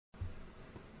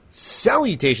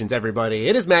Salutations, everybody.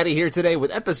 It is Matty here today with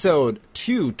episode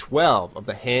 212 of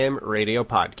the Ham Radio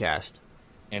Podcast.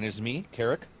 And it's me,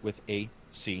 Carrick, with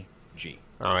ACG.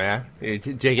 Oh, yeah? You're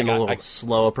taking a little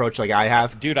slow approach like I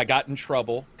have? Dude, I got in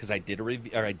trouble because I did a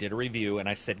review, and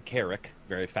I said Carrick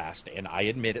very fast, and I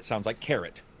admit it sounds like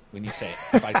carrot when you say it.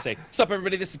 If I say, "What's up,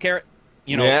 everybody, this is Carrot,"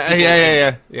 you know.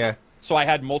 Yeah. So I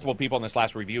had multiple people in this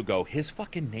last review go, his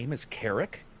fucking name is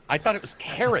Carrick? I thought it was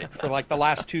Carrot for like the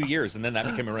last 2 years, and then that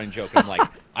became a running joke. I'm like,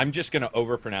 I'm just going to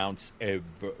overpronounce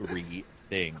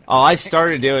everything. Oh, I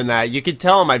started doing that. You could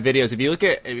tell in my videos, if you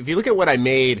look at what I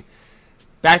made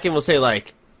back in, we'll say,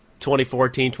 like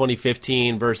 2014,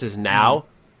 2015 versus now,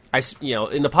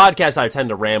 in the podcast I tend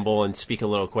to ramble and speak a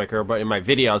little quicker, but in my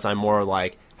videos I'm more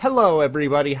like, "Hello,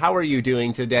 everybody. How are you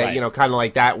doing today?" Right. Kind of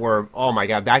like that, where, oh my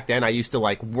God, back then I used to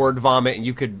like word vomit, and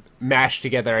you could mash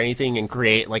together anything and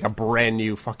create like a brand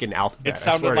new fucking alphabet. It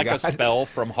sounded like a spell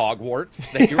from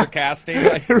Hogwarts that you were casting.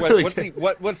 Like, Really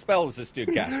what spell is this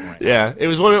dude casting right now? Yeah, it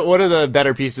was one of the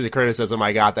better pieces of criticism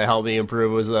I got that helped me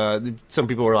improve was some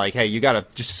people were like, "Hey, you got to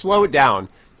just slow it down."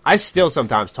 I still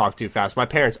sometimes talk too fast. My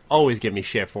parents always give me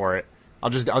shit for it. I'll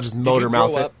just motor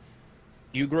mouth it.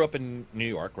 You grew up in New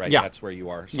York, right? Yeah. That's where you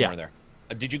are, somewhere there.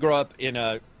 Did you grow up in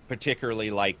a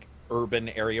particularly, like, urban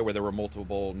area where there were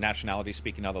multiple nationalities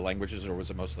speaking other languages, or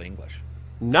was it mostly English?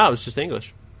 No, it was just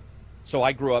English. So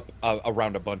I grew up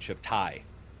around a bunch of Thai.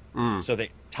 So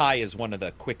Thai is one of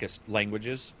the quickest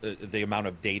languages. The amount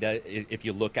of data, if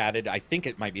you look at it, I think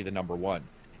it might be the number one.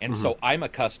 And so I'm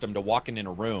accustomed to walking in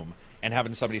a room and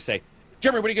having somebody say,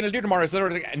 "Jeremy, what are you going to do tomorrow?" And just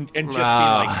being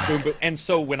like, boom, boom. And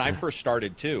so when I first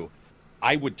started, too,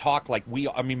 I would talk like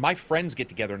my friends get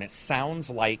together and it sounds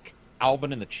like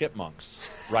Alvin and the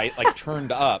Chipmunks, right? Like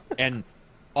turned up. And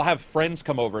I'll have friends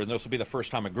come over, and this will be the first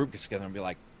time a group gets together and be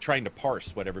like trying to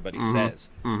parse what everybody says.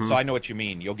 So I know what you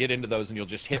mean. You'll get into those and you'll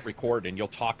just hit record and you'll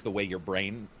talk the way your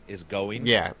brain is going.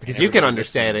 Yeah, because you can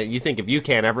understand it. You think if you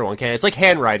can, everyone can. It's like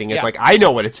handwriting. It's like, I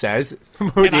know what it says.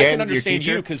 And I can understand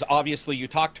you because obviously you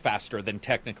talked faster than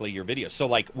technically your video. So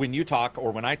like when you talk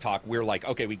or when I talk, we're like,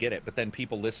 okay, we get it. But then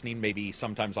people listening maybe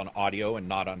sometimes on audio and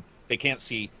not on, they can't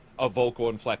see a vocal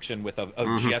inflection with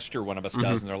a gesture one of us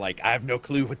does, and they're like, I have no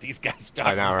clue what these guys are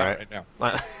talking about right now.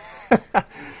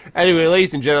 Anyway,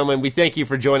 ladies and gentlemen, we thank you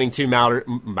for joining two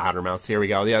Mouths. Here we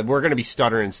go. Yeah, we're going to be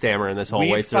stuttering and stammering this whole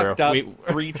way through. Fucked up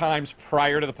 3 times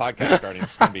prior to the podcast starting.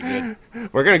 It's going to be good.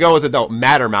 We're going to go with it, though.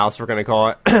 Mattermouths, we're going to call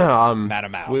it.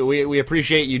 Mattermouths. We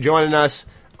appreciate you joining us.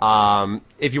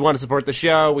 If you want to support the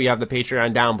show, we have the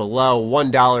Patreon down below.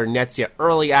 $1 nets you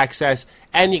early access,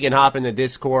 and you can hop in the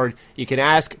Discord. You can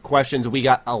ask questions. We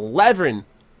got 11.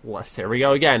 There we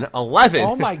go again. 11.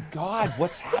 Oh my God,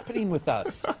 what's happening with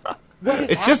us?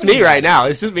 It's just me right now.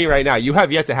 It's just me right now. You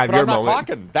have yet to have your moment.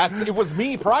 I'm not talking. It was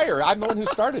me prior. I'm the one who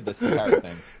started this entire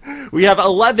thing. We have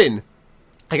 11.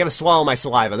 I got to swallow my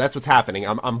saliva. That's what's happening.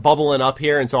 I'm bubbling up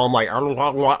here, and so I'm like,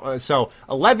 so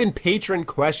 11 patron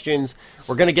questions.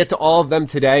 We're going to get to all of them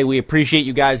today. We appreciate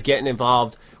you guys getting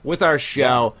involved with our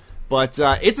show. But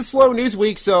it's a slow news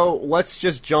week, so let's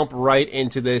just jump right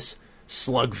into this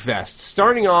slugfest.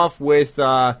 Starting off with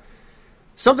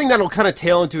something that'll kind of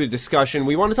tail into a discussion.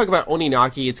 We want to talk about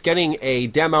Oninaki. It's getting a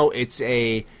demo. It's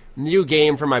a new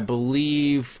game from, I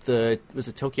believe, was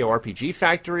it Tokyo RPG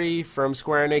Factory from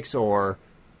Square Enix, or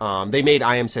they made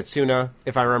I Am Setsuna,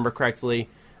 if I remember correctly.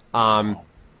 And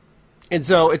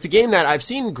so it's a game that I've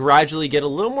seen gradually get a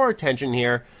little more attention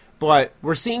here, but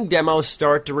we're seeing demos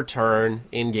start to return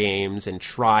in games and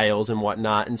trials and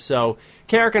whatnot. And so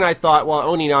Carrick and I thought, well,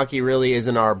 Oninaki really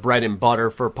isn't our bread and butter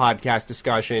for podcast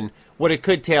discussion. What it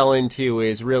could tail into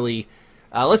is really,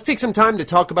 let's take some time to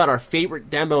talk about our favorite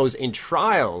demos and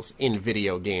trials in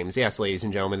video games. Yes, ladies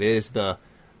and gentlemen, it is the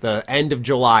end of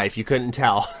July, if you couldn't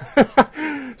tell.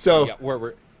 So,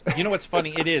 yeah, you know what's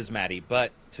funny? It is, Matty,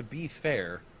 but to be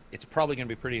fair, it's probably going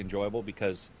to be pretty enjoyable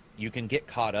because you can get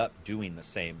caught up doing the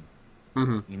same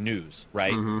news,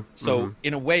 right? So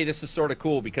in a way, this is sort of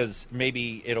cool because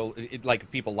maybe like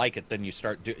if people like it, then you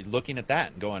start looking at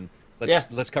that and going,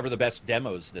 let's cover the best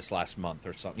demos this last month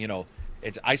or something. You know,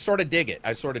 I sort of dig it.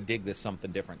 I sort of dig this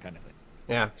something different kind of thing.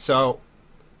 Yeah. So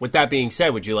with that being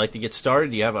said, would you like to get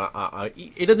started? Do you have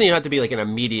it doesn't even have to be like an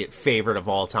immediate favorite of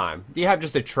all time. Do you have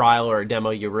just a trial or a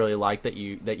demo you really like that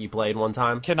you played one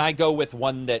time? Can I go with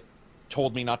one that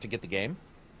told me not to get the game?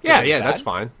 Yeah, that's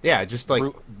fine. Yeah, just like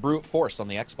Brute Force on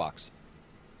the Xbox.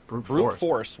 Brute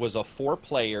Force was a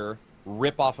 4-player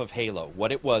rip-off of Halo.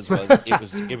 What it was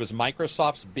it was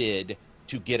Microsoft's bid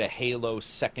to get a Halo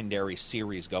secondary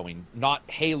series going. Not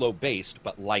Halo-based,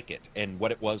 but like it. And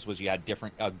what it was you had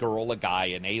a girl, a guy,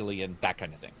 an alien, that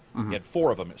kind of thing. You had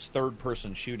 4 of them. It was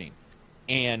third-person shooting.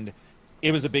 And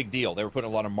it was a big deal. They were putting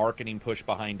a lot of marketing push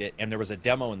behind it, and there was a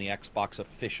demo in the Xbox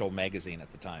official magazine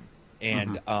at the time.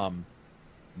 And,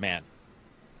 man,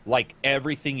 like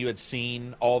everything you had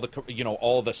seen, all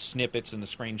the snippets and the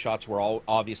screenshots were all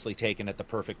obviously taken at the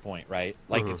perfect point, right?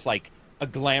 Like it's like a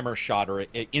glamour shot or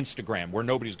Instagram where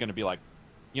nobody's going to be like,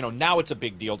 now it's a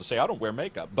big deal to say I don't wear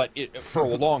makeup, but for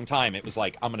a long time it was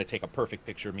like I'm going to take a perfect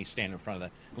picture of me standing in front of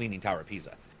the Leaning Tower of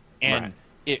Pisa, and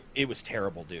it was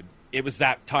terrible, dude. It was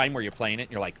that time where you're playing it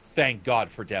and you're like, thank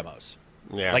God for demos.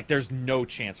 Yeah. Like there's no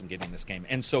chance I'm getting this game,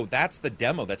 and so that's the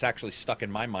demo that's actually stuck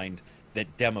in my mind,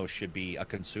 that demos should be a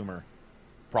consumer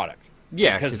product.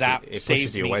 Yeah, because that it saves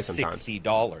pushes you me away sometimes.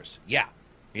 $60.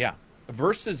 Yeah.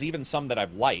 Versus even some that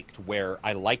I've liked, where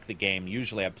I like the game.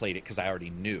 Usually I played it because I already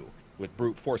knew. With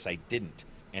Brute Force, I didn't,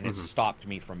 and it stopped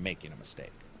me from making a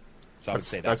mistake. So I would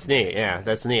say that's neat. Yeah,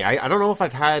 that's neat. I don't know if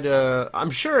I've had. I'm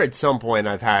sure at some point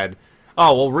I've had.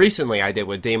 Oh well, recently I did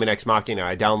with Daemon X Machina.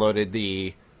 I downloaded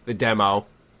the demo.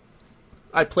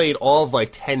 I played all of like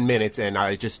 10 minutes, and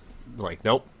I just like,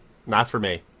 nope, not for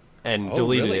me, and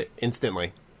deleted it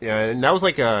instantly. Yeah, and that was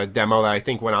like a demo that I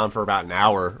think went on for about an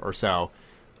hour or so,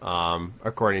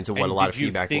 according to what a lot of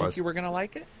feedback was. Did you think you were going to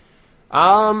like it?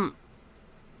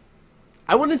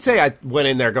 I wouldn't say I went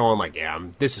in there going like, yeah,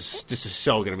 this is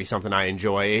so going to be something I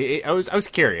enjoy. I was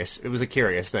curious. It was a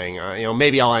curious thing.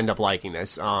 Maybe I'll end up liking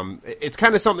this. It's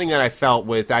kind of something that I felt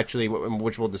with, actually,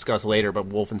 which we'll discuss later, but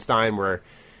Wolfenstein, where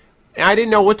I didn't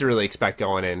know what to really expect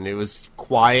going in. It was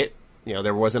quiet.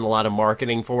 There wasn't a lot of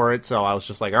marketing for it, so I was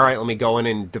just like, all right, let me go in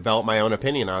and develop my own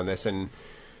opinion on this. And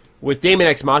with Daemon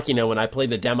X Machina, when I played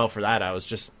the demo for that, I was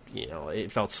just,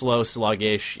 it felt slow,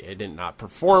 sluggish. It did not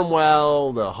perform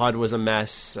well. The HUD was a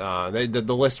mess. The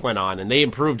list went on, and they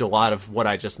improved a lot of what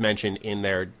I just mentioned in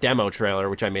their demo trailer,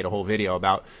 which I made a whole video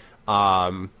about.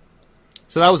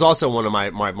 So that was also one of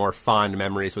my more fond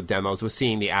memories with demos, was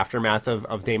seeing the aftermath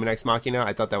of Daemon X Machina.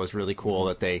 I thought that was really cool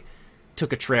that they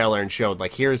took a trailer and showed,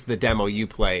 like, here's the demo you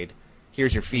played,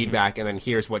 here's your feedback, and then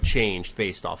here's what changed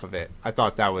based off of it. I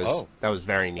thought that was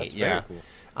very neat. Very cool.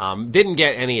 Didn't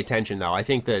get any attention, though. I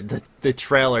think the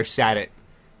trailer sat at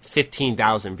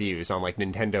 15,000 views on like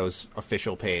Nintendo's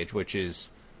official page, which is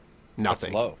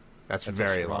nothing. That's low. That's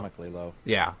very astronomically low.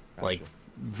 Yeah, Gotcha. like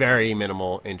very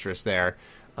minimal interest there,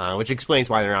 which explains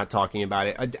why they're not talking about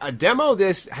it. A demo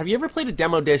disc. Have you ever played a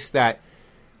demo disc that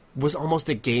was almost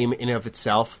a game in and of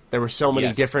itself? There were so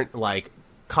many different like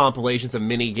compilations of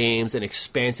mini games and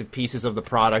expansive pieces of the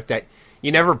product that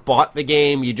you never bought the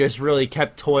game. You just really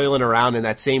kept toiling around in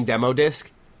that same demo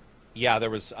disc. Yeah, there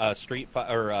was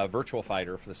Virtual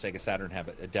Fighter for the Sega Saturn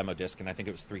had a demo disc, and I think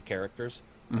it was 3 characters.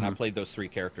 And I played those 3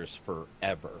 characters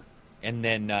forever. And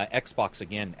then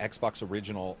Xbox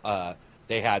original,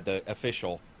 they had the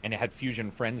official, and it had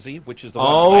Fusion Frenzy, which is the one.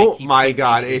 Oh my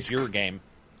God, it's your game.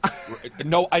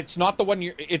 No, it's not the one.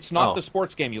 It's not the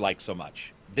sports game you like so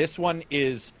much. This one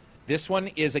is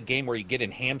a game where you get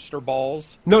in hamster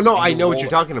balls. No, I know what you're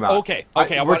talking about. Okay.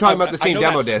 We're talking about the same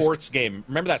demo disc. Sports game.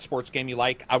 Remember that sports game you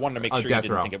like? I wanted to make sure you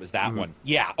didn't think it was that one.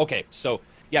 Yeah. Okay. So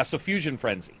Fusion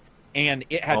Frenzy, and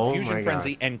it had Fusion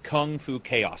Frenzy and Kung Fu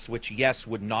Chaos, which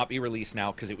would not be released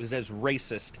now because it was as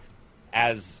racist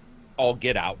as all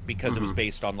get out, because it was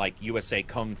based on like USA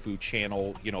Kung Fu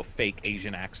Channel, fake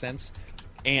Asian accents,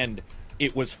 and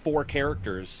it was 4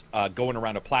 characters going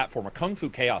around a platformer. Kung Fu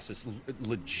Chaos is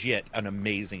legit an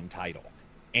amazing title,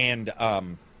 and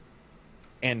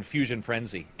Fusion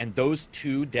Frenzy, and those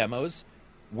 2 demos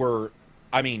were,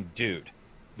 I mean, dude,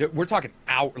 we're talking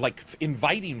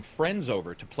inviting friends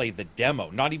over to play the demo,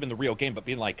 not even the real game, but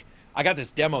being like, I got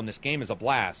this demo and this game is a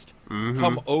blast.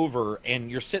 Come over, and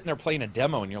you're sitting there playing a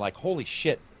demo, and you're like, holy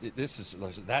shit, I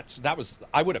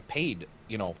would have paid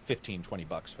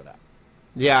 $15-20 for that.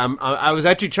 Yeah, I was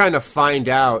actually trying to find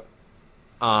out.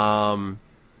 I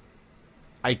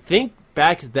think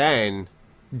back then,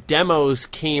 demos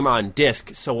came on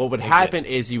disc. So what would happen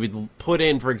is you would put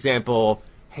in, for example,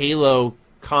 Halo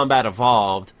Combat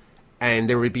Evolved, and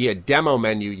there would be a demo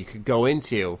menu you could go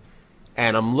into.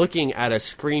 And I'm looking at a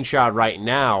screenshot right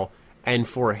now, and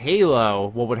for Halo,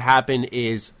 what would happen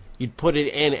is you'd put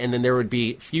it in, and then there would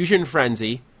be Fusion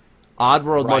Frenzy,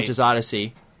 Oddworld Munch's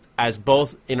Odyssey, as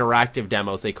both interactive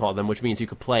demos, they call them, which means you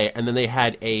could play it. And then they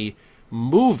had a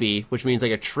movie, which means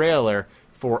like a trailer,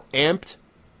 for Amped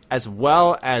as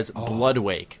well as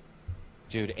Bloodwake.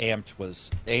 Dude,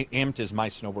 Amped is my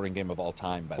snowboarding game of all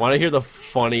time. Want to hear the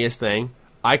funniest thing?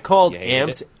 I called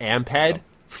Amped Amphead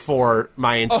for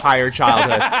my entire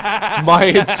childhood. My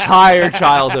entire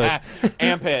childhood.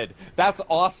 Amphead. That's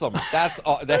awesome.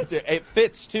 It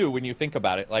fits too when you think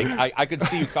about it. Like I could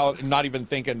see you not even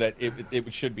thinking that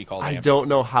it should be called. I Amphead. don't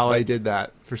know how I did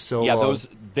that for so long.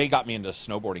 They got me into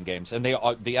snowboarding games, and the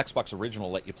Xbox original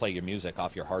let you play your music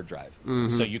off your hard drive,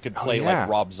 so you could play like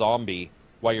Rob Zombie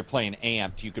while you're playing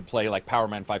Amped. You could play like Power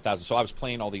Man 5000. So I was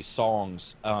playing all these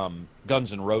songs,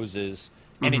 Guns N' Roses.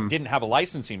 And it didn't have a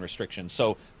licensing restriction.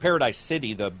 So Paradise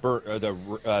City, the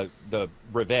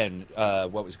Revenge,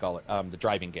 what was it called? The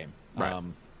driving game. Right.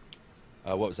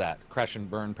 What was that? Crash and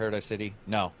Burn Paradise City?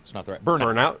 No, it's not the right. Burnout.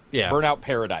 Burnout? Yeah. Burnout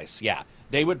Paradise, yeah.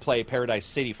 They would play Paradise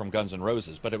City from Guns N'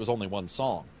 Roses, but it was only one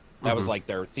song. That was like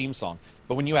their theme song.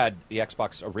 But when you had the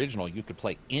Xbox original, you could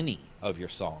play any of your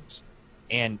songs.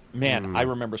 And, man, I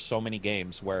remember so many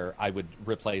games where I would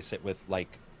replace it with,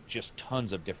 like, just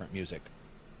tons of different music.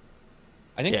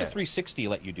 I think the 360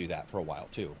 let you do that for a while,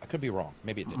 too. I could be wrong.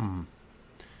 Maybe it didn't.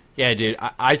 Yeah, dude.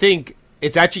 I think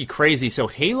it's actually crazy. So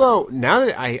Halo, now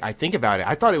that I think about it,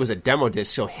 I thought it was a demo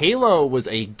disc. So Halo was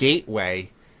a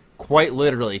gateway, quite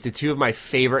literally, to two of my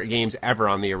favorite games ever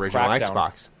on the original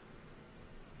Xbox.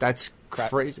 That's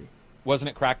crazy. Wasn't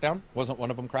it Crackdown? Wasn't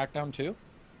one of them Crackdown, too?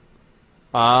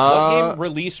 What game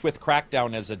released with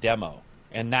Crackdown as a demo?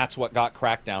 And that's what got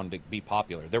Crackdown to be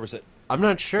popular. I'm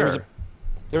not sure.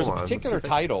 There was a particular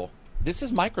title. This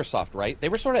is Microsoft, right? They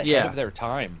were sort of ahead of their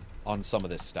time on some of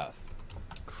this stuff.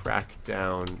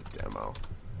 Crackdown demo.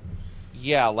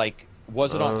 Yeah, like,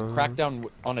 was it on Crackdown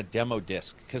on a demo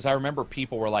disc? Because I remember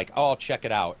people were like, oh, I'll check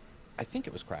it out. I think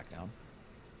it was Crackdown.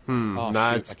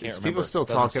 It's people still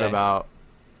talking about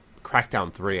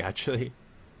Crackdown 3, actually.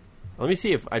 Let me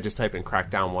see if I just type in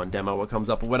Crackdown 1 demo, what comes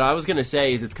up. What I was going to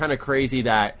say is it's kind of crazy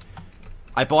that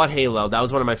I bought Halo. That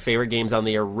was one of my favorite games on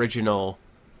the original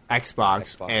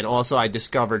Xbox. And also I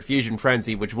discovered Fusion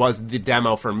Frenzy, which was the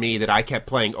demo for me that I kept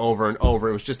playing over and over.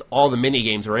 It was just all the mini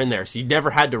games were in there, so you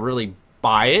never had to really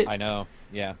buy it. I know,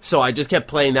 yeah. So I just kept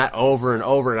playing that over and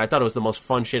over, and I thought it was the most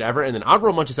fun shit ever. And then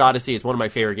Oddworld Munch's Odyssey is one of my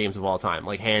favorite games of all time,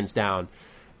 like hands down.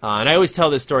 And I always tell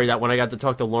this story that when I got to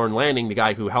talk to Lorne Lanning, the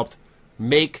guy who helped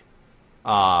make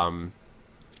Oddworld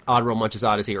Munch's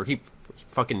Odyssey, or he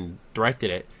fucking directed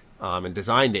it and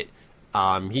designed it,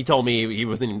 he told me he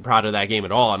wasn't even proud of that game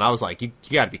at all, and I was like, you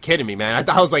got to be kidding me, man.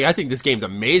 I was like, I think this game's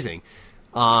amazing.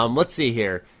 Let's see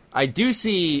here. I do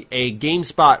see a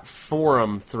GameSpot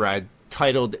forum thread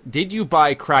titled, "Did you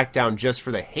buy Crackdown just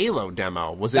for the Halo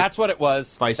demo?" Was it? That's what it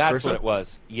was. Vice That's versa? what it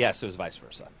was. Yes, it was vice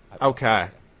versa. Okay.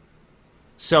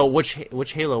 So which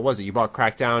Halo was it? You bought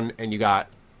Crackdown and you got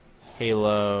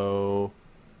Halo...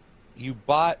 You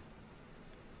bought...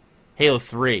 Halo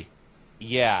 3.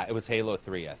 Yeah, it was Halo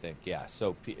 3, I think. Yeah.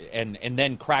 So and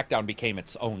then Crackdown became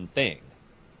its own thing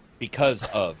because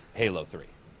of Halo 3.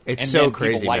 It's and so then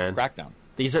crazy, people man. liked Crackdown.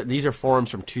 These are forums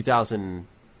from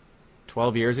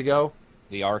 2012 years ago.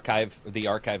 The archive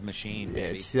machine. Yeah,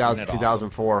 it's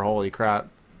 2004. Holy crap!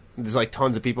 There's like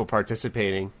tons of people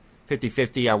participating.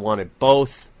 50-50. I wanted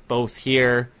both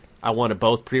here. I wanted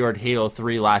both. Pre-ordered Halo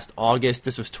 3 last August.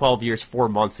 This was 12 years, 4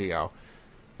 months ago.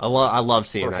 I love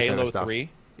seeing For that Halo kind of stuff. 3?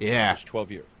 Yeah. It was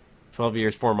 12 years. 12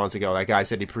 years, 4 months ago. That guy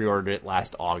said he pre-ordered it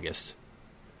last August.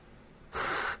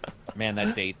 Man,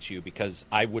 that dates you, because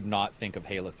I would not think of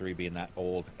Halo 3 being that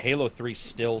old. Halo 3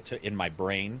 still, in my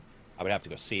brain, I would have to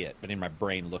go see it, but in my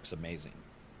brain looks amazing.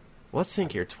 Let's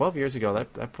think here. 12 years ago,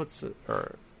 that puts it...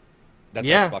 That's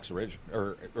yeah. Xbox original.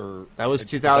 Or that was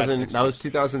 2000. That was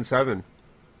 2007.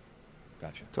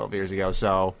 Gotcha. 12 years ago.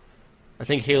 So I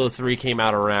think Halo 3 came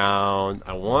out around,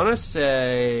 I want to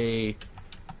say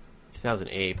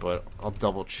 2008, but I'll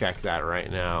double check that right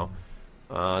now.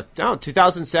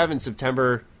 2007,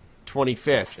 September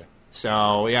 25th. Gotcha.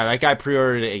 So yeah, that guy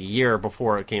pre-ordered it a year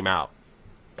before it came out.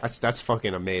 That's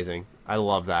fucking amazing. I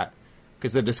love that,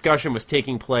 because the discussion was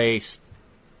taking place,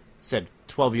 said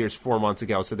 12 years, 4 months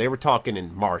ago. So they were talking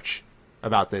in March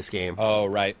about this game. Oh,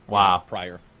 right. Wow.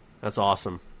 Prior. That's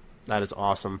awesome. That is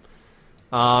awesome.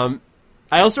 I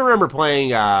also remember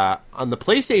playing on the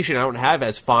PlayStation. I don't have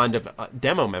as fond of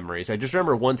demo memories. I just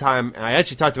remember one time, and I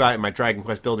actually talked about it in my Dragon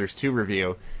Quest Builders 2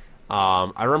 review.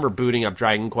 I remember booting up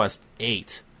Dragon Quest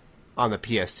 8 on the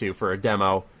PS2 for a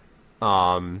demo.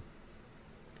 And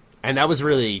that was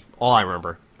really all I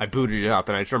remember. I booted it up,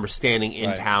 and I just remember standing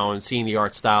in town, seeing the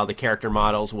art style, the character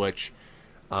models, which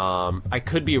I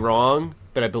could be wrong,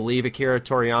 but I believe Akira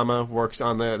Toriyama works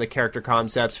on the character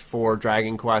concepts for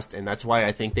Dragon Quest, and that's why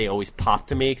I think they always pop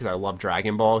to me, because I love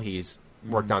Dragon Ball. He's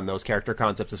worked on those character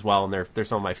concepts as well, and they're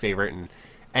some of my favorite in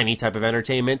any type of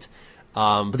entertainment.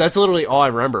 But that's literally all I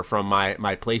remember from my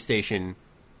PlayStation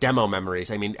demo memories.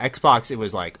 I mean, Xbox, it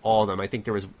was like all of them. I think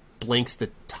there was Blinks the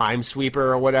Time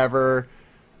Sweeper or whatever.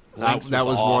 Blinks that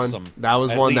was awesome. one. That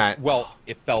was At one least, that. Well,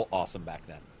 it felt awesome back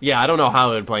then. Yeah, I don't know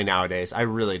how it would play nowadays. I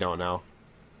really don't know.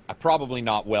 Probably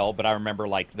not well, but I remember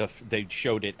like they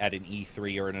showed it at an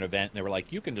E3 or an event, and they were like,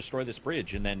 "You can destroy this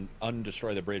bridge and then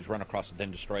undestroy the bridge, run across it,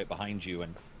 then destroy it behind you."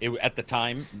 And at the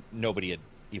time, nobody had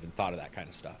even thought of that kind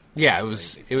of stuff. Yeah, it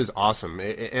was awesome.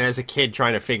 And as a kid,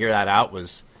 trying to figure that out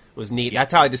was neat. Yeah.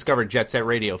 That's how I discovered Jet Set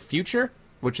Radio Future,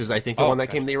 which is I think the one that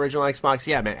came to the original Xbox.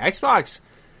 Yeah, man, Xbox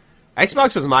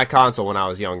was my console when I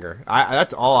was younger.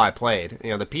 That's all I played. You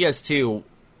know, the PS2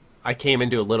 I came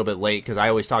into a little bit late because I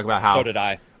always talk about how so did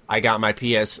I. I got my my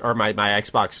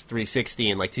Xbox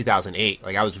 360 in like 2008.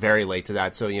 Like I was very late to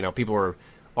that. So, you know, people were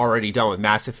already done with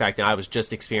Mass Effect and I was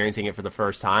just experiencing it for the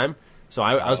first time. So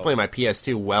I was playing my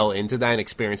PS2 well into that and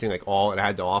experiencing like all it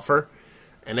had to offer.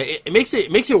 And it makes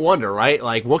you wonder, right?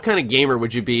 Like what kind of gamer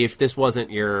would you be if this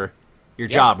wasn't your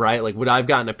job, right? Like would I have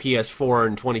gotten a PS4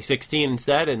 in 2016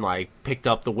 instead and like picked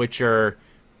up The Witcher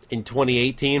in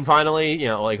 2018 finally? You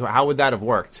know, like how would that have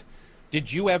worked?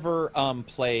 Did you ever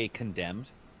play Condemned?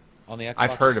 On the Xbox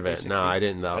I've heard of it. 360? No, I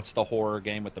didn't though. That's the horror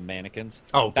game with the mannequins.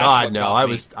 Oh God, no! I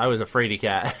was a fraidy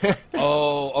cat.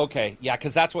 Oh, okay, yeah,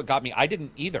 because that's what got me. I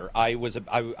didn't either. I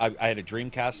had a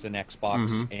Dreamcast, an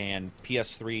Xbox, and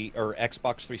PS3 or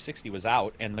Xbox 360 was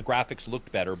out, and the graphics looked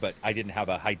better, but I didn't have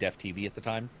a high def TV at the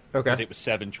time. Okay, because it was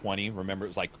 720. Remember, it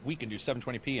was like we can do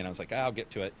 720p, and I was like, I'll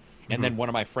get to it. And then one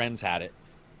of my friends had it.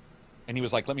 And he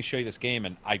was like, let me show you this game.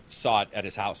 And I saw it at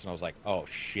his house, and I was like, oh,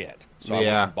 shit. So I went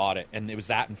and bought it. And it was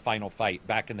that and Final Fight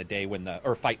back in the day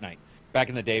or Fight Night, back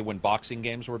in the day when boxing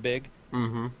games were big.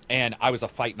 Mm-hmm. And I was a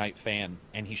Fight Night fan,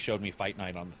 and he showed me Fight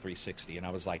Night on the 360. And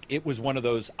I was like, it was one of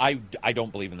those, I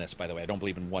don't believe in this, by the way. I don't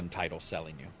believe in one title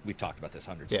selling you. We've talked about this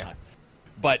hundreds of times.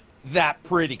 But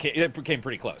it became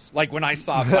pretty close. Like when I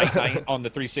saw Fight Night on the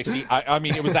 360, I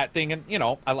mean, it was that thing. And, you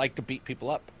know, I like to beat people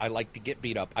up. I like to get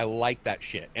beat up. I like that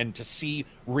shit. And to see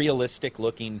realistic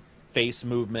looking face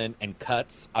movement and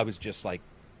cuts, I was just like,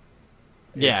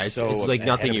 it's like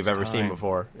nothing you've ever seen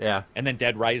before. Yeah. And then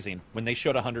Dead Rising, when they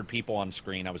showed 100 people on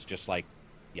screen, I was just like,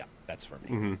 yeah, that's for me.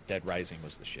 Mm-hmm. Dead Rising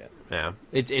was the shit. Yeah,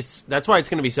 that's why it's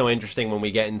going to be so interesting when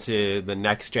we get into the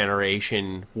next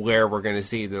generation where we're going to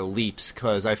see the leaps.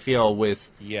 Because I feel with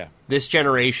this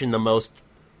generation, the most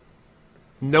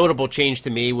notable change to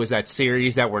me was that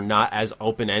series that were not as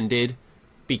open ended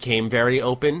became very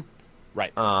open.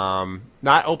 Right.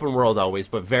 Not open world always,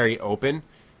 but very open.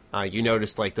 You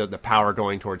noticed like the power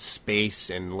going towards space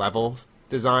and level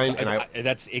design,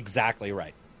 that's exactly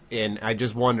right. And I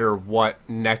just wonder what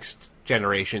next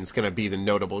generation is going to be the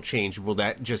notable change. Will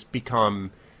that just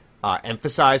become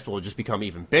emphasized? Will it just become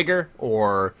even bigger?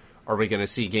 Or are we going to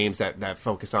see games that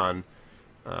focus on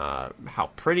how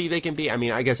pretty they can be? I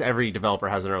mean, I guess every developer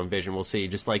has their own vision. We'll see.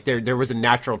 Just like there was a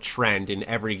natural trend in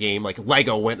every game. Like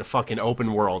Lego went to fucking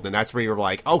open world, and that's where you're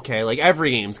like, okay, like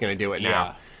every game's going to do it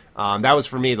now. That was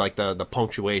for me like the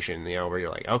punctuation, you know, where you're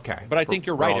like, okay. But I think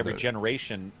you're right. Every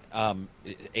generation,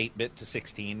 8-bit to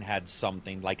 16 had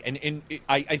something like, and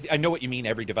I know what you mean.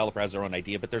 Every developer has their own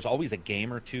idea, but there's always a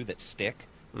game or two that stick,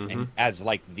 and as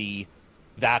like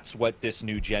that's what this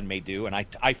new gen may do. And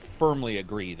I firmly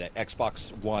agree that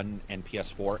Xbox One and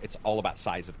PS4, it's all about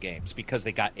size of games because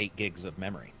they got 8 gigs of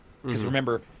memory. Because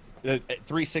remember,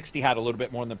 360 had a little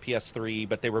bit more than the PS3,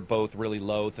 but they were both really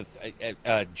low.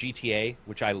 GTA,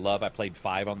 which I love, I played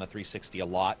 5 on the 360 a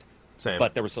lot. Same.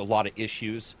 But there was a lot of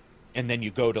issues. And then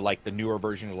you go to like the newer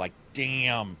version, you're like,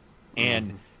 damn.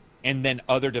 And then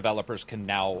other developers can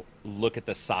now look at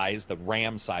the size, the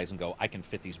RAM size, and go, I can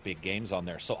fit these big games on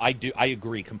there. So I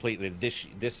agree completely.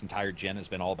 This entire gen has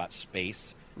been all about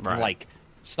space. Right. Like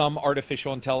some not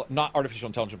artificial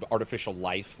intelligence, but artificial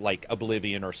life, like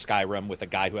Oblivion or Skyrim with a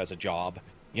guy who has a job.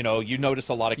 You know, you notice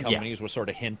a lot of companies will sort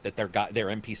of hint that their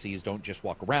NPCs don't just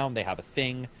walk around; they have a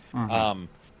thing.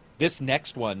 This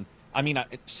next one, I mean,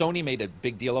 Sony made a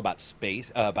big deal about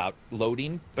space, about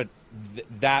loading, but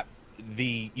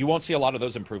you won't see a lot of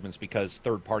those improvements because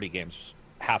third-party games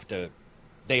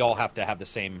they all have to have the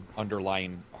same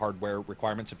underlying hardware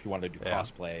requirements if you want to do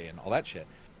crossplay and all that shit.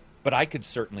 But I could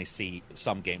certainly see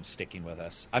some games sticking with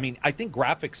us. I mean, I think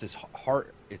graphics is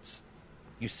hard.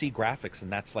 You see graphics,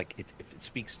 and that's like it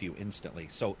speaks to you instantly.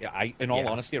 So, in all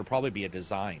honesty, it'll probably be a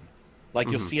design. Like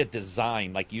you'll see a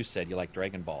design, like you said, you like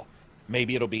Dragon Ball.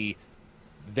 Maybe it'll be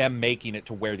them making it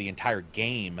to where the entire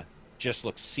game just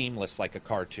looks seamless like a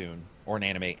cartoon or an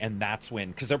anime, and that's when,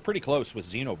 because they're pretty close with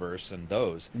Xenoverse and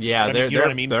those. Yeah, you know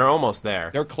what I mean? They're almost there.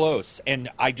 They're close, and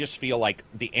I just feel like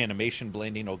the animation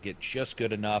blending will get just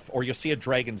good enough, or you'll see a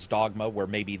Dragon's Dogma where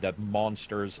maybe the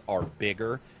monsters are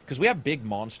bigger, because we have big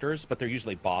monsters, but they're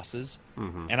usually bosses,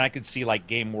 and I could see like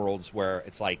Game Worlds where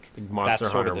it's like Monster that's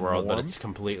sort Hunter of the World, norm. but it's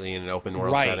completely in an open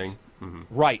world Right. setting.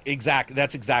 Right, exactly.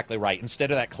 That's exactly right.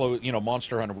 Instead of that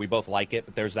Monster Hunter, we both like it,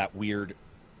 but there's that weird,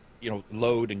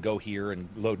 load and go here and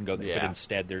load and go there. But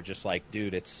instead, they're just like,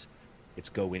 dude, it's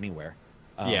go anywhere.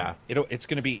 It's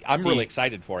going to be. I'm really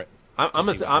excited for it.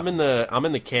 I'm in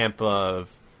the camp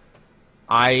of,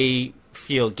 I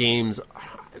feel games.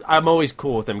 I'm always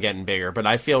cool with them getting bigger, but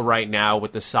I feel right now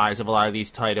with the size of a lot of these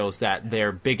titles that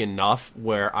they're big enough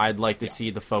where I'd like to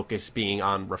see the focus being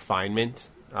on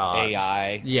refinement.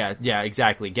 AI. Yeah,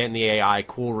 exactly. Getting the AI,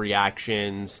 cool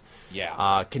reactions.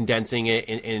 Yeah. Condensing it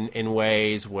in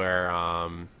ways where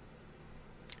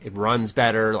it runs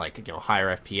better, like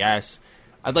higher FPS.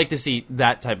 I'd like to see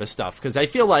that type of stuff because I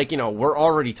feel like we're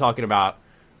already talking about.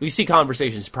 We see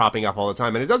conversations propping up all the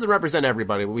time, and it doesn't represent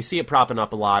everybody, but we see it propping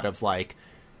up a lot of like,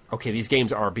 okay, these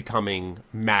games are becoming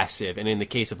massive, and in the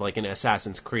case of like an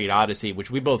Assassin's Creed Odyssey, which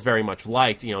we both very much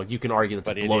liked, you can argue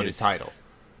that's a bloated title.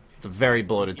 It's a very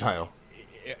bloated title.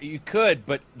 You could,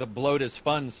 but the bloat is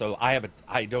fun, so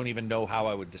I don't even know how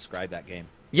I would describe that game.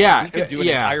 Yeah, we could do an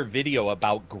entire video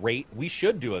about we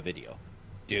should do a video,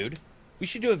 dude. We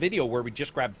should do a video where we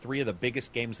just grab 3 of the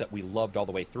biggest games that we loved all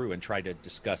the way through and try to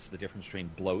discuss the difference between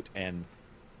bloat and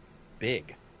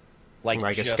big. Like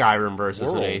a Skyrim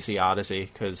versus worlds. an AC Odyssey,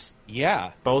 because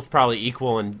both probably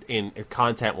equal in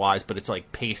content-wise, but it's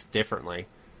like paced differently.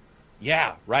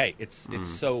 Yeah, right. It's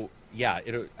so... Yeah,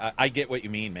 I get what you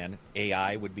mean, man.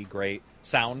 AI would be great.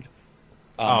 Sound.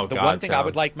 One thing I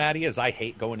would like, Maddie, is I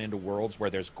hate going into worlds where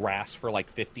there's grass for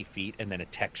like 50 feet and then a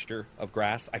texture of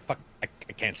grass. I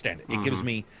can't stand it.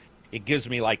 It gives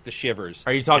me like the shivers.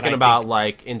 Are you talking about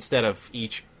like instead of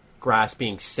each grass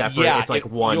being separate, it's like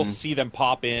one? You'll see them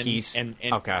pop in piece. And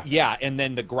okay. Yeah, and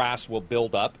then the grass will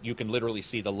build up. You can literally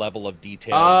see the level of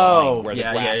detail where the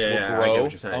grass will grow. I get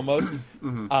what you're saying. Almost.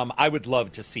 I would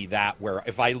love to see that where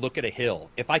if I look at a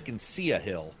hill, if I can see a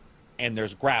hill and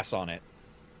there's grass on it,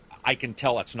 I can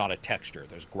tell it's not a texture.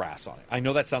 There's grass on it. I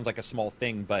know that sounds like a small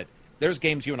thing, but there's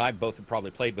games you and I both have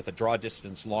probably played with a draw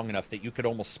distance long enough that you could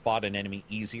almost spot an enemy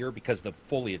easier because the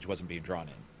foliage wasn't being drawn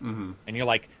in. And you're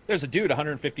like, there's a dude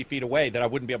 150 feet away that I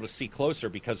wouldn't be able to see closer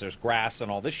because there's grass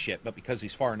and all this shit, but because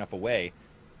he's far enough away,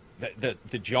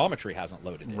 the geometry hasn't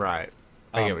loaded in. Right.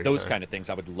 Those kind of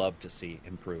things I would love to see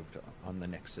improved on the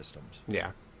next systems. Yeah,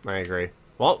 I agree.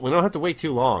 Well, we don't have to wait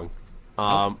too long.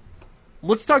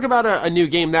 Let's talk about a new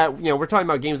game that, we're talking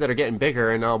about games that are getting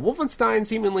bigger, and Wolfenstein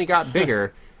seemingly got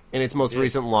bigger in its most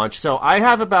recent launch. So I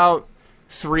have about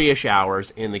 3-ish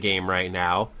hours in the game right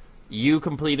now. You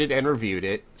completed and reviewed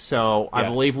it, so I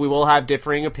believe we will have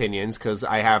differing opinions because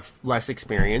I have less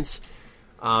experience.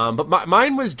 But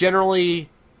mine was generally,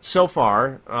 so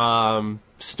far,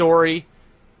 story,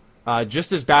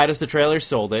 just as bad as the trailer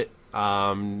sold it.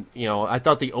 I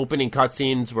thought the opening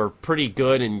cutscenes were pretty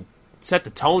good and set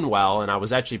the tone well, and I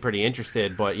was actually pretty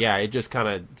interested, but yeah, it just kind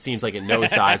of seems like it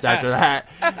nosedives after that.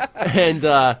 And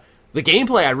the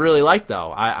gameplay I really like,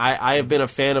 though. I have been a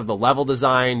fan of the level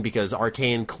design because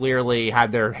Arcane clearly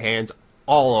had their hands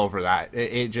all over that.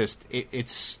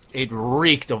 It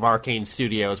reeked of Arcane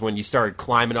Studios when you started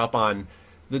climbing up on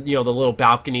the little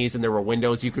balconies and there were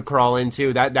windows you could crawl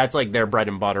into. That's like their bread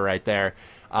and butter right there.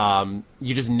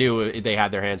 You just knew they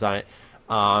had their hands on it.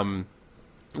 The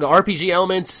RPG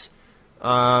elements,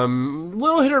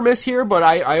 little hit or miss here, but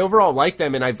I overall like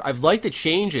them, and I've liked the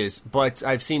changes, but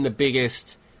I've seen the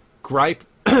biggest gripe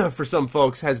for some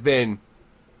folks has been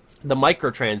the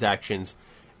microtransactions,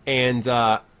 and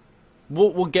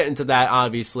we'll get into that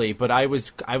obviously, but I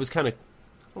was kind of,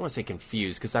 I don't want to say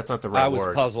confused because that's not the right word. I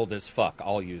was puzzled as fuck.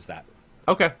 I'll use that.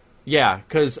 Okay. Yeah,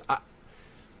 because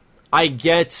I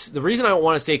get the reason I don't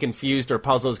want to say confused or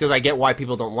puzzled is because I get why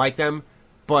people don't like them.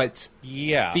 But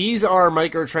these are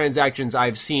microtransactions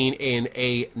I've seen in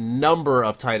a number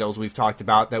of titles we've talked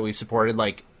about that we've supported,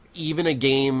 like even a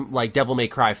game like Devil May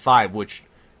Cry 5, which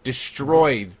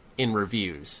destroyed in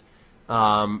reviews.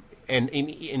 And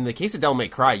in the case of Devil May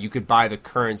Cry, you could buy the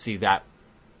currency that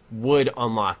would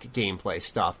unlock gameplay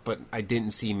stuff, but I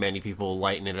didn't see many people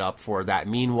lighting it up for that.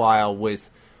 Meanwhile, with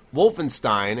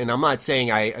Wolfenstein, and I'm not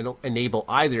saying I enable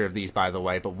either of these, by the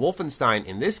way, but Wolfenstein,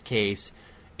 in this case,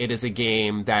 it is a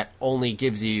game that only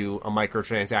gives you a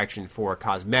microtransaction for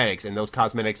cosmetics, and those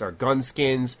cosmetics are gun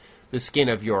skins, the skin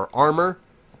of your armor,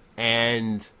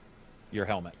 and your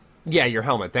helmet. Yeah, your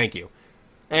helmet. Thank you.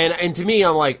 And to me,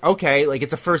 I'm like, okay, like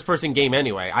it's a first person game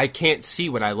anyway. I can't see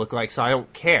what I look like, so I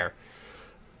don't care.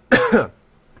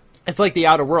 It's like the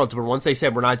Outer Worlds, where once they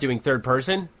said we're not doing third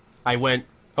person, I went,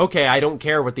 okay, I don't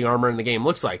care what the armor in the game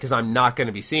looks like because I'm not going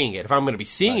to be seeing it. If I'm going to be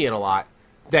seeing it a lot,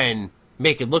 then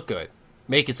make it look good,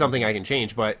 make it something I can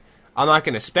change. But I'm not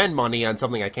going to spend money on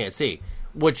something I can't see,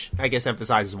 which I guess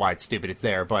emphasizes why it's stupid. It's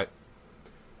there, but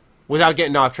without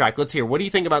getting off track, let's hear, what do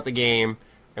you think about the game,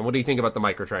 and what do you think about the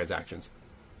microtransactions?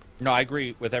 No, I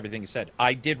agree with everything you said.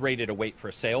 I did rate it a wait for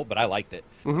a sale, but I liked it.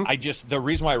 The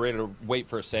reason why I rated it a wait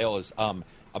for a sale is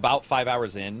about 5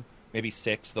 hours in, maybe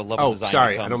 6, the level design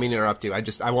sorry, becomes... I don't mean to interrupt you.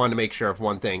 I wanted to make sure of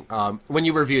one thing. When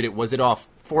you reviewed it, was it off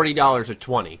 $40 or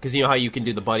 $20? Because you know how you can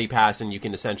do the buddy pass and you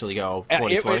can essentially go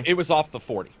 20-20? It was off the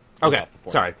 40. Okay,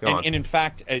 sorry, go on. And in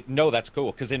fact, no, that's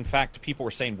cool, because in fact, people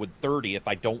were saying, would 30, if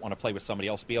I don't want to play with somebody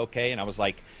else, be okay? And I was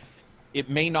like, it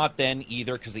may not then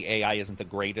either, because the AI isn't the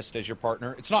greatest as your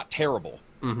partner. It's not terrible.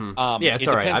 Yeah, it's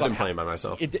all right. I've been playing by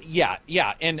myself. And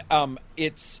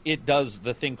it does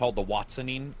the thing called the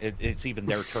Watsoning. It's even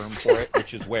their term for it,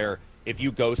 which is where if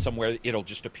you go somewhere, it'll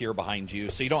just appear behind you,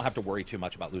 so you don't have to worry too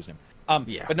much about losing him.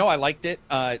 But no, I liked it.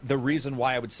 The reason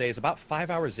why I would say is about 5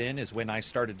 hours in is when I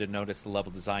started to notice the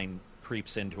level design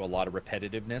creeps into a lot of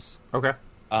repetitiveness. Okay.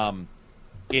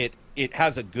 It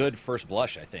has a good first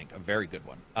blush, I think, a very good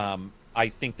one. I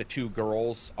think the two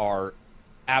girls are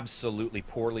absolutely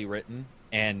poorly written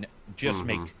and just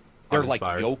they're like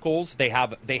yokels. They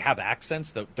have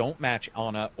accents that don't match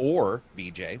Anna or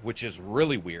BJ, which is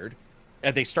really weird.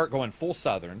 And they start going full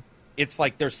Southern. It's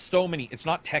like there's so many. It's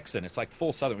not Texan. It's like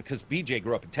full Southern because BJ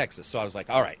grew up in Texas. So I was like,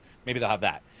 all right, maybe they'll have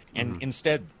that. And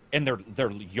instead, and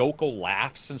their yokel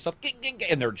laughs and stuff,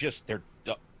 and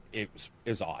it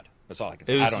was odd. That's all I can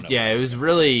say. I don't know. Yeah, it was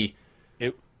really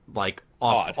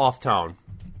off tone.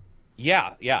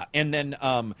 Yeah, and then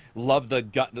love the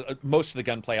gun. Most of the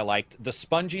gunplay I liked. The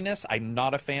sponginess I'm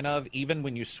not a fan of. Even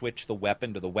when you switch the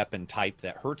weapon to the weapon type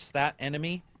that hurts that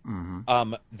enemy,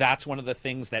 that's one of the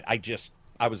things that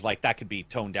I was like, that could be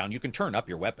toned down. You can turn up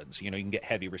your weapons. You know, you can get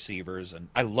heavy receivers, and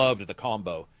I loved the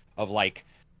combo of like,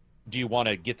 do you want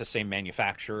to get the same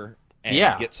manufacturer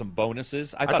and get some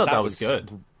bonuses? I thought that was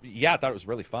good. Yeah, I thought it was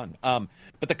really fun.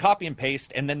 But the copy and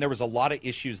paste, and then there was a lot of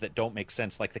issues that don't make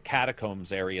sense, like the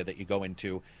catacombs area that you go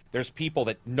into. There's people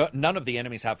that none of the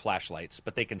enemies have flashlights,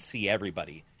 but they can see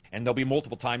everybody. And there'll be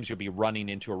multiple times you'll be running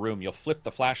into a room. You'll flip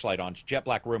the flashlight on, it's jet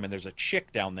black room, and there's a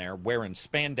chick down there wearing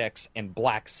spandex and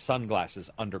black sunglasses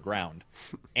underground.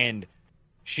 And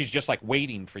she's just like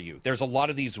waiting for you. There's a lot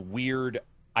of these weird,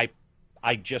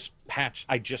 I just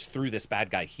threw this bad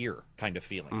guy here kind of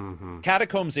feeling.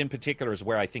 Catacombs in particular is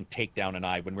where I think Takedown and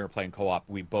I, when we were playing co-op,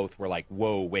 we both were like,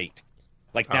 whoa, wait.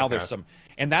 Like now there's some,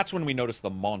 and that's when we noticed the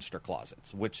monster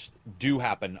closets, which do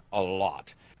happen a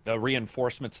lot. The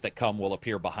reinforcements that come will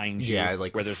appear behind you,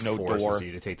 like where there's no door. Forces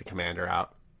you to take the commander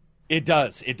out. It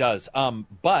does.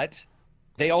 But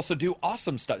they also do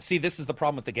awesome stuff. See, this is the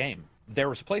problem with the game.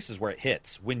 There's places where it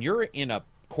hits. When you're in a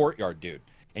courtyard, dude,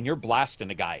 and you're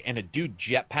blasting a guy, and a dude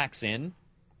jetpacks in,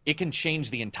 it can change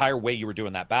the entire way you were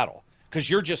doing that battle. Because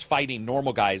you're just fighting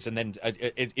normal guys, and then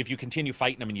if you continue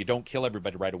fighting them and you don't kill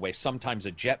everybody right away, sometimes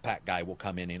a jetpack guy will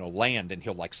come in and he'll land and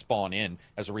he'll like spawn in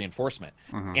as a reinforcement.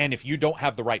 And if you don't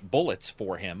have the right bullets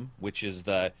for him, which is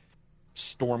the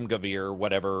Stormgewehr,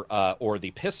 whatever, or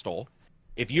the pistol,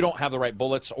 if you don't have the right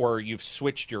bullets or you've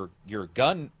switched your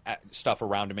gun stuff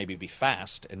around to maybe be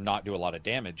fast and not do a lot of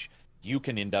damage, you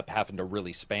can end up having to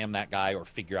really spam that guy or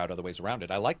figure out other ways around it.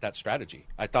 I like that strategy.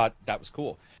 I thought that was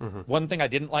cool. One thing I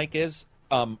didn't like is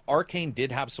Arcane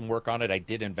did have some work on it. I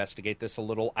did investigate this a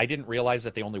little. I didn't realize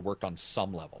that they only worked on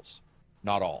some levels,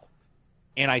 not all.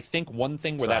 And I think one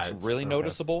thing where that's really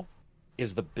noticeable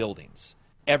is the buildings.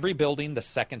 Every building, the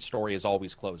second story is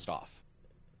always closed off.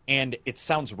 And it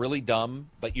sounds really dumb,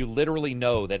 but you literally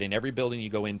know that in every building you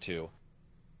go into,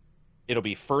 it'll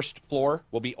be first floor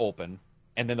will be open,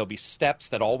 and then there'll be steps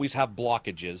that always have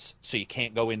blockages, so you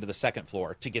can't go into the second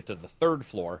floor to get to the third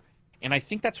floor. And I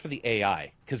think that's for the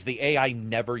AI, because the AI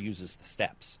never uses the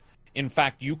steps. In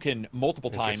fact, you can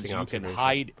multiple times you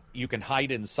can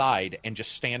hide inside and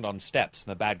just stand on steps,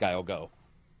 and the bad guy will go.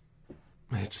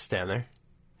 Just stand there.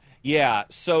 Yeah.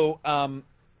 So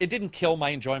it didn't kill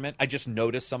my enjoyment. I just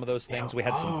noticed some of those things. We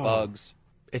had some bugs.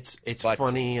 It's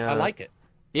funny. I like it.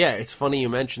 Yeah, it's funny you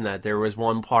mentioned that. There was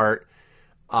one part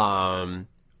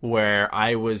where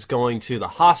I was going to the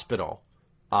hospital.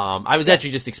 I was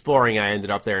actually just exploring. I ended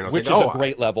up there, and I was which like, is a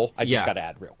great level. I just got to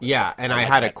add real quick. Yeah, and I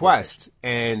had a quest,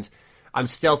 and I'm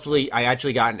stealthily. I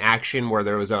actually got an action where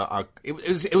there was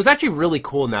it was actually really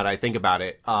cool now that I think about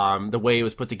it. The way it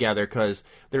was put together, because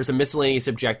there's a miscellaneous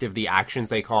objective, the actions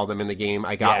they call them in the game.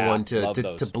 I got one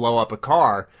to blow up a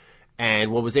car.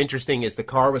 And what was interesting is the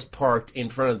car was parked in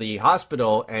front of the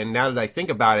hospital, and now that I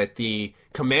think about it, the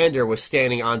commander was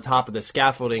standing on top of the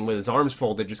scaffolding with his arms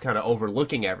folded, just kind of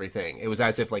overlooking everything. It was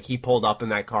as if like he pulled up in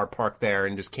that car parked there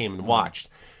and just came and watched,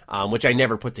 which I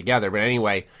never put together. But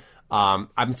anyway,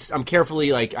 I'm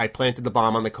carefully, like, I planted the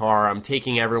bomb on the car, I'm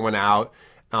taking everyone out,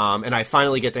 and I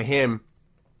finally get to him,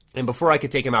 and before I could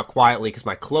take him out quietly, because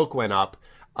my cloak went up,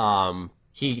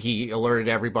 he alerted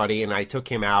everybody, and I took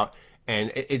him out.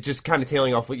 And it just kind of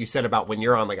tailing off what you said about when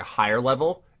you're on like a higher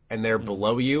level and they're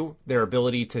below you, their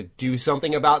ability to do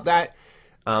something about that.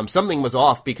 Something was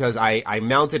off because I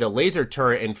mounted a laser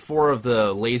turret and 4 of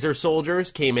the laser soldiers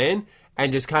came in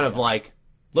and just kind of like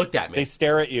looked at me. They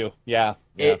stare at you. Yeah.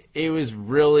 It was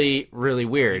really, really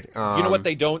weird. You know what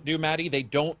they don't do, Maddie? They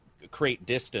don't create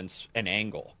distance and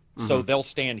angle. So they'll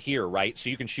stand here, right? So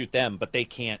you can shoot them, but they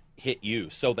can't hit you.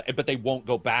 But they won't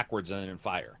go backwards and then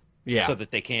fire. Yeah. So that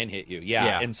they can hit you.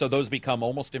 Yeah. And so those become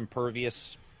almost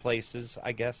impervious places,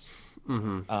 I guess.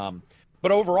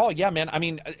 But overall, yeah, man, I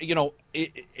mean, you know,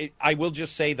 I will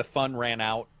just say the fun ran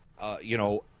out, you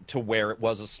know, to where it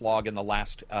was a slog in the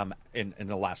last in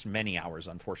the last many hours,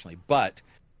 unfortunately. But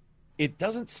it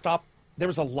doesn't stop. There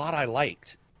was a lot I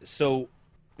liked. So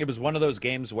it was one of those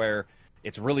games where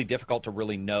it's really difficult to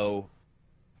really know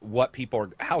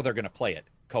how they're going to play it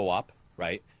co-op,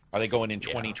 right? Are they going in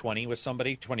 2020 with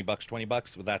somebody? $20,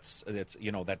 $20? Well, that's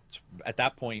you know, that at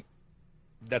that point,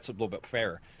 that's a little bit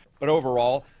fair. But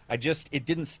overall, it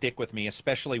didn't stick with me,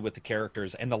 especially with the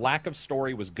characters, and the lack of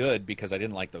story was good because I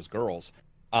didn't like those girls.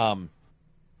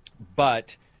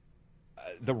 But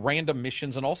the random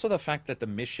missions, and also the fact that the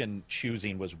mission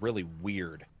choosing was really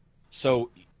weird. So,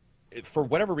 for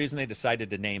whatever reason, they decided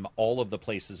to name all of the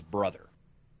places Brother.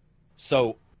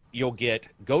 So you'll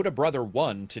go to Brother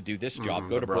 1 to do this job,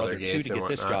 go to Brother 2 to get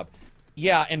this job.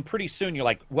 Yeah, and pretty soon you're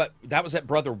like, what? That was at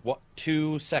Brother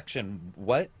 2 section,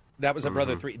 what? That was at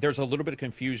Brother 3. There's a little bit of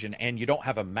confusion, and you don't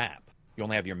have a map. You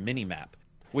only have your mini-map,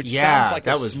 which sounds like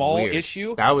a small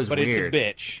issue, that was but weird. It's a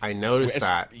bitch. I noticed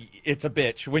that. It's a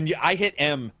bitch. When I hit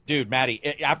M, dude,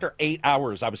 Maddie, after 8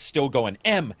 hours, I was still going,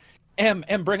 M,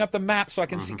 bring up the map so I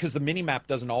can see, because the mini-map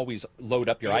doesn't always load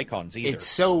up your icons either. It's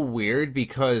so weird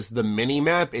because the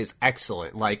mini-map is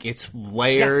excellent. Like, it's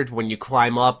layered. When you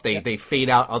climb up, they fade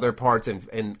out other parts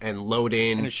and load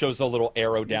in. And it shows a little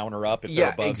arrow down or up if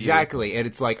they're above exactly. you. And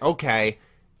it's like, okay,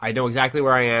 I know exactly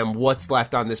where I am, what's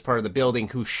left on this part of the building,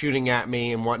 who's shooting at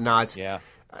me and whatnot. Yeah.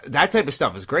 That type of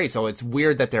stuff is great. So it's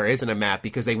weird that there isn't a map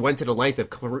because they went to the length of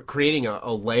creating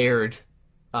a layered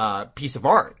piece of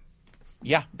art.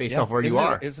 Yeah, based off where you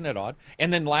are. Isn't it odd?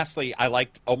 And then lastly, I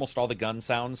liked almost all the gun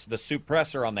sounds. The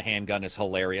suppressor on the handgun is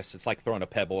hilarious. It's like throwing a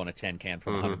pebble in a tin can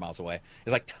from 100 miles away.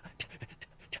 It's like...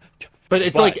 But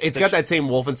it's like, it's got that same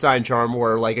Wolfenstein charm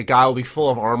where, like, a guy will be full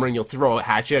of armor and you'll throw a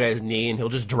hatchet at his knee and he'll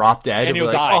just drop dead. And he'll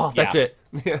be like, die. Oh, that's it.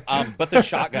 But the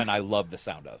shotgun, I love the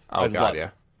sound of. Oh, God,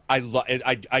 yeah.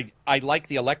 I like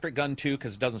the electric gun, too,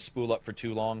 because it doesn't spool up for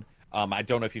too long. I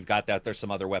don't know if you've got that. There's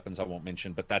some other weapons I won't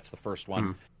mention, but that's the first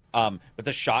one. But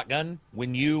the shotgun,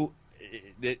 when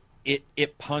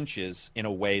it punches in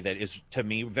a way that is, to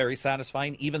me, very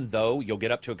satisfying, even though you'll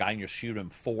get up to a guy and you'll shoot him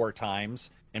 4 times,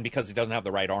 and because he doesn't have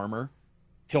the right armor,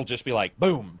 he'll just be like,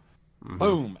 boom,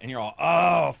 boom, and you're all,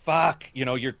 oh, fuck. You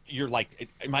know, you're like,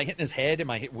 am I hitting his head?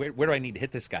 Where do I need to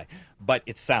hit this guy? But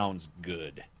it sounds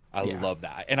good. I love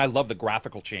that. And I love the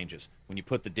graphical changes. When you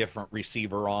put the different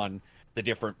receiver on, the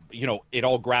different, you know, it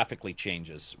all graphically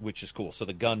changes, which is cool. So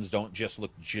the guns don't just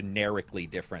look generically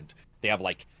different. They have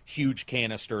like huge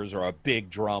canisters or a big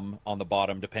drum on the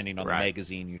bottom, depending on the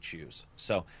magazine you choose.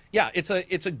 So yeah, it's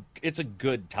a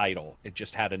good title. It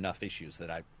just had enough issues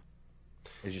that I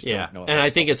just don't know. And I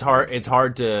think it's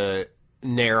hard to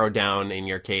narrow down in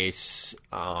your case,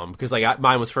 because like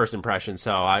mine was first impression,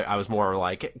 so I was more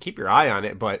like keep your eye on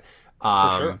it, but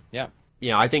for sure, yeah. You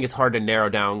know, I think it's hard to narrow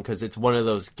down because it's one of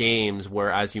those games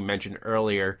where, as you mentioned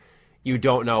earlier, you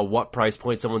don't know what price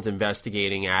point someone's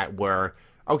investigating at. Where,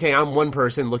 okay, I'm one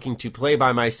person looking to play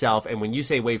by myself, and when you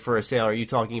say wait for a sale, are you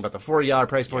talking about the $40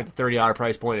 price point, the $30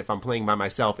 price point? If I'm playing by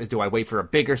myself, do I wait for a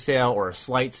bigger sale or a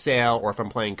slight sale? Or if I'm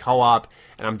playing co-op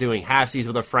and I'm doing halfsies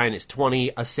with a friend, is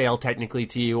 20 a sale technically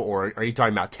to you? Or are you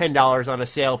talking about $10 on a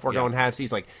sale if we're going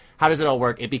halfsies? Like, how does it all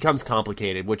work? It becomes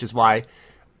complicated, which is why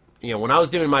when I was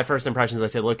doing my first impressions, I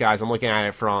said, look, guys, I'm looking at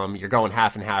it from you're going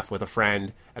half and half with a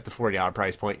friend at the $40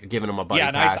 price point. You're giving them a buddy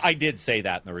pass. I did say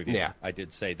that in the review. Yeah. I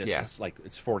did say this is like,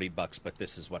 it's $40, but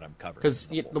this is what I'm covering. Because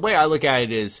the way I look at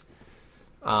it is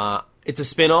it's a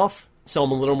spin-off, so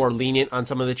I'm a little more lenient on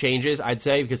some of the changes, I'd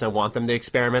say, because I want them to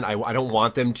experiment. I don't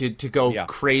want them to go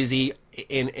crazy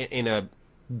in a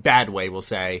bad way, we'll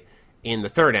say, in the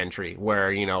third entry,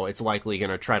 where, it's likely going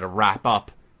to try to wrap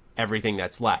up everything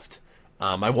that's left.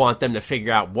 I want them to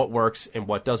figure out what works and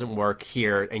what doesn't work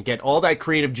here and get all that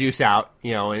creative juice out,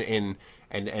 and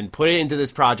put it into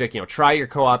this project. Try your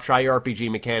co-op, try your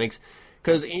RPG mechanics,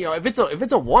 because if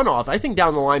it's a one-off, I think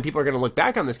down the line people are going to look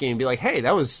back on this game and be like, hey,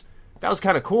 that was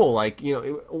kind of cool. Like,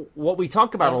 what we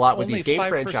talk about a lot with these game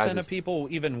franchises. 5% of people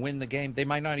even win the game. They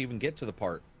might not even get to the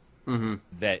part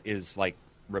that is like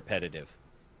repetitive.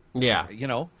 Yeah,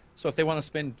 So if they want to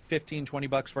spend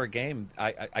 $15-$20 for a game,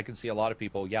 I can see a lot of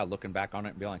people, looking back on it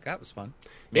and be like, that was fun.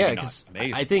 Maybe because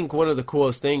I think one of the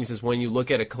coolest things is when you look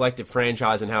at a collective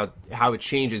franchise and how it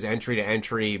changes entry to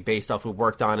entry based off who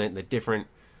worked on it and the different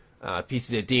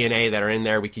pieces of DNA that are in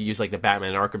there. We could use like the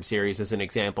Batman Arkham series as an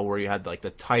example, where you had like the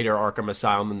tighter Arkham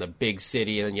Asylum and the big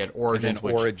city, and then you had Origins,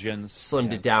 which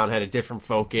slimmed it down, had a different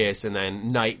focus, and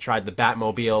then Knight tried the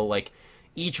Batmobile. Like,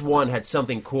 each one had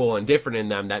something cool and different in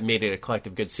them that made it a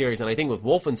collective good series. And I think with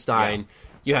Wolfenstein,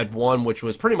 you had one which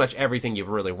was pretty much everything you've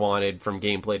really wanted, from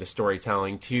gameplay to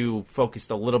storytelling. Two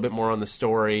focused a little bit more on the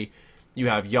story. You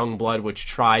have Youngblood, which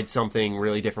tried something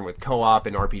really different with co-op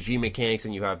and RPG mechanics,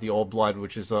 and you have the Old Blood,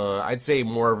 which is, I'd say,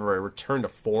 more of a return to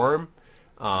form.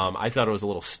 I thought it was a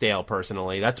little stale,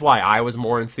 personally. That's why I was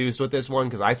more enthused with this one,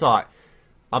 because I thought,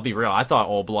 I'll be real, I thought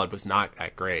Old Blood was not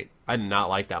that great. I did not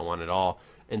like that one at all.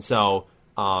 And so,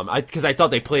 because I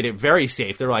thought they played it very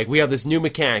safe. They're like, we have this new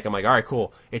mechanic. I'm like, all right,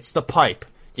 cool. It's the pipe.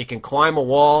 You can climb a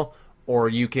wall, or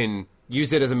you can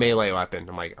use it as a melee weapon.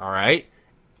 I'm like, all right.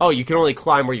 Oh, you can only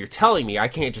climb where you're telling me. I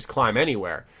can't just climb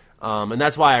anywhere. And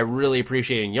that's why I really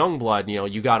appreciate in Youngblood,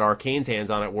 you got Arcane's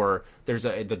hands on it, where there's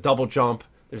the double jump.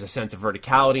 There's a sense of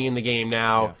verticality in the game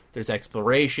now. Yeah. There's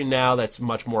exploration now that's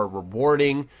much more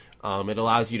rewarding. It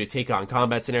allows you to take on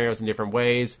combat scenarios in different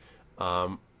ways.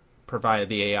 Provided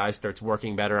the AI starts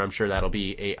working better, I'm sure that'll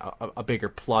be a bigger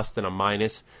plus than a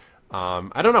minus.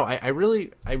 I don't know. I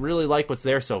really like what's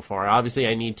there so far. Obviously,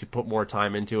 I need to put more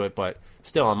time into it, but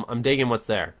still, I'm digging what's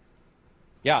there.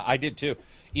 Yeah, I did too.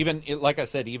 Even like I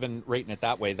said, even rating it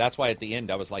that way. That's why at the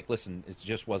end I was like, listen, it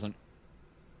just wasn't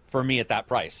for me at that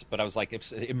price. But I was like,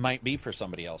 if it might be for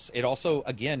somebody else. It also,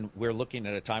 again, we're looking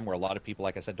at a time where a lot of people,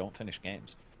 like I said, don't finish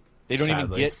games. They don't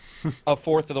even get a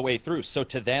fourth of the way through. So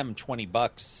to them,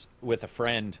 $20 with a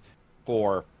friend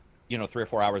for 3 or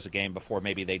 4 hours a game before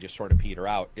maybe they just sort of peter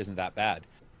out isn't that bad.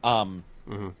 And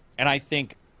I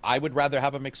think I would rather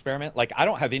have them experiment. Like, I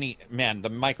don't have any, the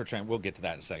microtrans, we'll get to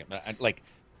that in a second. But like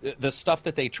the stuff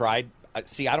that they tried, I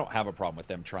don't have a problem with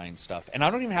them trying stuff. And I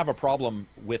don't even have a problem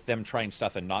with them trying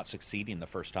stuff and not succeeding the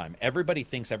first time. Everybody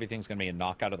thinks everything's going to be a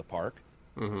knockout of the park.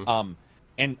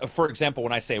 And for example,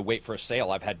 when I say wait for a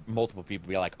sale, I've had multiple people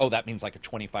be like, oh, that means like a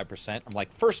 25%. I'm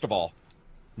like, first of all,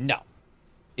 no.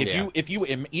 If you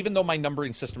even though my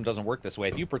numbering system doesn't work this way,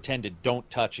 if you pretended don't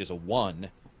touch is a 1,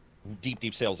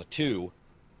 deep sales a 2,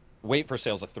 wait for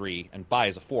sales a 3, and buy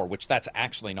is a 4, which that's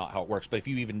actually not how it works. But if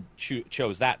you even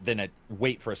chose that, then a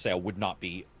wait for a sale would not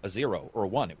be a 0 or a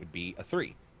 1. It would be a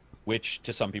 3, which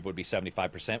to some people would be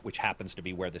 75%, which happens to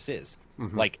be where this is.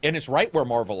 Like, and it's right where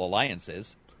Marvel Alliance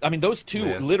is. I mean, those two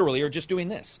literally are just doing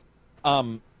this.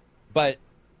 But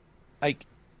like,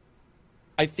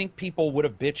 I think people would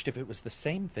have bitched if it was the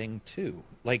same thing too.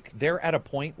 Like, they're at a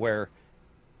point where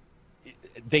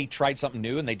they tried something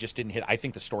new and they just didn't hit. I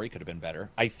think the story could have been better.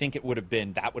 I think it would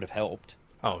have helped.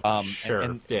 Oh,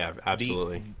 sure. Yeah,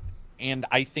 absolutely. And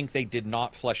I think they did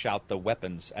not flesh out the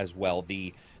weapons as well.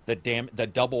 The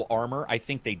double armor, I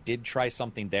think they did try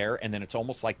something there, and then it's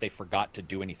almost like they forgot to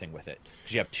do anything with it.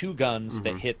 Because you have 2 guns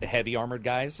that hit the heavy armored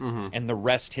guys, and the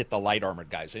rest hit the light armored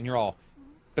guys. And you're all,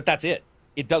 but that's it.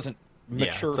 It doesn't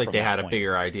mature. It's like they had a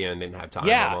bigger idea and didn't have time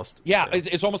almost. Yeah.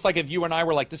 It's almost like if you and I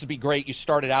were like, this would be great. You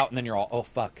started out, and then you're all, oh,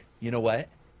 fuck. You know what?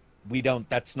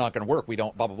 That's not going to work. We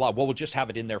don't, blah, blah, blah. Well, we'll just have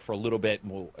it in there for a little bit,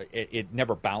 and it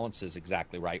never balances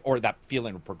exactly right, or that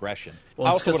feeling of progression.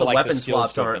 Well, it's because the weapon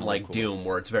swaps aren't like Doom,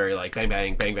 where it's very like bang,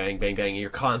 bang, bang, bang, bang, bang. You're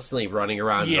constantly running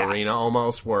around an arena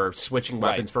almost, where switching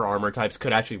weapons for armor types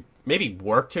could actually maybe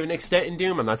work to an extent in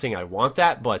Doom. I'm not saying I want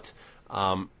that, but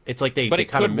it's like But it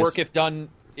could work if done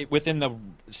within the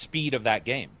speed of that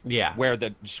game. Yeah. Where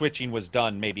the switching was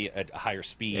done maybe at a higher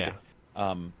speed.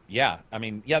 I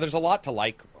mean, there's a lot to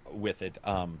like with it.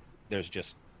 There's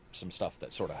just some stuff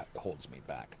that sort of holds me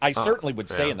back. I certainly would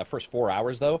say in the first 4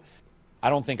 hours, though, I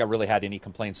don't think I really had any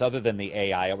complaints other than the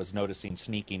AI. I was noticing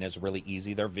sneaking is really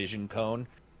easy. Their vision cone,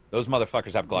 those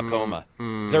motherfuckers have glaucoma.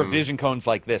 Their vision cones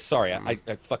like this. Sorry,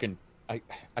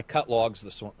 I cut logs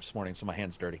this morning, so my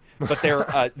hand's dirty. But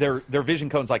their vision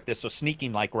cones like this, so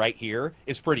sneaking like right here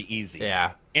is pretty easy.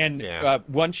 Yeah. And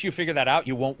once you figure that out,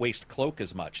 you won't waste cloak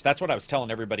as much. That's what I was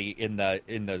telling everybody in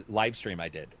the live stream I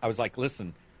did. I was like,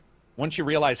 listen, once you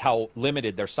realize how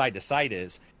limited their side to side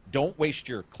is, don't waste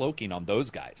your cloaking on those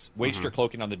guys. Waste your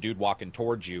cloaking on the dude walking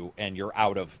towards you, and you're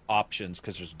out of options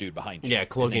because there's a dude behind you. Yeah,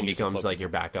 cloaking becomes like your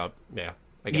backup. Yeah,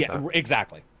 I get that.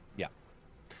 Exactly. Yeah.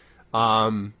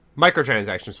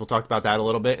 Microtransactions, we'll talk about that a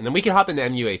little bit, and then we can hop into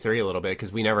MUA3 a little bit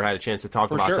because we never had a chance to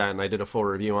talk about that, and I did a full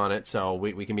review on it, so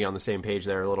we can be on the same page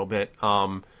there a little bit.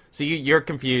 So you're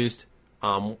confused.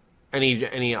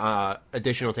 Any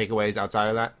additional takeaways outside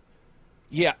of that?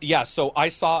 Yeah. So I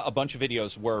saw a bunch of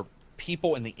videos where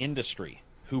people in the industry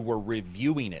who were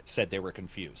reviewing it said they were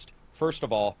confused. First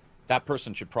of all, that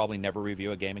person should probably never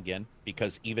review a game again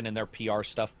because even in their PR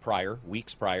stuff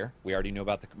weeks prior, we already knew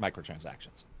about the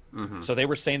microtransactions. So they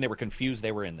were saying they were confused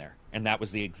they were in there, and that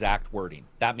was the exact wording.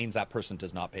 That means that person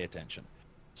does not pay attention.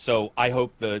 So I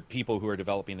hope the people who are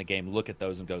developing the game look at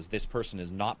those and goes, this person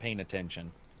is not paying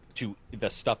attention to the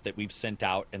stuff that we've sent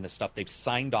out and the stuff they've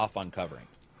signed off on covering.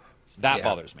 That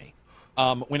bothers me.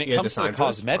 When it comes to the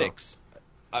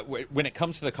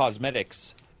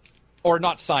cosmetics, or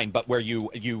not signed, but where you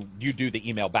do the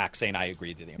email back saying I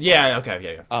agree to the email. Yeah,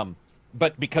 okay, yeah.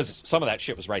 But because some of that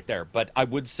shit was right there. But I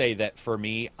would say that for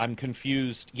me, I'm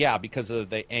confused, because of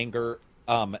the anger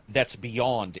that's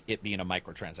beyond it being a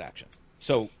microtransaction.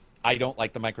 So I don't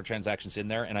like the microtransactions in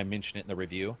there, and I mentioned it in the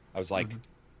review. I was like,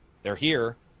 they're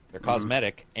here, they're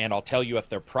cosmetic, and I'll tell you if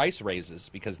their price raises,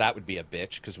 because that would be a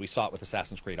bitch, because we saw it with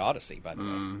Assassin's Creed Odyssey, by the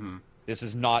way. This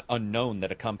is not unknown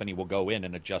that a company will go in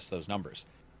and adjust those numbers.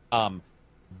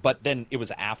 But then it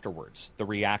was afterwards, the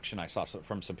reaction I saw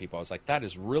from some people. I was like, that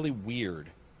is really weird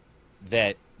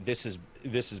that this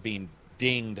is being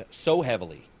dinged so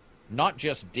heavily. Not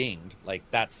just dinged, like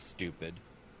that's stupid,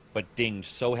 but dinged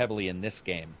so heavily in this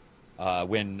game.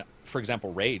 When, for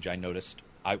example, Rage, I noticed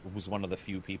I was one of the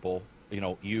few people,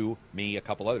 you, me, a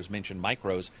couple others mentioned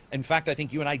micros. In fact, I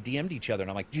think you and I DM'd each other,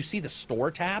 and I'm like, do you see the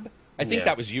store tab? I think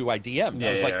that was you I DM'd.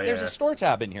 I was like, there's a store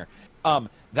tab in here.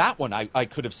 That one, I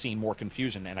could have seen more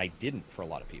confusion, and I didn't for a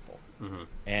lot of people.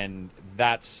 And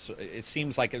it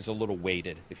seems like it was a little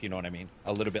weighted, if you know what I mean.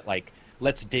 A little bit like,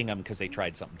 let's ding them because they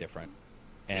tried something different.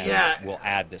 And we'll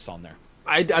add this on there.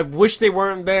 I wish they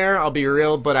weren't there, I'll be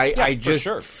real, but I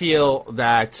just feel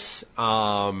that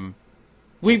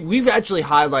we've actually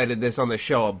highlighted this on the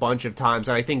show a bunch of times,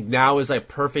 and I think now is a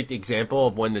perfect example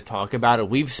of when to talk about it.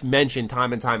 We've mentioned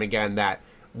time and time again that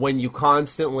when you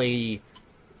constantly,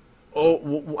 I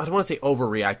don't want to say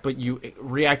overreact, but you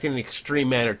react in an extreme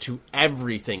manner to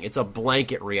everything. It's a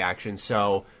blanket reaction,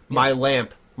 so my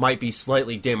lamp might be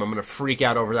slightly dim. I'm going to freak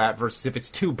out over that versus if it's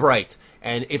too bright.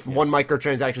 And if one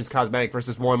microtransaction is cosmetic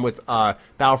versus one with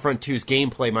Battlefront 2's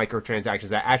gameplay microtransactions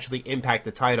that actually impact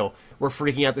the title, we're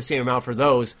freaking out the same amount for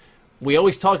those. We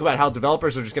always talk about how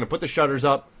developers are just going to put the shutters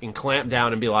up and clamp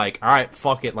down and be like, all right,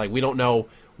 fuck it. Like, we don't know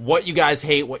what you guys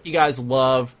hate, what you guys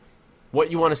love,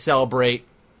 what you want to celebrate.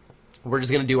 We're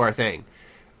just going to do our thing.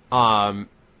 And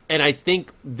I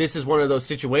think this is one of those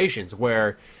situations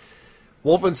where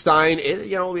Wolfenstein,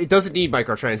 it doesn't need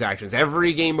microtransactions.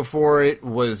 Every game before it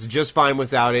was just fine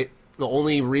without it. The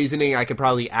only reasoning I could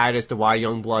probably add as to why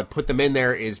Youngblood put them in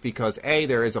there is because, A,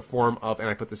 there is a form of, and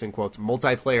I put this in quotes,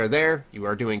 multiplayer there. You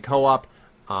are doing co-op,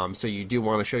 so you do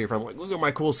want to show your friend, like, look at my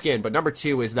cool skin. But number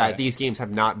two is that these games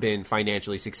have not been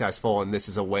financially successful, and this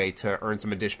is a way to earn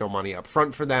some additional money up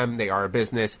front for them. They are a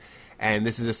business, and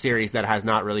this is a series that has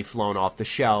not really flown off the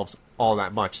shelves all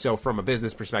that much. So from a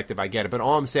business perspective, I get it. But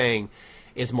all I'm saying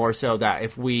is more so that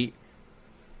if we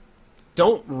I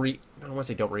don't want to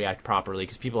say don't react properly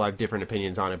because people have different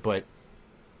opinions on it, but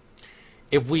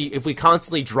if we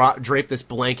constantly drape this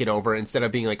blanket over instead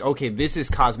of being like, okay, this is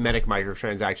cosmetic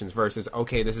microtransactions versus,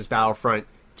 okay, this is Battlefront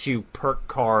 2 perk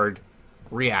card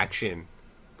reaction,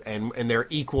 and they're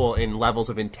equal in levels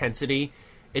of intensity,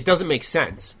 it doesn't make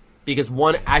sense because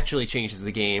one actually changes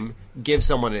the game, gives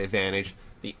someone an advantage,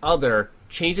 the other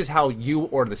changes how you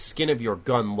or the skin of your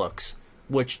gun looks,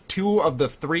 which two of the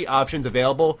three options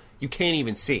available you can't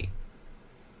even see.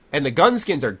 And the gun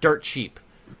skins are dirt cheap.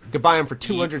 You could buy them for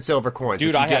 200 silver coins.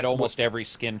 Dude, I had almost every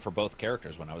skin for both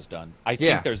characters when I was done. I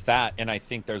think there's that, and I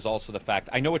think there's also the fact,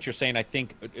 I know what you're saying, I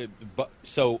think,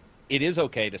 so it is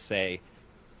okay to say,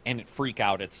 and freak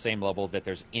out at the same level that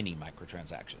there's any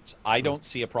microtransactions. I don't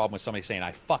see a problem with somebody saying,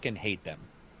 I fucking hate them.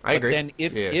 I agree. But then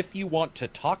if you want to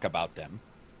talk about them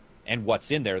and what's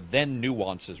in there, then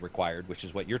nuance is required, which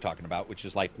is what you're talking about, which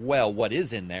is like, well, what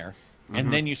is in there?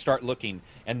 And then you start looking,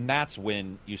 and that's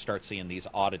when you start seeing these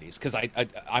oddities. Because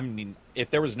I mean, if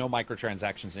there was no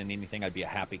microtransactions in anything, I'd be a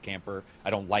happy camper. I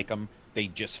don't like them. They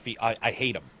just feel I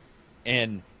hate them,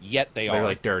 and yet they're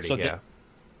like dirty. So yeah.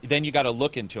 Then you got to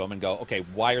look into them and go, okay,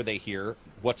 why are they here?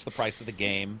 What's the price of the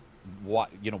game? Why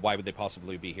would they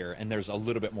possibly be here? And there's a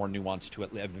little bit more nuance to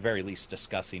it, at the very least,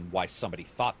 discussing why somebody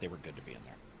thought they were good to be in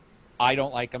there. I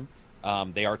don't like them.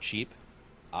 They are cheap.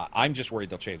 I'm just worried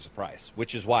they'll change the price,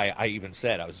 which is why I even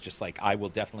said, I was just like, I will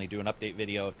definitely do an update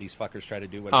video if these fuckers try to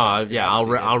do what. Yeah,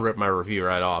 I'll rip my review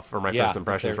right off, or my first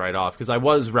impressions right off, because I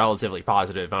was relatively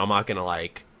positive, and I'm not gonna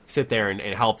like sit there and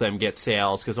help them get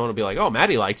sales, because I want to be like, oh,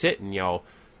 Maddie likes it, and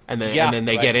and then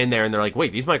they get in there and they're like,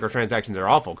 wait, these microtransactions are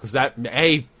awful, because that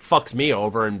A, fucks me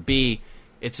over, and B,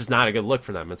 it's just not a good look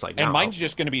for them. It's like, and mine's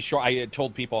just going to be short. I had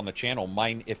told people on the channel,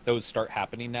 mine, if those start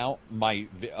happening now, my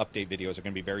update videos are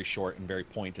going to be very short and very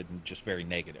pointed and just very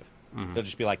negative. They'll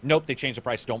just be like, nope, they changed the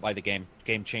price, don't buy the game.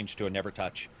 Game changed to a never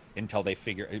touch until they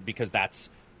figure, because that's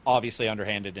obviously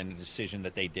underhanded in a decision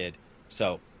that they did.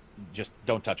 So just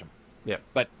don't touch them. Yeah.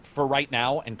 But for right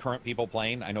now and current people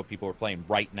playing, I know people are playing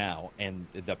right now, and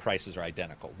the prices are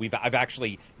identical. I've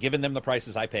actually given them the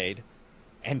prices I paid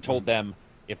and told them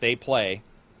if they play,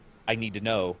 I need to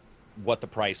know what the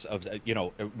price of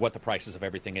what the prices of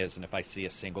everything is, and if I see a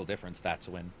single difference, that's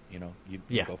when you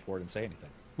go forward and say anything.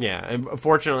 Yeah, and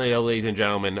fortunately, ladies and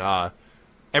gentlemen,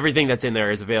 everything that's in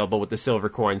there is available with the silver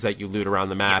coins that you loot around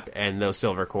the map, and those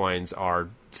silver coins are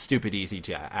stupid easy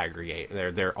to aggregate.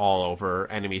 They're all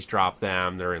over. Enemies drop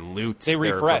them. They're in loots. They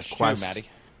refresh too, Maddie.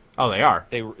 Oh, they are.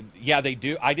 They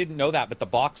do. I didn't know that, but the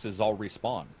boxes all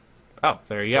respawn. Oh,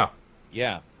 there you go.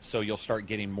 Yeah, so you'll start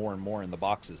getting more and more in the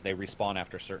boxes. They respawn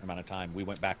after a certain amount of time. We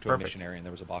went back to a missionary, and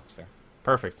there was a box there.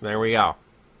 Perfect. There we go.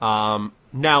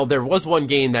 Now, there was one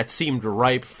game that seemed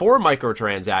ripe for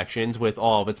microtransactions with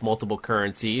all of its multiple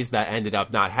currencies that ended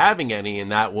up not having any,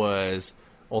 and that was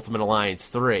Ultimate Alliance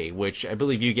 3, which I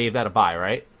believe you gave that a buy,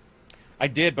 right? I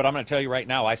did, but I'm going to tell you right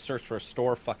now, I searched for a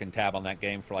store fucking tab on that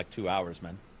game for like 2 hours,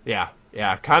 man. Yeah,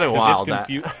 kind of wild.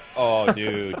 Oh,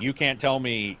 dude, you can't tell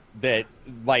me that,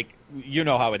 like, you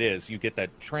know how it is. You get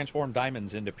that transform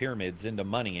diamonds into pyramids, into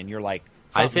money, and you're like,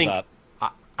 something's up.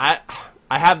 I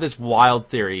have this wild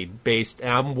theory based,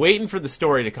 and I'm waiting for the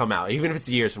story to come out, even if it's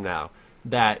years from now,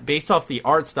 that based off the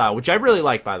art style, which I really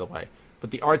like, by the way, but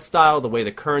the art style, the way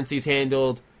the currency's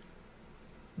handled,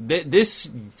 this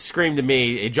screamed to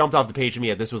me, it jumped off the page to me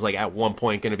that this was, like, at one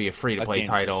point going to be a free-to-play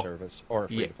title. Service or a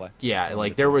free-to-play. Yeah,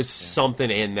 like, there was something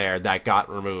in there that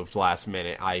got removed last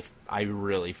minute, I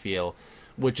really feel,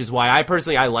 which is why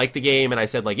I like the game, and I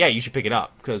said, like, yeah, you should pick it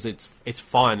up, because it's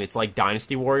fun. It's like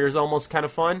Dynasty Warriors almost kind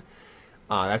of fun.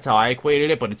 That's how I equated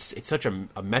it, but it's such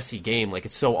a messy game. Like,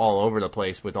 it's so all over the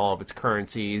place with all of its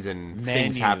currencies and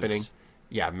things happening.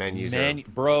 Yeah, menus.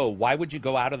 Bro, why would you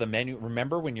go out of the menu?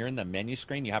 Remember when you're in the menu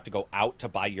screen, you have to go out to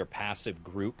buy your passive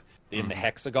group in the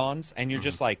hexagons, and you're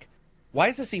just like, why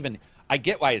is this even... I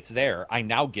get why it's there. I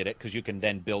now get it, because you can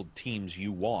then build teams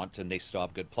you want, and they still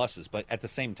have good pluses. But at the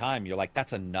same time, you're like,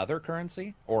 that's another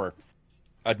currency? Or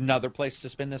another place to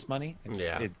spend this money?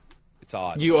 It's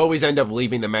odd. You always end up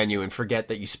leaving the menu and forget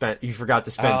that you forgot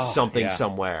to spend something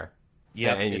somewhere.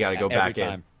 Yeah, and you got to go back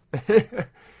in.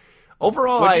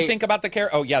 Overall, what do you think about the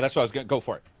character? Oh, yeah, that's what I was going to go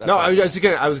for it.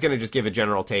 I was gonna just give a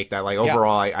general take that, like,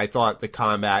 overall, I thought the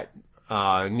combat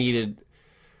needed,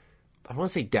 I don't want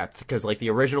to say depth, because, like,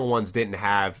 the original ones didn't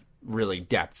have really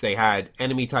depth. They had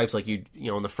enemy types, like, in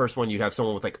the first one, you'd have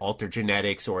someone with, like, altered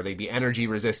genetics, or they'd be energy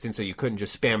resistant, so you couldn't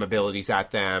just spam abilities at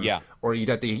them. Yeah. Or you'd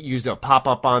have to use a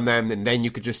pop-up on them, and then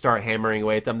you could just start hammering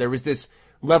away at them. There was this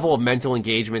level of mental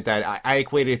engagement that I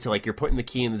equated it to, like, you're putting the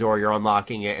key in the door, you're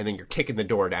unlocking it, and then you're kicking the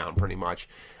door down, pretty much.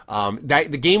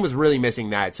 The game was really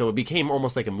missing that, so it became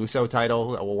almost like a Musou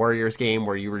title, a Warriors game,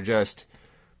 where you were just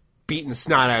beating the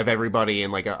snot out of everybody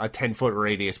in, like, a 10-foot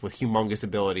radius with humongous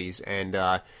abilities, and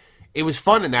it was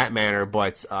fun in that manner,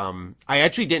 but I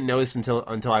actually didn't notice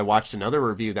until I watched another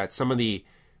review that some of the,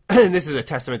 and this is a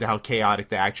testament to how chaotic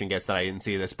the action gets that I didn't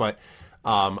see this, but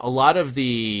a lot of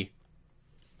the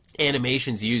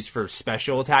animations used for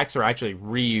special attacks are actually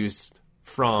reused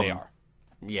from... They are.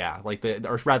 Yeah, like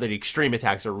the extreme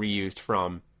attacks are reused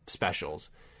from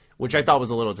specials, which I thought was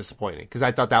a little disappointing, because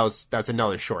I thought that's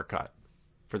another shortcut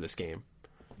for this game.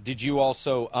 Did you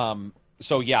also...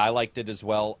 So yeah, I liked it as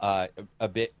well. A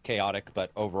bit chaotic,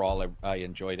 but overall, I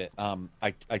enjoyed it.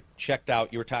 I checked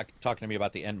out. You were talking to me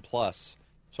about the N plus,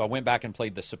 so I went back and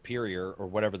played the Superior or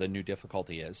whatever the new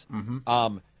difficulty is.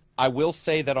 Mm-hmm. I will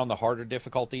say that on the harder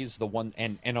difficulties, the one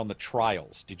and on the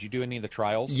trials. Did you do any of the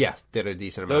trials? Yeah, did a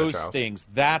decent amount of trials. Those things.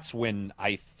 That's when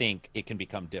I think it can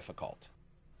become difficult,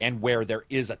 and where there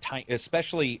is a time,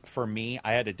 especially for me,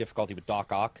 I had a difficulty with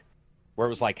Doc Ock, where it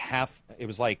was like half. It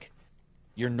was like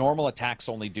your normal attacks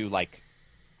only do like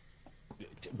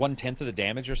 1/10 of the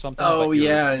damage or something. Oh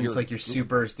yeah, and it's like your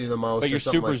supers do the most. But your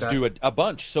supers like do a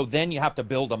bunch, so then you have to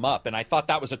build them up. And I thought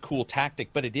that was a cool tactic,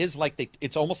 but it is like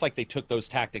it's almost like they took those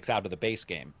tactics out of the base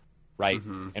game, right,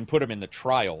 and put them in the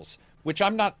trials, which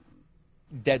I'm not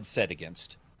dead set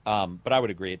against. But I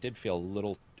would agree, it did feel a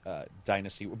little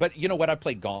Dynasty. But you know what? I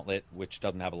played Gauntlet, which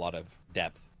doesn't have a lot of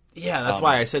depth. Yeah, that's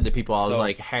why I said to people, I was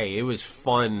like, hey, it was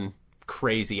fun,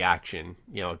 crazy action.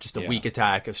 You know, just a weak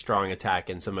attack, a strong attack,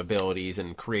 and some abilities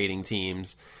and creating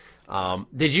teams. What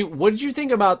did you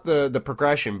think about the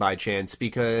progression by chance?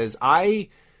 Because I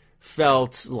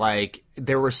felt like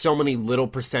there were so many little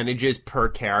percentages per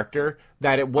character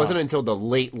that it wasn't until the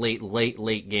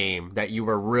late game that you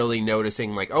were really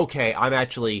noticing, like, okay, I'm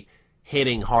actually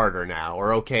hitting harder now,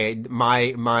 or okay,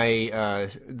 the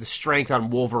strength on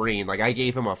Wolverine, like I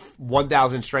gave him a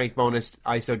 1,000 strength bonus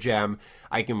ISO gem,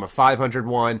 I gave him a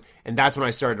 501, and that's when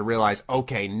I started to realize,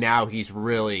 okay, now he's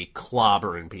really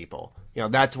clobbering people. You know,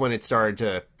 that's when it started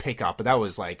to pick up, but that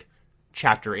was like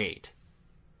chapter 8.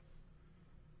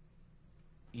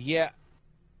 Yeah,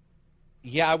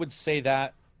 I would say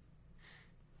that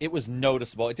it was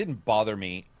noticeable. It didn't bother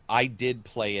me. I did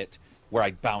play it where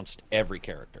I bounced every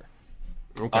character.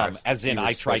 Okay. As in,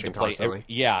 I tried to play.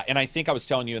 Yeah, and I think I was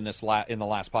telling you in the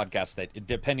last podcast that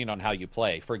depending on how you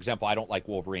play, for example, I don't like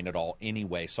Wolverine at all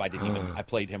anyway, so I didn't even. I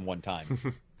played him one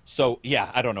time. So yeah,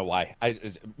 I don't know why.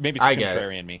 Maybe it's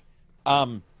contrarian me.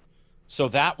 So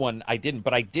that one I didn't,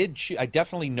 but I did. I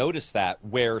definitely noticed that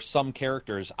where some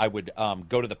characters I would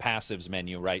go to the passives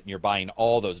menu, right, and you're buying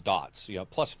all those dots. You know,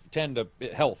 plus 10 to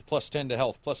health, plus 10 to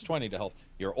health, plus 20 to health.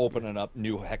 You're opening up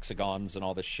new hexagons and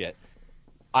all this shit.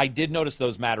 I did notice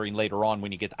those mattering later on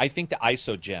when you get. I think the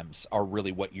ISO gems are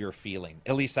really what you're feeling.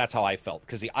 At least that's how I felt,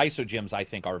 because the ISO gems I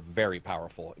think are very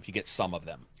powerful if you get some of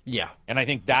them. Yeah, and I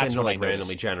think that's what like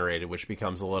randomly generated, which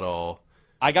becomes a little.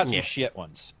 I got some shit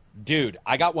ones, dude.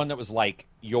 I got one that was like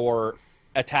your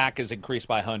attack is increased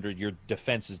by 100, your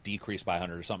defense is decreased by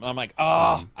 100 or something. I'm like,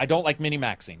 I don't like mini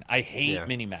maxing. I hate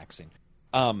mini maxing.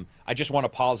 I just want a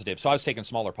positive, so I was taking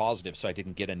smaller positives, so I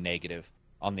didn't get a negative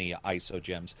on the ISO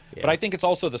gems. But I think it's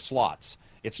also the slots.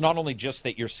 It's not only just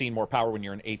that you're seeing more power when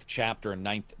you're in 8th chapter and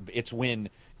 9th, it's when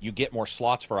you get more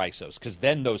slots for ISOs, because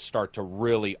then those start to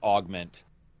really augment,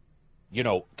 you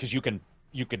know, because you can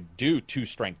do 2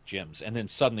 strength gems, and then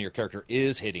suddenly your character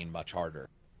is hitting much harder.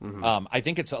 I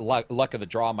think it's a luck of the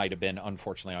draw might have been,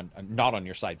 unfortunately, not on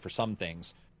your side for some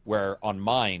things, where on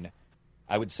mine,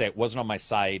 I would say it wasn't on my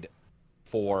side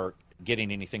for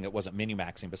getting anything that wasn't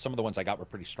mini-maxing, but some of the ones I got were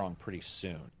pretty strong pretty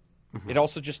soon. It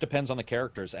also just depends on the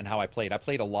characters and how I played. I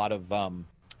played a lot of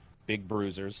big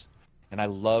bruisers, and I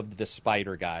loved the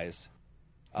spider guys.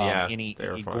 Any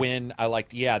Gwen, I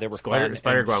liked. Yeah, they were fun.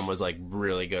 Spider-Gwen was like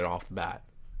really good off the bat.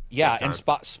 Yeah, and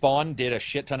Spawn did a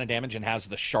shit ton of damage and has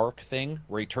the shark thing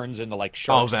where he turns into like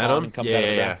shark Venom and comes out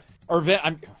of the Or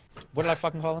what did I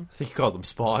fucking call him? I think you called him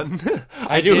Spawn.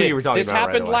 I knew who you were talking about. This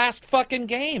happened last fucking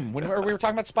game when we were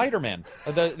talking about Spider-Man,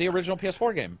 the original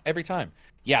PS4 game. Every time,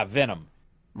 yeah, Venom.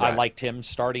 Right. I liked him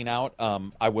starting out.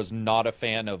 I was not a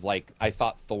fan of I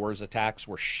thought Thor's attacks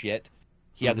were shit.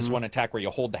 He had this one attack where you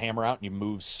hold the hammer out and you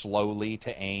move slowly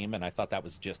to aim, and I thought that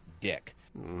was just dick.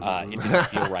 It didn't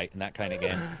feel right in that kind of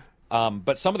game.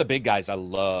 But some of the big guys I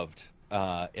loved,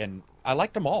 and I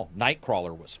liked them all.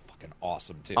 Nightcrawler was fucking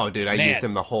awesome too. Oh, dude, I used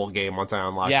him the whole game once I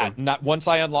unlocked him. Yeah, once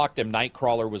I unlocked him,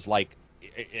 Nightcrawler was like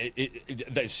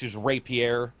his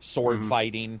rapier, sword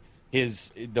fighting.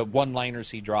 The one-liners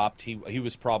he dropped, he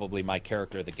was probably my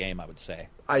character of the game, I would say.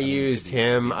 I used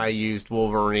him, I used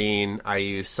Wolverine, I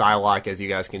used Psylocke, as you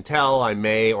guys can tell. I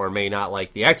may or may not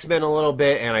like the X-Men a little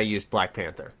bit, and I used Black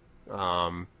Panther.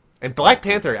 And Black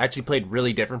Panther actually played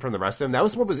really different from the rest of them. That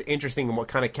was what was interesting and what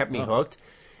kind of kept me hooked,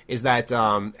 is that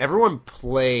everyone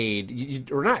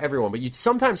played, or not everyone, but you'd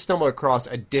sometimes stumble across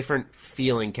a different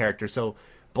feeling character. So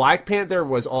Black Panther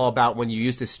was all about when you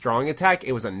used his strong attack,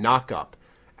 it was a knock-up.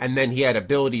 And then he had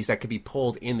abilities that could be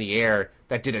pulled in the air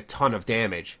that did a ton of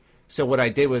damage. So what I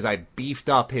did was I beefed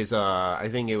up his, I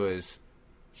think it was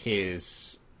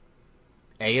his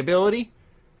A ability.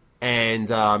 And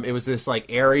it was this like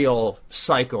aerial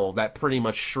cycle that pretty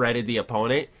much shredded the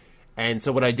opponent. And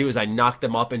so what I do is I knock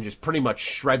them up and just pretty much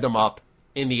shred them up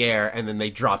in the air, and then they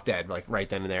drop dead, like, right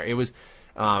then and there. It was,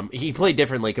 he played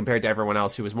differently compared to everyone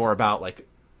else, who was more about, like,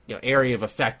 area of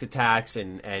effect attacks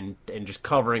and just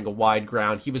covering a wide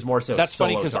ground. He was more so That's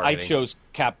solo funny because targeting.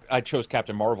 I chose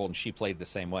Captain Marvel, and she played the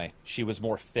same way. She was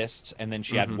more fists, and then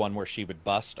she had one where she would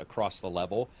bust across the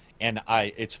level. And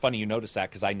it's funny you notice that,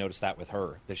 because I noticed that with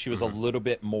her, that she was a little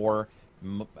bit more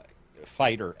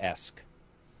fighter-esque.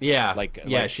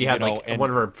 Yeah, she had, and one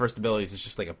of her first abilities is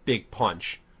just like a big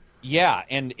punch. Yeah,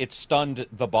 and it stunned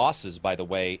the bosses, by the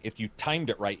way. If you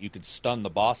timed it right, you could stun the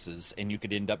bosses, and you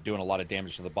could end up doing a lot of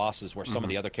damage to the bosses, where some of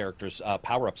the other characters'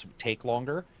 power-ups would take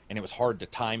longer, and it was hard to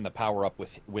time the power-up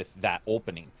with that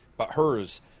opening. But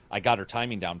hers, I got her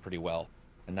timing down pretty well,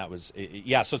 and that was...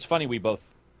 Yeah, so it's funny we both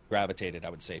gravitated, I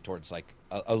would say, towards like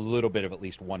a little bit of at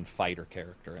least one fighter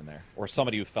character in there, or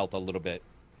somebody who felt a little bit,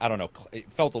 I don't know,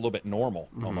 it felt a little bit normal,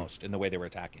 almost, in the way they were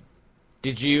attacking.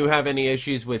 Did you have any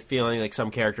issues with feeling like some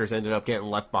characters ended up getting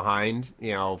left behind?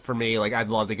 For me, like, I'd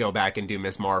love to go back and do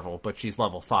Miss Marvel, but she's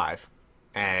level 5.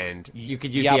 And you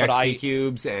could use the XP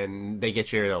cubes, and they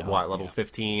get you to, level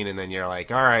 15, and then you're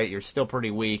like, all right, you're still pretty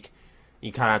weak.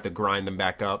 You kind of have to grind them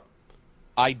back up.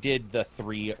 I did the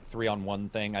three-on-one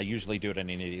thing. I usually do it in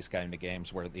any of these kind of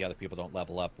games where the other people don't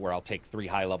level up, where I'll take 3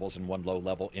 high levels and 1 low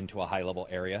level into a high-level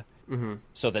area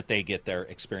so that they get their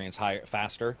experience higher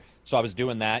faster. So I was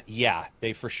doing that. Yeah,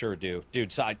 they for sure do.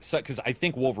 Dude, because I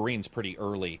think Wolverine's pretty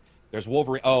early. There's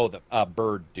Wolverine. Oh, the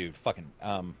bird dude. Fucking...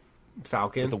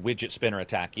 Falcon? With the widget spinner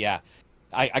attack, yeah.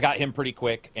 I got him pretty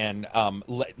quick and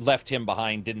left him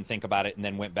behind, didn't think about it, and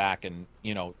then went back and,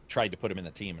 tried to put him in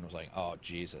the team and was like, oh,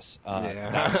 Jesus.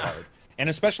 That was hard. And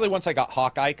especially once I got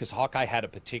Hawkeye, because Hawkeye had a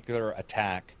particular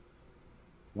attack,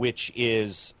 which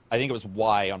is, I think it was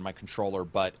Y on my controller,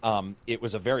 but it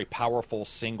was a very powerful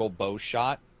single bow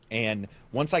shot. And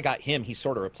once I got him, he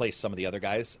sort of replaced some of the other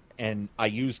guys, and I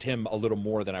used him a little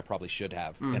more than I probably should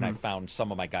have. And I found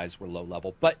some of my guys were low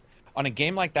level. But on a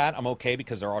game like that, I'm okay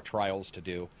because there are trials to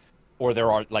do. Or there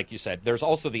are, like you said, there's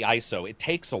also the ISO. It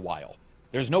takes a while.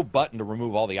 There's no button to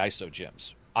remove all the ISO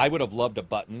gems. I would have loved a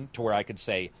button to where I could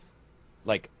say,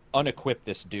 like, unequip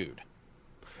this dude.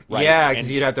 Right? Yeah, because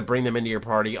you'd have to bring them into your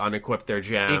party, unequip their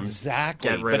gems.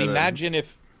 Exactly. But imagine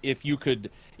if you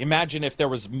could... Imagine if there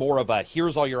was more of a,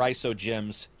 here's all your ISO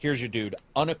gems, here's your dude,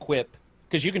 unequip.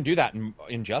 Because you can do that in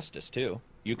Injustice, too.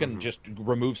 You can just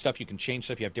remove stuff. You can change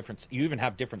stuff. You even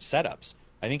have different setups.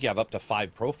 I think you have up to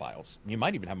 5 profiles. You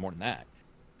might even have more than that.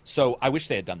 So I wish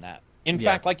they had done that. In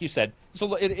fact, like you said,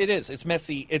 so it is. It's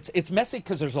messy. It's messy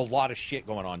because there's a lot of shit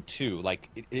going on too. Like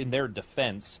in their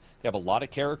defense, they have a lot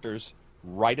of characters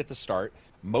right at the start.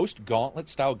 Most Gauntlet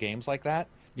style games like that.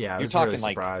 Yeah, you're talking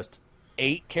really surprised. Like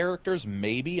 8 characters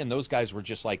maybe, and those guys were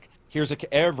just like, here's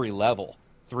every level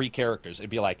 3 characters. It'd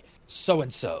be like,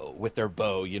 so-and-so with their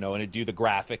bow, and it'd do the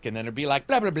graphic, and then it'd be like,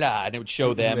 blah, blah, blah, and it would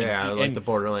show them. Yeah, like the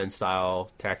Borderlands-style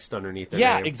text underneath their name.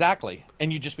 Yeah, exactly.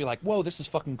 And you'd just be like, whoa, this is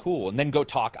fucking cool. And then go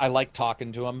talk. I like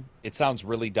talking to them. It sounds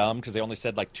really dumb, because they only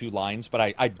said, 2 lines, but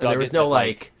I dug it. There was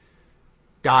no,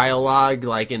 dialogue,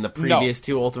 like in the previous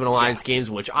 2 Ultimate Alliance games,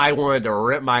 which I wanted to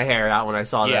rip my hair out when I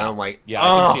saw that. I'm like, yeah,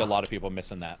 I can see a lot of people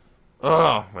missing that.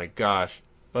 Oh, my gosh.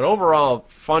 But overall,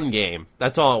 fun game.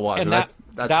 That's all it was. And that's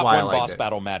that why I one liked boss it.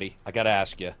 battle, Maddie, I got to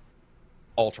ask you,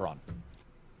 Ultron.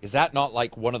 Is that not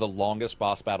one of the longest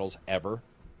boss battles ever?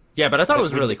 Yeah, but I thought it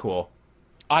was really cool.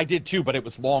 I did too, but it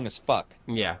was long as fuck.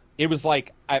 Yeah. It was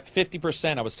at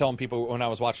 50%. I was telling people when I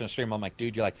was watching the stream, I'm like,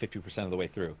 dude, you're 50% of the way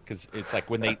through, because it's like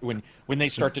when they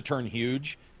start to turn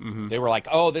huge, they were like,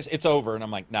 oh, it's over, and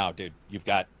I'm like, no, dude, you've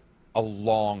got a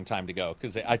long time to go,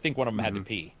 because I think one of them had to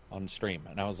pee on stream,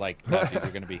 and I was like, no,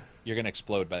 dude, you're gonna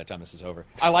explode by the time this is over.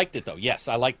 I liked it though. Yes,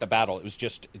 I liked the battle. It was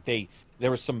just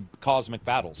there was some cosmic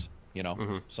battles,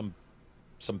 some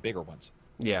bigger ones.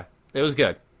 Yeah, it was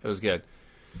good. It was good.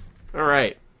 All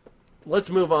right, let's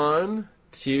move on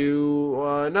to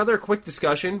another quick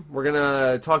discussion. We're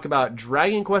gonna talk about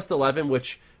Dragon Quest XI,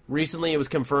 which recently it was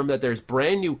confirmed that there's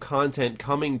brand new content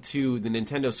coming to the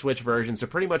Nintendo Switch version. So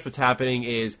pretty much what's happening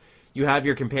is you have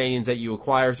your companions that you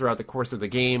acquire throughout the course of the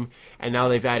game, and now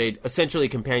they've added essentially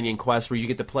companion quests where you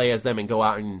get to play as them and go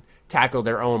out and tackle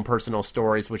their own personal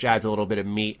stories, which adds a little bit of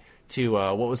meat to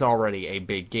what was already a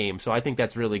big game. So I think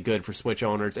that's really good for Switch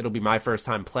owners. It'll be my first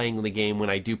time playing the game when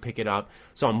I do pick it up,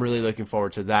 so I'm really looking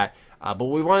forward to that. But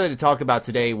what we wanted to talk about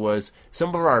today was some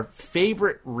of our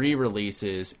favorite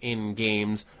re-releases in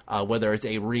games, whether it's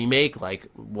a remake, like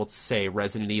we'll say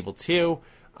Resident Evil 2,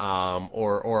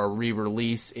 or a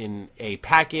re-release in a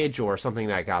package, or something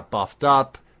that got buffed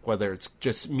up, whether it's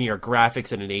just mere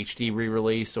graphics in an HD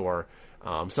re-release, or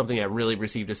something that really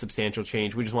received a substantial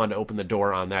change. We just wanted to open the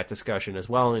door on that discussion as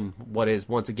well in what has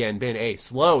once again been a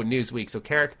slow news week. So,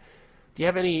 Carrick, do you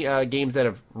have any games that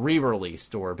have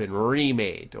re-released or been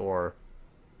remade or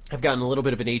have gotten a little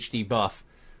bit of an HD buff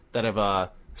that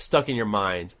have stuck in your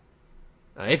mind?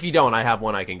 If you don't, I have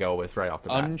one I can go with right off the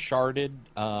bat. Uncharted.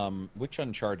 Which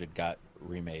Uncharted got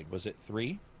remade? Was it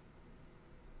 3?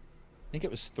 I think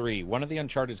it was 3. One of the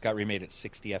Uncharted's got remade at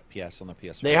 60 FPS on the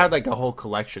PS4. They had like a whole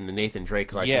collection, the Nathan Drake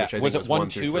collection, Yeah, which I was think it was 1,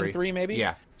 2, 2, and and 3 maybe?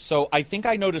 Yeah. So I think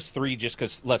I noticed 3 just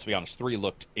because, let's be honest, 3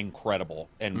 looked incredible.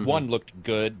 And 1 looked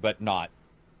good, but not.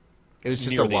 It was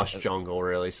just a lush jungle,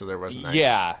 really, so there wasn't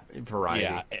that variety.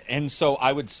 Yeah, and so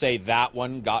I would say that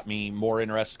one got me more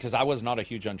interested because I was not a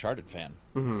huge Uncharted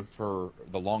fan for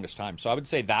the longest time. So I would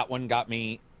say that one got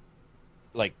me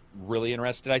like really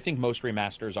interested. I think most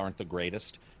remasters aren't the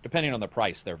greatest. Depending on the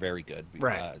price, they're very good.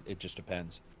 Right. It just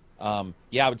depends.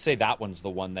 Yeah, I would say that one's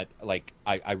the one that like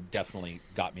I definitely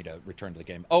got me to return to the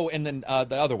game. Oh, and then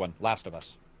the other one, Last of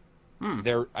Us.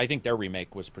 I think their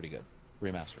remake was pretty good.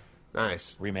 Remaster.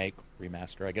 Nice. Remake,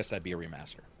 remaster. I guess that'd be a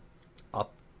remaster.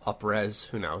 Up-res,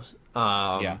 who knows?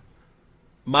 Yeah.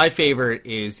 My favorite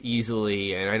is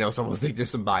easily, and I know some will think there's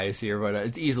some bias here, but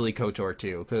it's easily KOTOR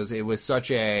 2, because it was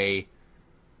such I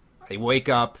wake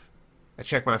up, I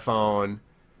check my phone,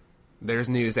 there's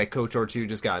news that KOTOR 2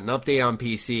 just got an update on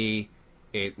PC,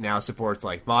 it now supports,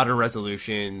 like, modern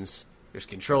resolutions, there's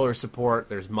controller support,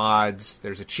 there's mods,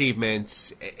 there's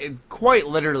achievements, it quite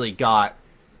literally got,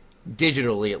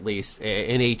 digitally at least,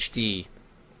 an HD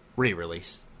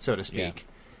re-release, so to speak.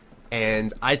 Yeah.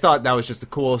 And I thought that was just the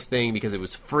coolest thing because it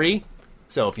was free.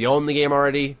 So if you own the game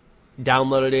already,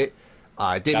 downloaded it.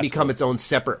 It didn't become its own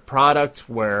separate product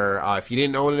where if you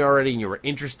didn't own it already and you were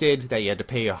interested, that you had to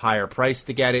pay a higher price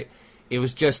to get it. It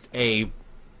was just a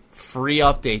free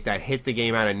update that hit the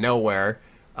game out of nowhere.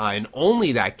 And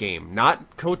only that game,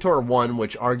 not KOTOR 1,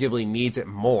 which arguably needs it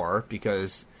more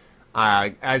because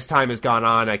as time has gone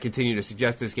on, I continue to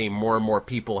suggest this game. More and more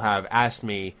people have asked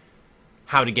me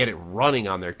how to get it running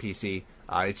on their PC.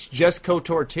 It's just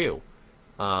KOTOR 2.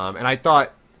 And I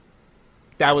thought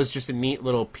that was just a neat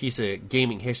little piece of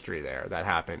gaming history there that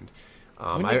happened.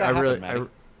 When did that happen,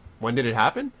 when did it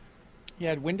happen?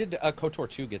 Yeah, when did KOTOR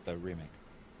 2 get the remake?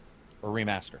 Or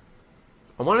remaster?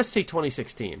 I want to say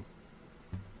 2016.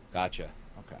 Gotcha.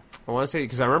 Okay. I want to say,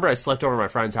 because I remember I slept over at my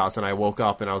friend's house and I woke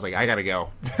up and I was like, I gotta go.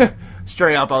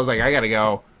 Straight up, I was like, I gotta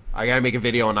go. I gotta make a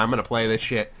video and I'm gonna play this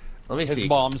shit. Let me see. His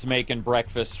mom's making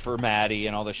breakfast for Maddie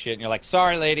and all this shit, and you're like,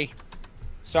 sorry, lady.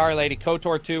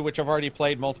 KOTOR 2, which I've already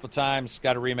played multiple times,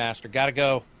 got a remaster. Gotta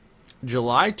go.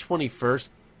 July 21st,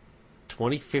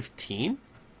 2015?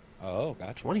 Oh,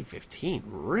 gotcha. 2015?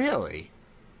 Really?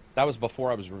 That was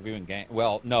before I was reviewing games.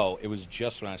 Well, no, it was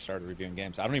just when I started reviewing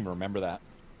games. I don't even remember that.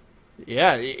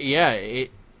 Yeah.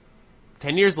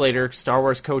 10 years later, Star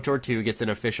Wars KOTOR 2 gets an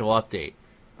official update.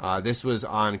 This was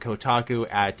on Kotaku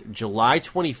at July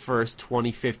 21st,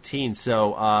 2015.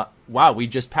 So, wow, we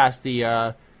just passed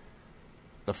the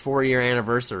 4-year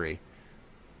anniversary.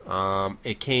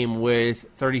 It came with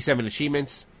 37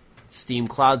 achievements, Steam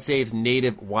Cloud Saves,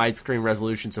 native widescreen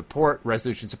resolution support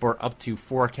up to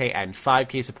 4K and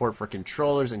 5K support for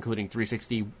controllers, including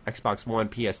 360, Xbox One,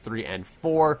 PS3, and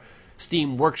 4,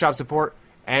 Steam Workshop support,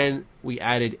 and we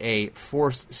added a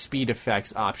force speed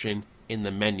effects option in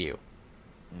the menu.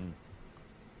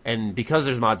 And because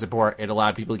there's mod support, it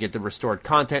allowed people to get the restored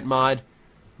content mod,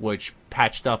 which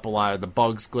patched up a lot of the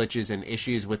bugs, glitches, and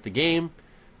issues with the game,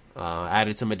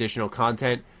 added some additional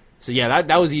content. So yeah,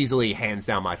 that was easily, hands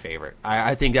down, my favorite.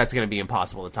 I think that's going to be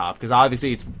impossible to top, because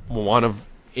obviously it's one of,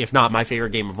 if not my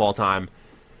favorite game of all time.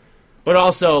 But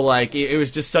also, like, it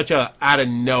was just such a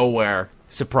out-of-nowhere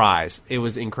surprise. It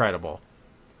was incredible.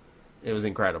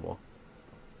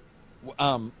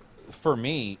 For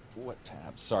me, what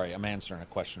tab? Sorry, I'm answering a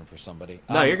question for somebody.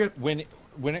 No, you're good.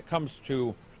 When it comes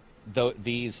to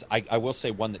these, I will say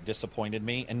one that disappointed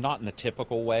me, and not in the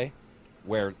typical way,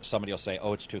 where somebody will say,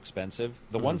 "Oh, it's too expensive."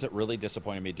 The ones that really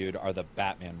disappointed me, dude, are the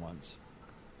Batman ones,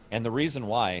 and the reason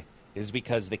why is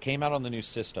because they came out on the new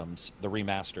systems. The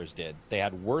remasters did. They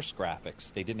had worse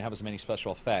graphics. They didn't have as many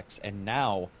special effects, and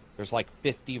now there's like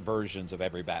 50 versions of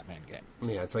every Batman game.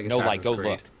 Yeah, it's like Assassin's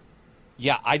Creed. Look.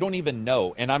 Yeah, I don't even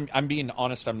know, and I'm being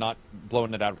honest. I'm not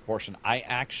blowing it out of proportion. I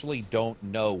actually don't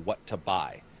know what to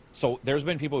buy. So there's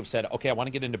been people who've said, "Okay, I want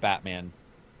to get into Batman,"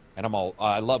 and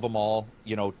I love them all.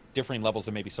 You know, differing levels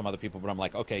than maybe some other people, but I'm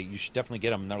like, okay, you should definitely get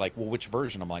them. And they're like, "Well, which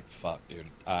version?" I'm like, "Fuck, dude,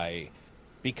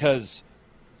 because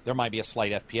there might be a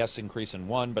slight FPS increase in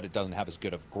one, but it doesn't have as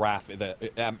good of the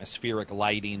atmospheric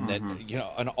lighting that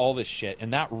and all this shit.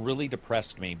 And that really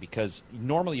depressed me because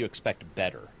normally you expect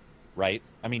better, right?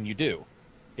 I mean, you do.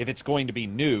 If it's going to be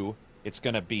new, it's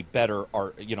going to be better,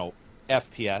 or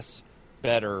FPS,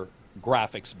 better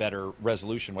graphics, better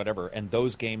resolution, whatever. And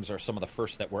those games are some of the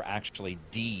first that were actually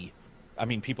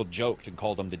people joked and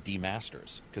called them the D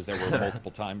Masters because there were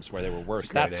multiple times where they were worse.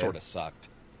 That sort of sucked.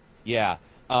 Yeah.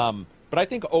 But I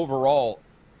think overall,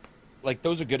 like,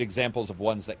 those are good examples of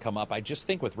ones that come up. I just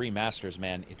think with remasters,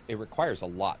 man, it requires a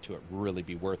lot to really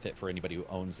be worth it for anybody who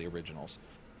owns the originals.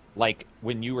 Like,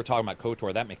 when you were talking about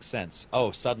KOTOR, that makes sense.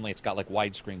 Oh, suddenly it's got, like,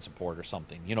 widescreen support or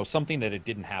something. Something that it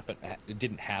didn't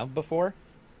have before.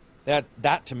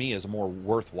 That to me is more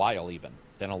worthwhile even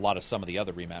than a lot of some of the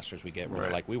other remasters we get where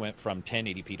like, we went from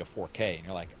 1080p to 4K, and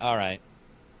you're like, all right,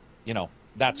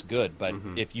 that's good, but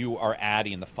if you are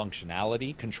adding the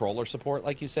functionality, controller support,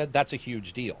 like you said, that's a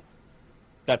huge deal.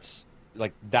 That's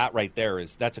like, that right there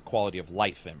that's a quality of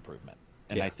life improvement.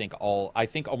 And I think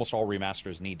almost all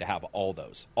remasters need to have all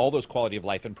those. All those quality of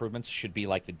life improvements should be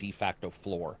like the de facto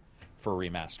floor for a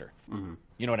remaster.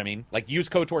 You know what I mean? Like, use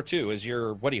KOTOR 2 as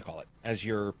your, what do you call it? As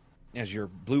your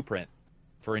blueprint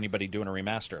for anybody doing a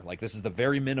remaster. Like, this is the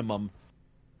very minimum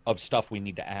of stuff we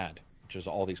need to add, which is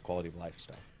all these quality of life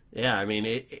stuff. Yeah, I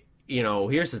mean,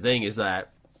 here's the thing is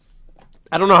that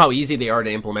I don't know how easy they are to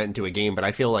implement into a game, but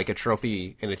I feel like a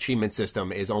trophy and achievement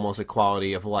system is almost a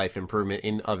quality of life improvement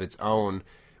in of its own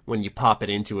when you pop it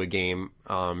into a game,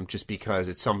 just because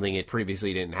it's something it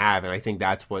previously didn't have. And I think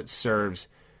that's what serves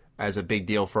as a big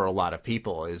deal for a lot of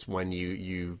people is when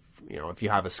if you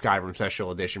have a Skyrim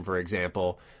Special Edition, for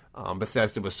example,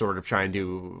 Bethesda was sort of trying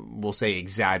to, we'll say,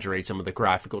 exaggerate some of the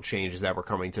graphical changes that were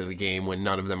coming to the game when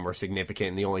none of them were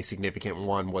significant, and the only significant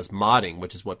one was modding,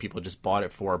 which is what people just bought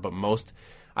it for. But most,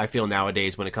 I feel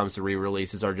nowadays, when it comes to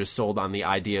re-releases, are just sold on the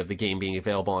idea of the game being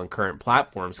available on current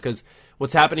platforms. Because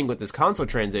what's happening with this console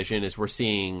transition is we're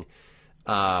seeing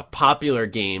popular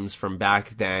games from back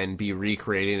then be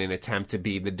recreated in an attempt to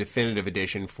be the definitive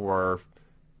edition for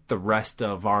the rest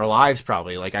of our lives,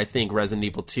 probably. Like, I think Resident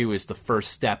Evil 2 is the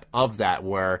first step of that,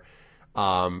 where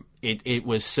it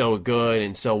was so good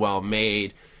and so well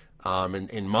made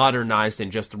and modernized in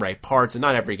just the right parts. And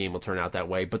not every game will turn out that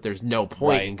way, but there's no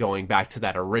point in going back to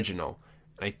that original.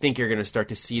 And I think you're going to start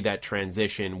to see that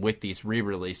transition with these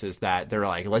re-releases, that they're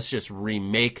like, let's just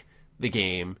remake the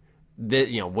game.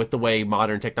 With the way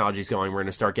modern technology is going, we're going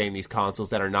to start getting these consoles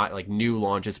that are not like new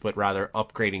launches, but rather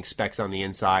upgrading specs on the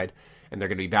inside. And they're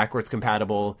going to be backwards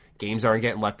compatible. Games aren't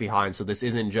getting left behind. So this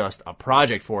isn't just a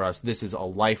project for us. This is a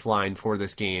lifeline for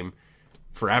this game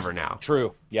forever now.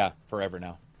 True. Yeah, forever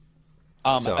now.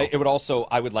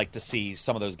 I would like to see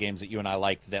some of those games that you and I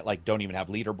liked that like don't even have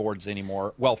leaderboards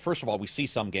anymore. Well, first of all, we see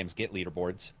some games get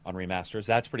leaderboards on remasters.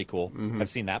 That's pretty cool. I've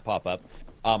seen that pop up.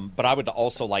 But I would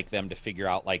also like them to figure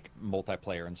out like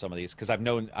multiplayer in some of these, because I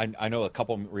know a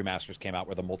couple remasters came out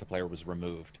where the multiplayer was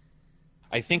removed.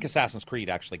 I think Assassin's Creed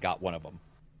actually got one of them.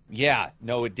 Yeah,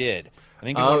 no, it did. I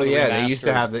think. They used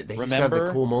to have the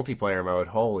cool multiplayer mode.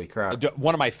 Holy crap!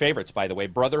 One of my favorites, by the way,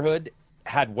 Brotherhood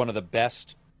had one of the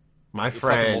best. My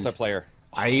friend, multiplayer.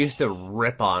 I used to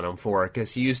rip on him for it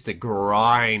because he used to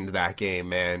grind that game,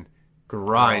 man.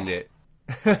 Grind it.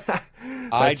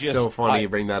 That's so funny you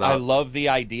bring that up. I love the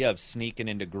idea of sneaking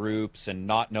into groups and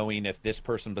not knowing if this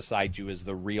person beside you is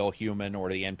the real human or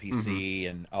the NPC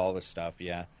and all this stuff.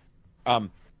 Yeah.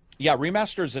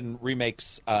 Remasters and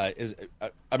remakes I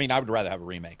would rather have a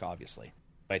remake, obviously.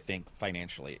 But I think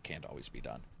financially it can't always be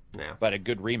done. Yeah. But a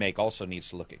good remake also needs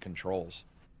to look at controls.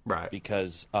 Right.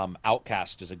 Because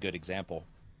Outcast is a good example.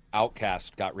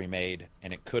 Outcast got remade,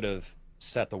 and it could have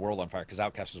set the world on fire, because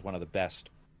Outcast is one of the best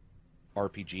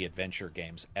RPG adventure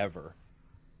games ever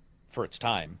for its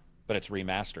time, but its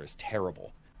remaster is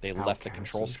terrible. They left the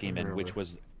control scheme in, which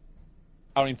was...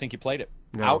 I don't even think you played it.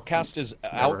 No, Outcast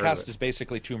is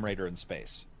basically Tomb Raider in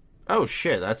space. Oh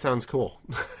shit, that sounds cool.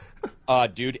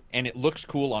 Dude, and it looks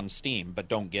cool on Steam, but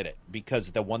don't get it,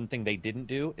 because the one thing they didn't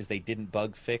do is they didn't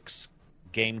bug fix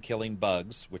game-killing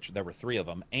bugs, which there were 3 of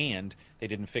them, and they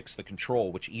didn't fix the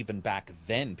control, which even back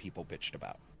then people bitched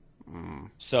about.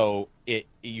 So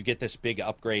you get this big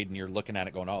upgrade, and you're looking at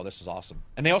it going, oh, this is awesome.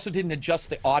 And they also didn't adjust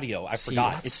the audio. I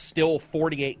forgot. It's still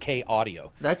 48K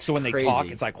audio. So when they talk,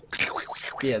 it's like...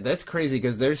 Yeah, that's crazy,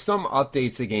 because there's some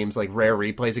updates to games, like Rare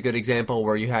Replay is a good example,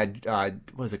 where you had,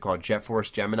 what is it called, Jet Force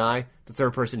Gemini, the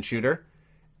third-person shooter.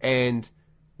 And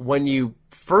when you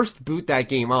first boot that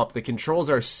game up, the controls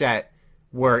are set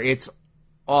where it's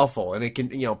awful. And it can,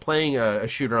 playing a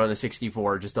shooter on a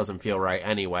 64 just doesn't feel right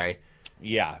anyway.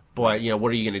 Yeah. But,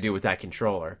 what are you going to do with that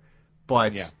controller?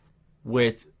 But Yeah.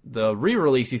 with the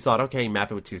re-release, you thought, okay,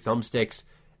 map it with 2 thumbsticks.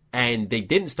 And they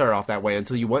didn't start off that way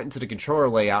until you went into the controller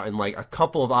layout and, like, a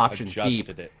couple of options deep.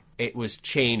 Adjusted It was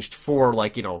changed for,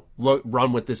 like,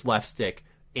 run with this left stick,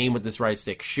 aim with this right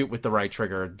stick, shoot with the right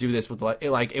trigger, do this with the left.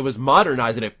 It was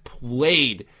modernized and it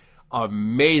played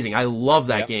amazing. I love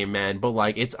that game, man. But,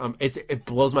 like, it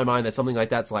blows my mind that something like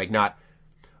that's, like, not...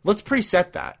 Let's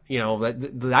preset that.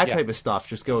 That type of stuff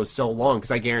just goes so long,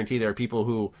 because I guarantee there are people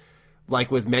who, like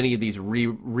with many of these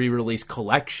re-release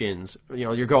collections,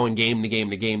 you're going game to game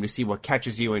to game to see what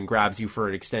catches you and grabs you for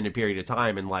an extended period of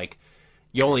time, and like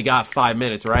you only got 5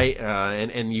 minutes, right?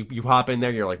 And you hop in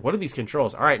there, you're like, what are these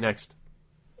controls? All right, next,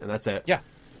 and that's it. Yeah,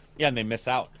 and they miss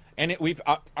out. And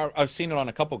I've seen it on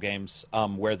a couple games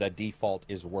where the default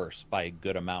is worse by a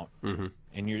good amount,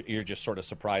 and you're just sort of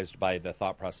surprised by the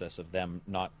thought process of them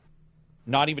not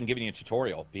even giving you a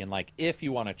tutorial, being like, if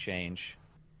you want to change,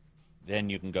 then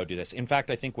you can go do this. In fact,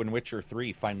 I think when Witcher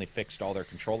 3 finally fixed all their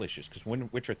control issues, because when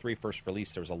Witcher 3 first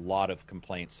released, there was a lot of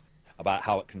complaints about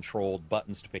how it controlled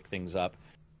buttons to pick things up.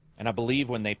 And I believe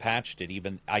when they patched it,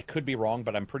 even, I could be wrong,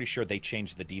 but I'm pretty sure they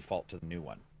changed the default to the new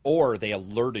one. Or they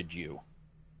alerted you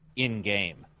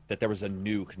in-game that there was a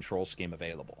new control scheme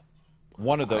available.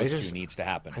 One of those two needs to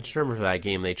happen. I just remember for that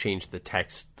game they changed the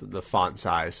text, the font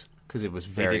size, because it was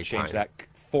very They did change that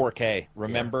 4K.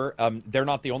 Remember, they're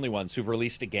not the only ones who've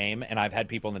released a game, and I've had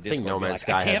people in the Discord I think No Man's like,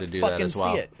 Sky I can't had to do that as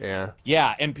well. See it. Yeah,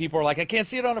 yeah, and people are like, I can't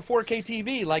see it on a 4K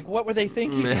TV. Like, what were they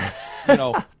thinking?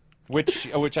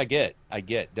 Which I get,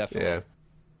 definitely. Yeah.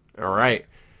 All right.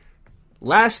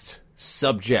 Last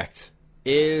subject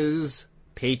is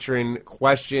patron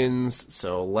questions.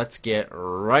 So let's get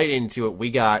right into it. We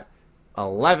got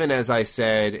 11, as I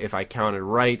said, if I counted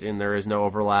right, and there is no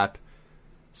overlap.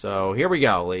 So here we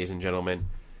go, ladies and gentlemen.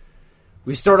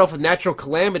 We start off with Natural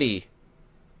Calamity,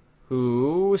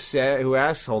 who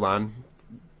asks, hold on,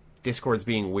 Discord's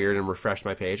being weird and refreshed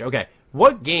my page. Okay,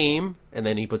 what game, and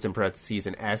then he puts in parentheses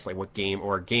an S, like what game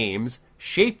or games,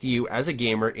 shaped you as a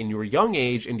gamer in your young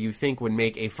age and do you think would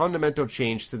make a fundamental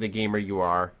change to the gamer you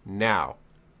are now,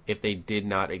 if they did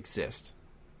not exist?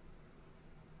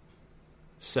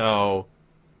 So,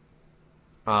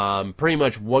 pretty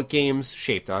much what games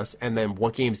shaped us, and then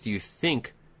what games do you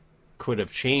think could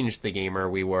have changed the gamer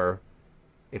we were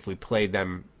if we played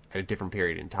them at a different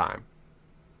period in time?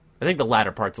 I think the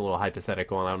latter part's a little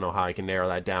hypothetical, and I don't know how I can narrow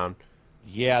that down.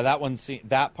 Yeah, that one,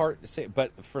 that part,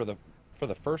 but for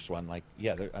the first one, like,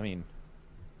 yeah, I mean,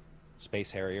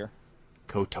 Space Harrier,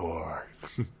 KOTOR.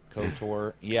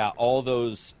 KOTOR, yeah, all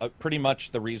those, pretty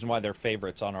much the reason why they're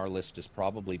favorites on our list is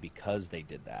probably because they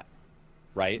did that,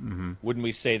 right? Mm-hmm. Wouldn't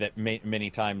we say that many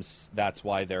times that's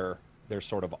why they're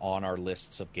sort of on our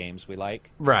lists of games we like?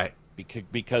 Right.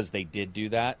 Because they did do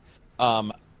that.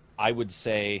 I would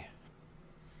say,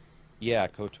 yeah,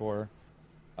 KOTOR,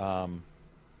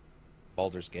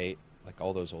 Baldur's Gate, like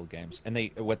all those old games.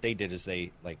 And what they did is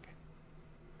they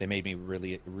made me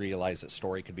really realize that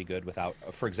story could be good without,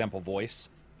 for example, voice.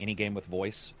 Any game with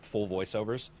voice, full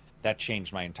voiceovers, that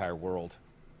changed my entire world.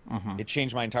 Mm-hmm. It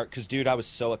changed my entire... Because, dude, I was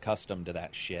so accustomed to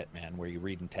that shit, man, where you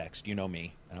read in text. You know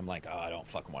me. And I'm like, oh, I don't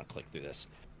fucking want to click through this.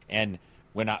 And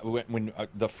when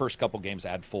the first couple games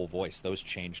had full voice, those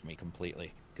changed me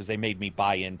completely. Because they made me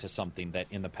buy into something that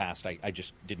in the past I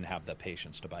just didn't have the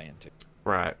patience to buy into.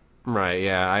 Right,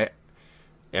 yeah.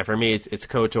 For me, it's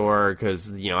KOTOR,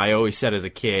 because, I always said as a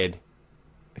kid...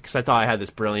 Because I thought I had this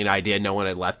brilliant idea no one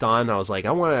had leapt on. I was like,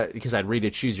 I want to... Because I'd read a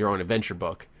Choose Your Own Adventure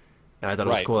book. And I thought it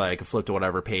was cool that I could flip to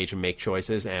whatever page and make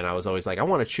choices. And I was always like, I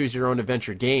want to choose your own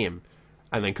adventure game.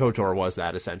 And then KOTOR was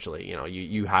that, essentially.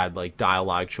 You had, like,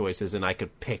 dialogue choices, and I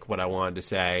could pick what I wanted to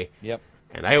say. Yep.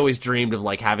 And I always dreamed of,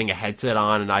 like, having a headset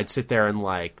on, and I'd sit there and,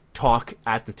 like, talk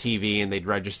at the TV, and they'd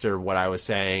register what I was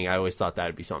saying. I always thought that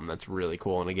would be something that's really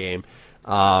cool in a game.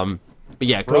 But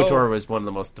yeah, KOTOR was one of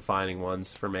the most defining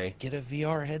ones for me. Get a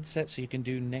VR headset so you can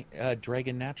do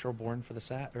Dragon Naturalborn for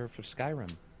for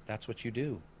Skyrim. That's what you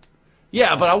do.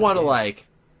 Yeah, but I want to, like...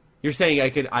 You're saying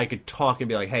I could talk and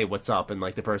be like, "Hey, what's up?" and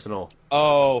like the personal.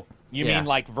 Oh, you mean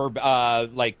like verb,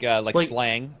 like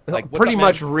slang, like pretty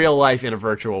much real life in a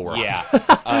virtual world.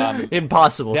 Yeah,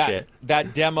 impossible shit.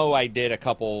 That demo I did a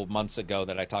couple months ago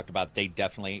that I talked about, they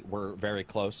definitely were very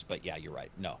close. But yeah, you're right.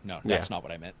 No, that's not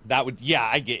what I meant. That would,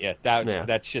 I get you.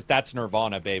 That shit. That's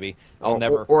Nirvana, baby. I'll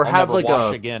never have like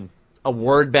wash again. A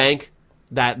word bank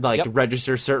that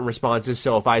registers certain responses.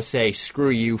 So if I say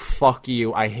 "screw you," "fuck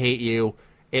you," "I hate you,"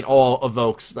 it all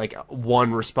evokes like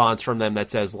one response from them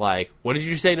that says like, "What did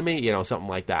you say to me?" Something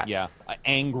like that. Yeah, an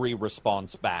angry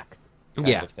response back. Kind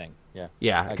of thing.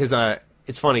 Yeah, because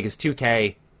it's funny because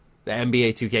 2K, the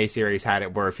NBA 2K series had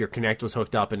it where if your Kinect was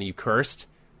hooked up and you cursed,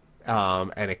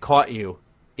 and it caught you,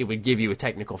 it would give you a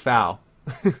technical foul.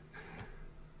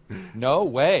 No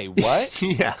way. What?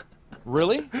 Yeah.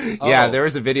 Really? Yeah, Oh. there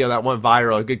was a video that went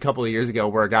viral a good couple of years ago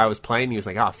where a guy was playing, he was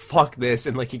like, fuck this,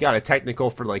 and like he got a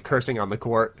technical for like cursing on the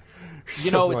court.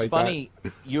 You know, Something it's like funny.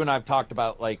 You and I have talked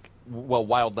about, like, well,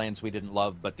 Wildlands we didn't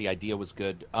love, but the idea was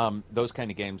good. Those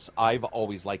kind of games, I've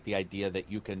always liked the idea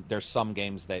that you can. There's some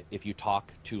games that if you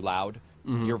talk too loud,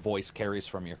 your voice carries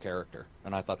from your character,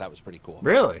 and I thought that was pretty cool.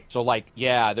 Really? So, like,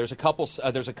 yeah, there's a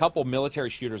couple military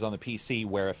shooters on the PC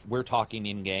where if we're talking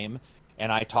in game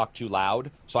and I talk too loud,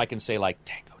 so I can say like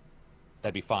Tango,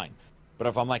 that'd be fine. But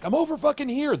if I'm like, I'm over fucking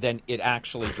here, then it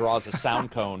actually draws a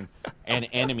sound cone, and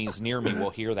enemies near me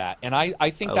will hear that. And I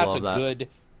think that's love that. good.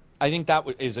 I think that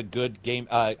is a good game,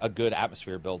 a good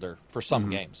atmosphere builder for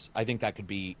some games. I think that could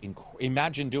be.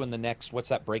 Imagine doing the next. What's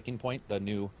that? Breaking Point, the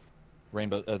new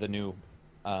Ubisoft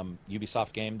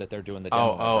game that they're doing the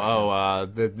demo.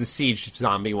 The Siege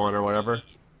zombie one or whatever.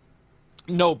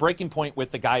 No, Breaking Point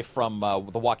with the guy from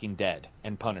The Walking Dead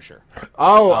and Punisher.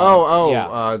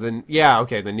 Yeah. Yeah.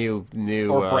 Okay, the new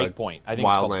Or Breakpoint. I think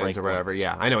it's called Wildlands or Breakpoint. whatever.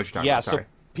 Yeah, I know what you're talking Yeah, about. Sorry. so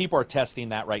people are testing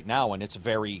that right now, and it's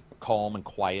very calm and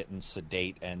quiet and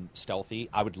sedate and stealthy.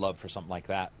 I would love for something like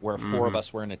that, where if four of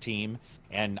us were in a team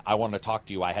and I wanted to talk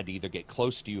to you, I had to either get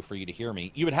close to you for you to hear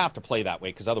me. You would have to play that way,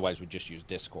 because otherwise we'd just use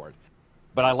Discord.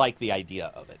 But I like the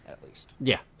idea of it, at least.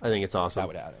 Yeah, I think it's awesome. That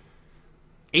would add it.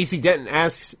 AC Denton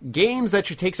asks, games that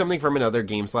should take something from another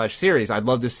game/series. I'd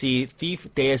love to see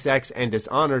Thief, Deus Ex, and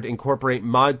Dishonored incorporate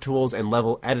mod tools and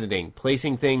level editing,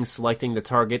 placing things, selecting the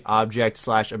target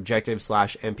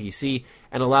object/objective/NPC,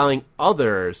 and allowing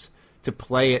others to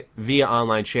play it via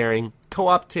online sharing,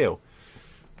 co-op too.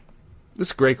 This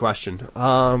is a great question.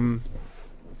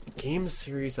 Game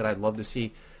series that I'd love to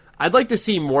see. I'd like to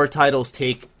see more titles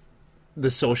take the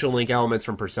social link elements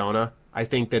from Persona. I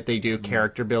think that they do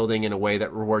character building in a way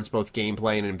that rewards both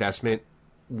gameplay and investment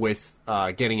with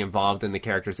getting involved in the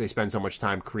characters they spend so much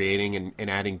time creating and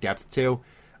adding depth to.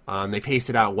 They paced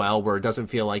it out well where it doesn't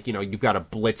feel like, you've got to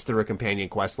blitz through a companion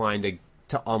quest line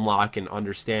to unlock and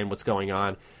understand what's going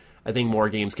on. I think more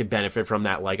games could benefit from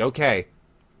that. Like, okay,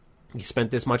 you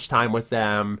spent this much time with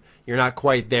them. You're not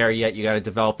quite there yet. You got to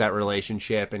develop that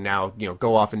relationship, and now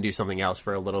go off and do something else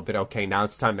for a little bit. Okay, now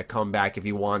it's time to come back if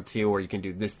you want to, or you can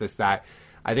do this, that.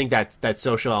 I think that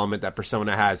social element that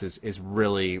Persona has is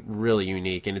really, really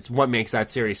unique, and it's what makes that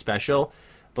series special.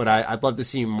 But I'd love to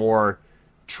see more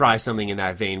try something in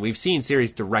that vein. We've seen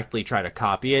series directly try to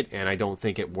copy it, and I don't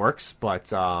think it works.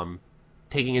 But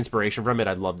taking inspiration from it,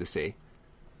 I'd love to see.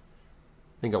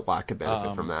 I think a lot could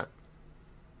benefit from that.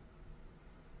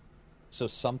 So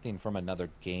something from another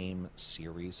game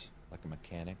series, like a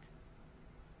mechanic.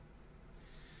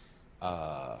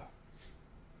 Man.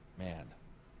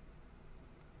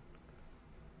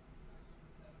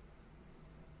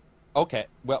 Okay,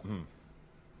 well,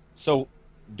 So,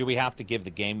 do we have to give the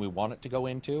game we want it to go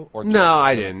into? Or just, No,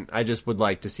 I didn't. I just would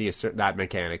like to see that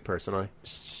mechanic, personally.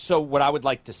 So what I would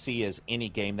like to see is any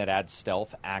game that adds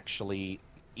stealth actually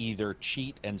either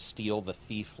cheat and steal the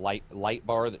thief light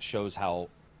bar that shows how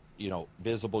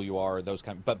visible you are, those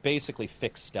but basically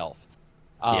fix stealth.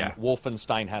 Yeah.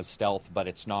 Wolfenstein has stealth, but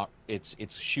it's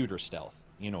shooter stealth.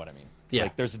 You know what I mean? Yeah.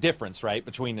 Like, there's a difference, right,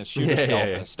 between a shooter stealth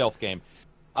and a stealth game.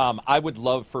 I would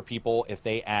love for people, if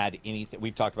they add anything,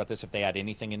 we've talked about this, if they add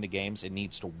anything into games, it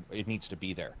needs to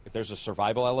be there. If there's a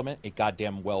survival element, it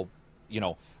goddamn well,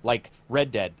 like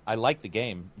Red Dead, I like the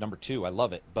game, number 2, I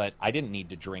love it, but I didn't need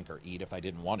to drink or eat if I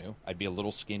didn't want to. I'd be a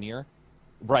little skinnier,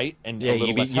 right? And a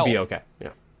little less you'd be health. okay. Yeah.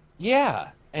 Yeah,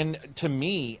 and to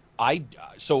me, I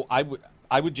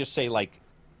would just say, like,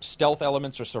 stealth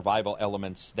elements or survival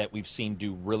elements that we've seen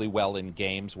do really well in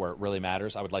games where it really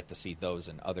matters. I would like to see those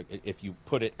in other. If you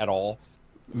put it at all,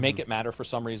 make it matter for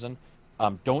some reason.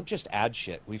 Don't just add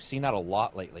shit. We've seen that a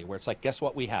lot lately, where it's like, guess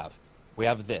what we have? We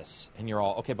have this, and you're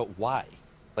all okay, but why?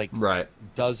 Like, right?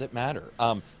 Does it matter?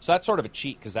 So that's sort of a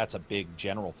cheat because that's a big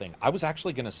general thing. I was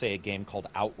actually going to say a game called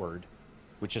Outward,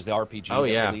 which is the RPG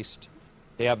that released.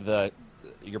 They have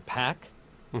your pack,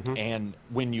 and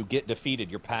when you get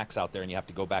defeated, your pack's out there, and you have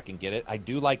to go back and get it. I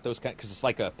do like those because it's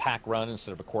like a pack run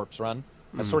instead of a corpse run.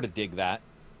 I sort of dig that.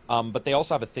 But they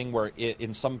also have a thing where,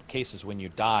 in some cases, when you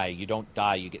die, you don't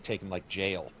die; you get taken like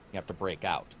jail. You have to break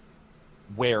out.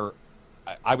 Where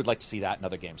I would like to see that in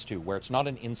other games too, where it's not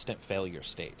an instant failure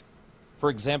state.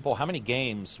 For example, how many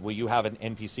games will you have an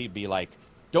NPC be like,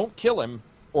 "Don't kill him,"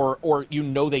 or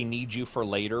they need you for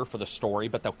later for the story,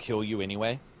 but they'll kill you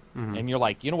anyway, and you're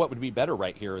like, what would be better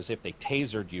right here is if they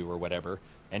tasered you or whatever,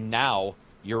 and now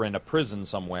you're in a prison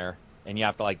somewhere, and you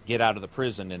have to like get out of the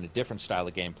prison in a different style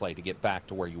of gameplay to get back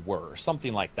to where you were, or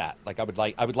something like that. Like I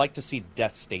would like to see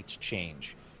death states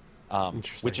change,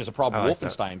 which is a problem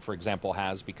Wolfenstein, for example,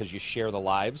 has, because you share the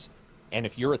lives, and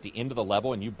if you're at the end of the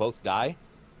level and you both die,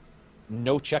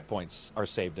 no checkpoints are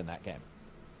saved in that game.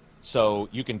 So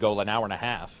you can go an hour and a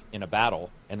half in a battle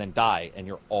and then die, and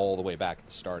you're all the way back at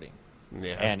the starting.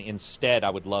 Yeah. And instead, I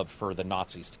would love for the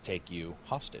Nazis to take you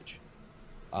hostage.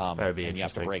 That would be and you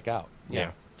have to interesting. break out.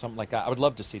 Yeah. Something like that. I would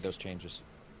love to see those changes.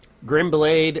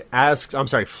 Grimblade asks, I'm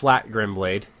sorry, Flat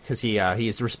Grimblade, because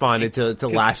he's responded to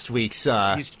last week's...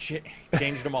 He's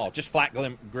changed them all. Just Flat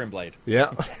Grimblade.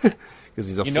 Yeah, because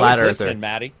he's a you flat know he's earther. listening,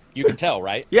 Matty. You can tell,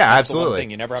 right? Yeah, That's absolutely. The one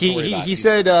thing you never have to worry about. He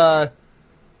said, I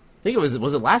think it was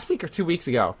it last week or 2 weeks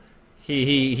ago?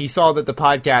 He saw that the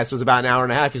podcast was about an hour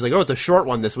and a half. He's like, oh, it's a short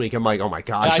one this week. I'm like, oh my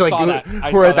gosh. Yeah, like,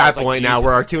 I we're saw at that like, point now Jesus.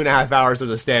 where our 2.5 hours are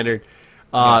the standard.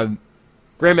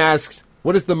 Grim asks,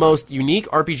 what is the most unique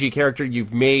RPG character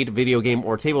you've made, video game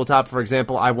or tabletop? For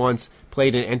example, I once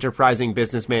played an enterprising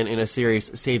businessman in a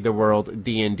serious Save the World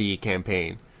D&D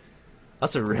campaign.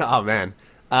 That's a real... Oh, man.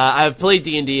 I've played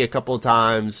D&D a couple of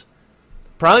times.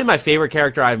 Probably my favorite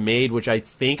character I've made, which I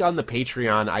think on the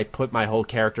Patreon I put my whole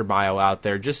character bio out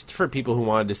there just for people who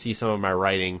wanted to see some of my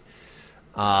writing.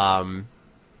 And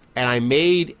I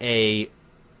made I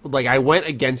went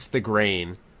against the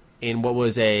grain in what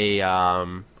was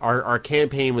our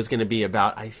campaign was going to be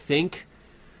about, I think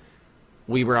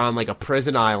we were on like a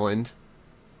prison island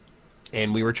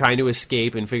and we were trying to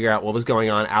escape and figure out what was going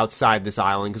on outside this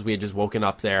island because we had just woken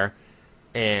up there.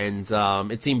 And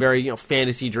it seemed very,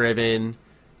 fantasy driven,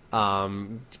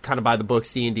 kind of by the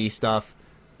books, D&D stuff.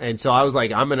 And so I was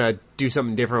like, I'm going to do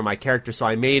something different with my character. So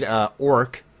I made a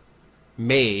orc,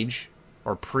 mage,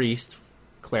 or priest,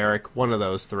 cleric, one of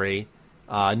those three,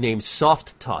 named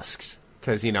Soft Tusks.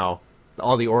 Because,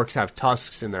 all the orcs have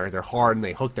tusks and they're hard and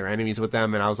they hook their enemies with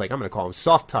them. And I was like, I'm going to call him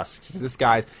Soft Tusks. This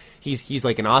guy, he's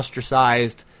like an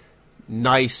ostracized,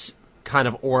 nice kind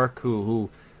of orc who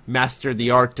mastered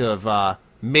the art of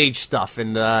mage stuff.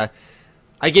 And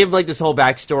I gave him like this whole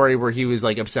backstory where he was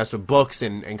like obsessed with books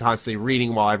and constantly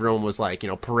reading while everyone was like,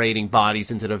 parading bodies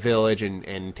into the village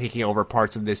and taking over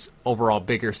parts of this overall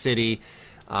bigger city.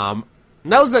 And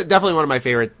that was definitely one of my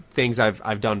favorite things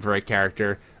I've done for a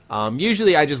character.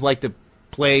 Usually I just like to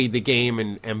play the game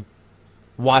and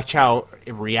watch how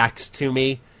it reacts to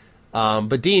me.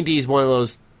 But D&D is one of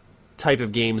those type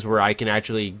of games where I can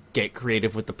actually get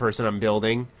creative with the person I'm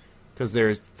building, because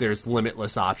there's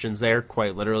limitless options there,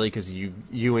 quite literally, because you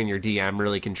and your DM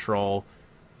really control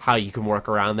how you can work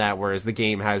around that, whereas the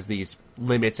game has these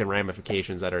limits and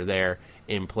ramifications that are there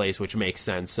in place, which makes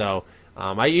sense. So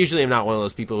I usually am not one of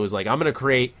those people who's like, I'm going to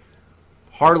create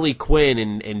Harley Quinn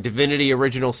in Divinity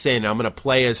Original Sin. I'm going to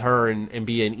play as her and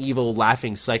be an evil,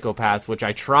 laughing psychopath, which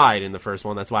I tried in the first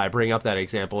one. That's why I bring up that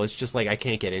example. It's just like I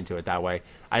can't get into it that way.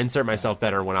 I insert myself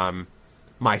better when I'm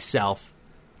myself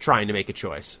trying to make a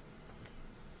choice.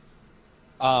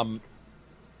 I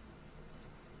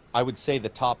would say the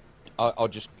top...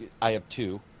 I have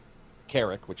two.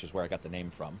 Carrick, which is where I got the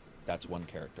name from. That's one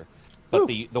character. But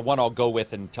the one I'll go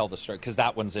with and tell the story, because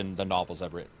that one's in the novels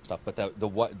I've written stuff. But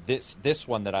this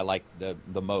one that I like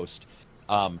the most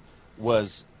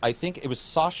was, I think it was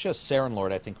Sasha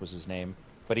Sarenlord, I think was his name,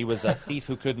 but he was a thief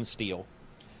who couldn't steal.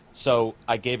 So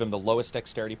I gave him the lowest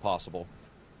dexterity possible,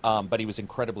 but he was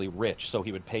incredibly rich, so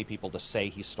he would pay people to say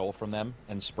he stole from them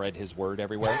and spread his word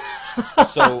everywhere.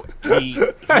 So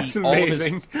That's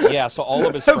amazing. So all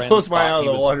of his That friends blows my thought out he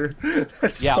of the was, water.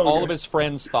 That's yeah, so all good. of his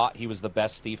friends thought he was the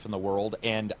best thief in the world,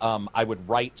 and I would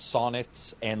write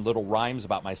sonnets and little rhymes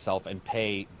about myself and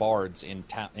pay bards in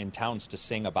towns to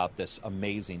sing about this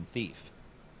amazing thief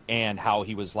and how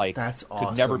he was like, That's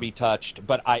could never awesome. be touched.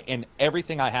 But and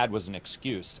everything I had was an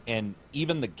excuse, and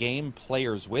even the game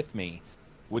players with me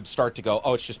would start to go,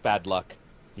 oh, it's just bad luck,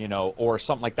 or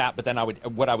something like that. But then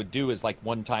what I would do is, like,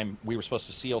 one time we were supposed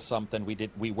to steal something.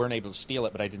 We weren't able to steal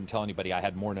it, but I didn't tell anybody I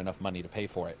had more than enough money to pay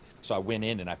for it. So I went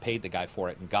in and I paid the guy for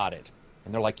it and got it.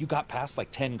 And they're like, you got past like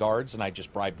 10 guards, and I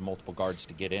just bribed multiple guards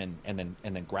to get in and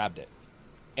then grabbed it.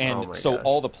 And Oh so gosh.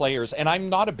 all the players, and I'm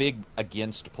not a big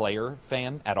against player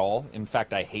fan at all. In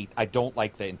fact, I don't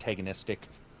like the antagonistic,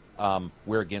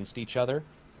 we're against each other.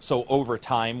 So over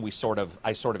time, I sort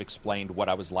of explained what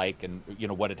I was like and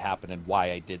what had happened and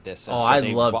why I did this. And Oh, so I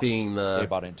they love bought- being they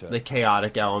bought into it. the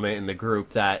chaotic element in the group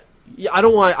that I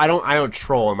don't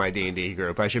troll in my D&D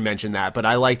group. I should mention that, but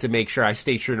I like to make sure I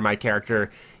stay true to my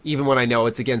character even when I know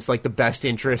it's against like the best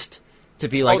interest to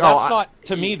be like, that's not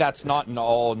to me. That's not an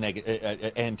all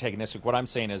antagonistic. What I'm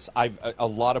saying is, a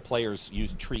lot of players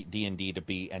treat D&D to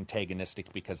be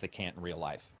antagonistic because they can't in real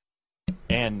life,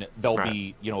 and they'll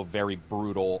be very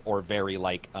brutal or very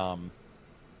like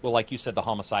like you said, the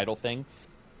homicidal thing.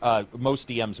 Most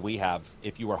DMs we have,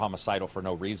 if you were homicidal for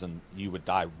no reason, you would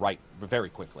die very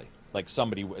quickly. Like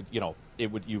somebody would,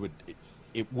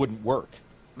 it wouldn't work.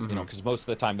 Because most of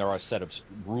the time there are a set of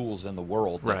rules in the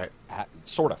world that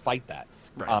sort of fight that.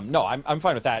 Right. No, I'm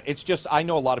fine with that. It's just I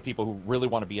know a lot of people who really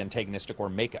want to be antagonistic or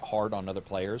make it hard on other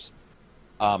players,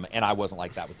 and I wasn't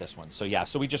like that with this one. So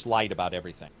so we just lied about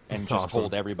everything and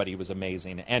told everybody it was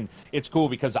amazing. And it's cool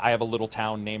because I have a little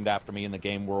town named after me in the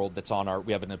game world that's on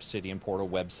we have an Obsidian Portal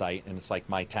website, and it's like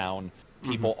my town.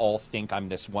 People all think I'm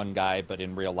this one guy, but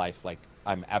in real life, like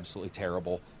I'm absolutely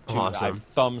terrible. Awesome. I have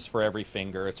thumbs for every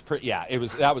finger. It's pretty. Yeah,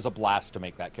 that was a blast to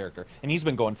make that character, and he's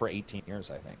been going for 18 years,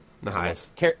 I think. Nice.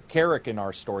 So, Carrick in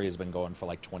our story has been going for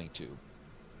like 22.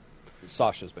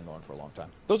 Sasha's been going for a long time.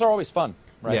 Those are always fun,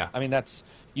 right? Yeah. I mean,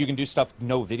 you can do stuff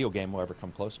no video game will ever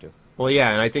come close to. Well,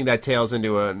 yeah, and I think that tails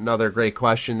into another great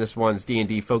question. This one's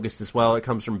D&D focused as well. It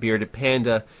comes from Bearded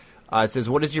Panda. It says,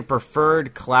 what is your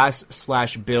preferred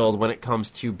class/build when it comes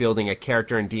to building a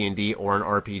character in D&D or an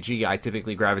RPG? I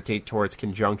typically gravitate towards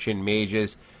conjunction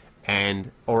mages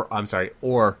or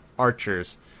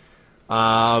archers.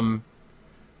 I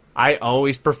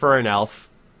always prefer an elf.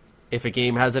 If a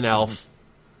game has an elf,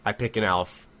 I pick an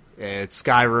elf. It's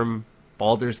Skyrim,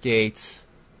 Baldur's Gate,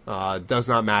 does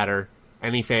not matter.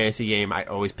 Any fantasy game, I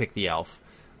always pick the elf.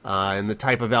 And the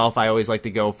type of elf I always like to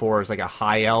go for is like a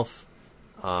high elf.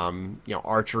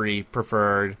 Archery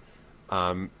preferred.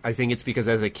 I think it's because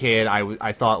as a kid,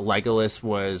 I thought Legolas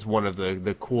was one of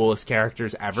the coolest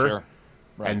characters ever. Sure.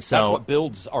 Right. And so that's what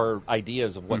builds our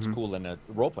ideas of what's cool in a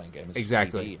role-playing game.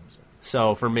 Exactly.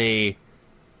 So for me,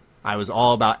 I was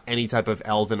all about any type of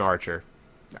elven archer.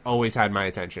 Always had my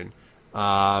attention.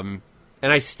 And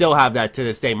I still have that to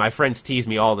this day. My friends tease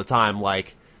me all the time.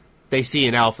 Like, they see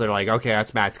an elf, they're like, okay,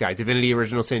 that's Matt's guy. Divinity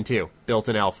Original Sin 2, built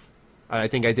an elf. I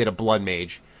think I did a Blood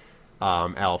Mage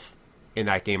elf in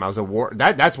that game. I was a war.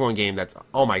 That's one game that's,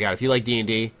 oh my god, if you like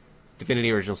D&D,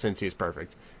 Divinity Original Sin 2 is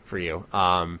perfect for you.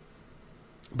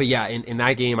 But yeah, in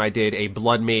that game I did a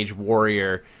Blood Mage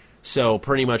warrior. So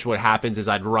pretty much what happens is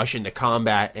I'd rush into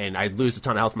combat and I'd lose a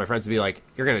ton of health. My friends would be like,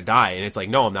 you're going to die. And it's like,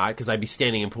 no, I'm not, because I'd be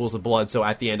standing in pools of blood. So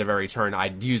at the end of every turn,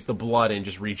 I'd use the blood and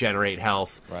just regenerate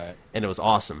health. Right. And it was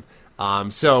awesome.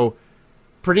 So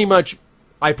pretty much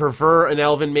I prefer an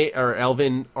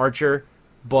elven archer,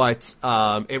 but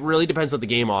it really depends what the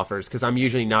game offers, because I'm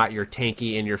usually not your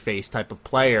tanky, in-your-face type of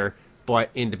player.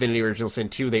 But in Divinity Original Sin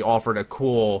 2, they offered a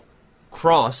cool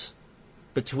cross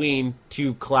between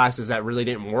two classes that really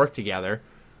didn't work together,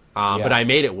 but I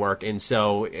made it work, and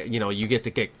so you get to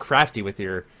get crafty with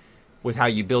how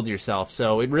you build yourself.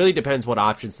 So it really depends what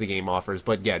options the game offers.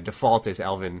 But yeah, default is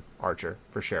Elven Archer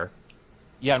for sure.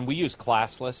 Yeah, and we use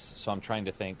classless, so I'm trying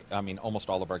to think. I mean, almost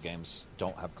all of our games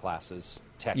don't have classes.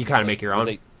 You kind of make your own.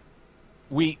 I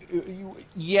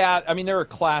mean, there are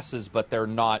classes, but they're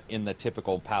not in the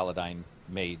typical Paladin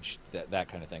mage, that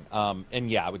kind of thing.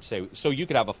 And yeah, I would say, so you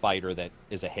could have a fighter that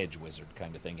is a hedge wizard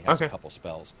kind of thing. He has a couple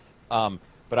spells.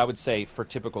 But I would say for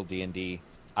typical D&D,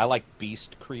 I like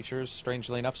beast creatures,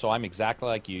 strangely enough. So I'm exactly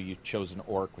like you. You chose an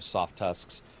orc with soft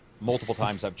tusks. Multiple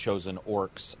times I've chosen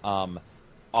orcs.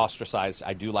 Ostracized,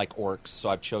 I do like orcs, so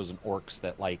I've chosen orcs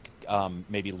that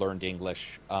maybe learned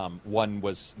English. One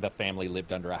was the family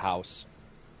lived under a house,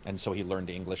 and so he learned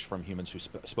English from humans who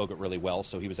spoke it really well,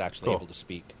 so he was actually able to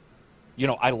speak.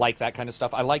 I like that kind of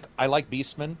stuff. I like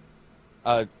beastmen.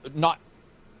 I don't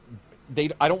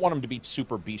want them to be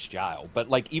super bestial, but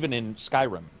even in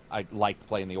Skyrim, I like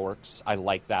playing the orcs. I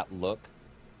like that look.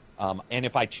 And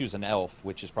if I choose an elf,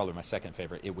 which is probably my second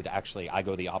favorite, it would actually, I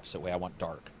go the opposite way. I want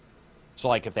dark.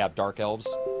 So if they have dark elves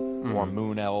or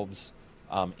moon elves,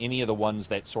 any of the ones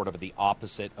that sort of are the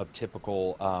opposite of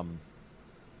typical,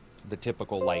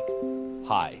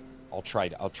 high. I'll try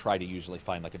to usually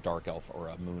find a dark elf or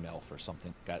a moon elf or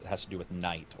something that has to do with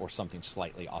night or something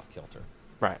slightly off kilter.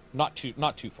 Right. Not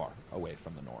too far away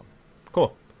from the norm.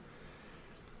 Cool.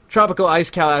 Tropical Ice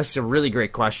Cal asks a really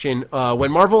great question. When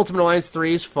Marvel Ultimate Alliance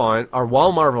 3 is fun, or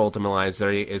while Marvel Ultimate Alliance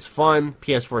 3 is fun,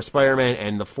 PS4 Spider-Man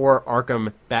and the 4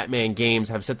 Arkham Batman games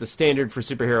have set the standard for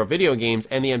superhero video games,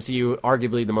 and the MCU,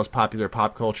 arguably the most popular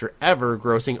pop culture ever,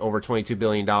 grossing over $22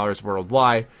 billion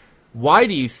worldwide. Why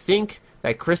do you think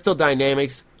that Crystal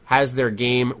Dynamics has their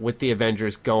game with the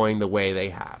Avengers going the way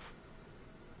they have?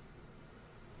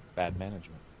 Bad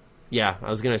management. Yeah, I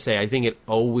was going to say, I think it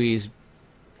always,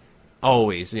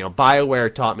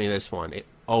 BioWare taught me this one. It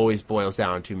always boils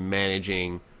down to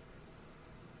managing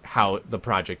how the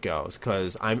project goes.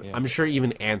 Because I'm sure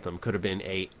even Anthem could have been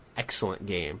a excellent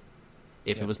game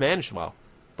if it was managed well.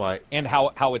 But and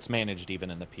how it's managed even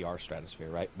in the PR stratosphere,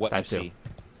 right? What you see.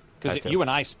 Because you and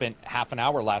I spent half an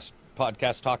hour last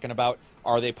podcast talking about,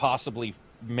 are they possibly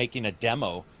making a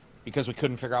demo because we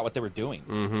couldn't figure out what they were doing?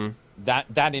 Mm-hmm.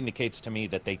 That indicates to me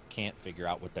that they can't figure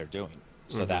out what they're doing.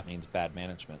 So that means bad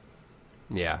management.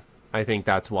 Yeah, I think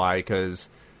that's why, because,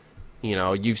 you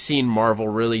know, you've seen Marvel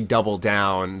really double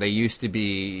down. They used to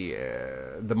be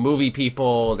the movie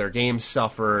people, their games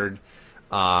suffered,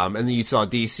 and then you saw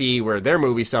DC where their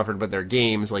movies suffered, but their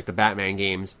games, like the Batman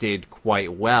games, did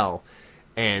quite well.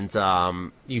 And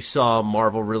you saw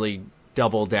Marvel really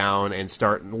double down and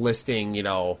start listing, you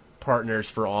know, partners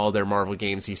for all their Marvel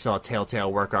games. You saw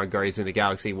Telltale work on Guardians of the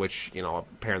Galaxy, which, you know,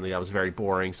 apparently that was very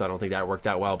boring, so I don't think that worked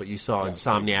out well. But you saw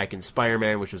Insomniac and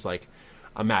Spider-Man, which was like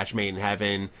a match made in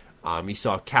heaven. You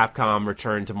saw Capcom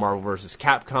return to Marvel vs.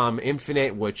 Capcom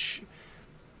Infinite, which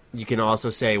you can also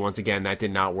say, once again, that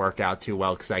did not work out too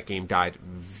well because that game died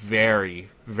very,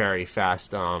 very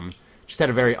fast. Just had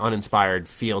a very uninspired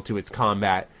feel to its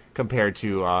combat compared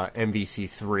to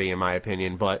MVC3, in my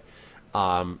opinion. But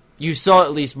you saw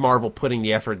at least Marvel putting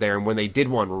the effort there, and when they did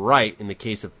one right, in the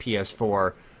case of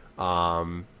PS4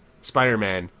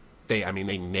 Spider-Man, they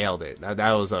nailed it.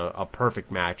 That was a perfect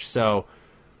match. So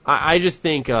I just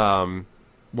think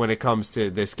when it comes to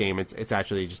this game, it's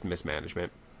actually just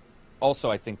mismanagement.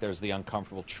 Also, I think there's the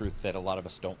uncomfortable truth that a lot of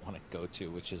us don't want to go to,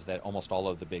 which is that almost all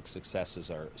of the big successes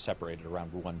are separated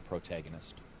around one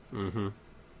protagonist. Mm-hmm.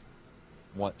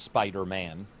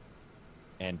 Spider-Man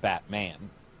and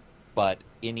Batman. But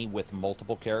any with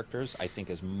multiple characters, I think,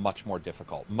 is much more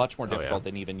difficult. Much more difficult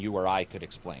than even you or I could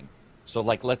explain. So,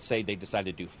 like, let's say they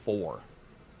decided to do four,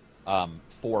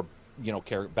 you know,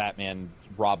 Batman,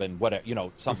 Robin, whatever, you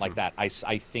know, something like that. I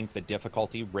think the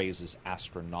difficulty raises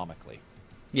astronomically.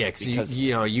 Yeah, because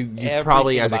you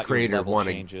probably, as a creator, want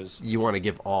to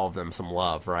give all of them some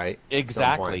love, right?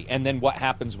 Exactly. And then what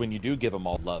happens when you do give them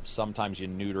all love? Sometimes you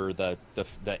neuter the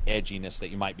edginess that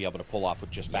you might be able to pull off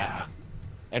with just Batman.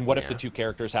 And what if the two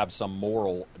characters have some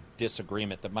moral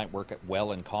disagreement that might work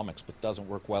well in comics but doesn't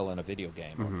work well in a video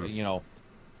game? Mm-hmm. You know,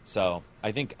 so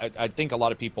I think a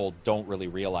lot of people don't really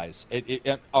realize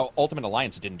Ultimate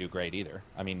Alliance didn't do great either.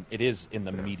 I mean, it is in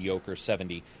the mediocre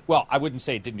 70. Well, I wouldn't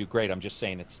say it didn't do great. I'm just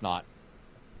saying it's not.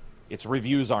 Its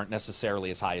reviews aren't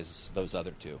necessarily as high as those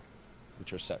other two,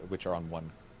 which are on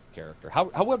one character.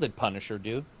 How well did Punisher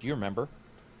do? Do you remember?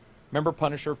 Remember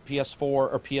Punisher PS4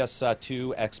 or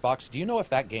PS2 Xbox? Do you know if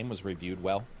that game was reviewed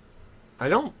well? I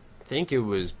don't think it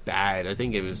was bad. I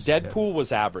think it was... Deadpool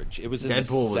was average. It was in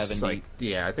Deadpool the 70s. Was like,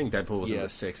 I think Deadpool was in the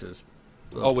 6s.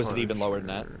 Oh, was it even lower than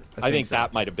that? I think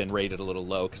that might have been rated a little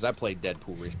low, because I played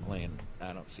Deadpool recently, and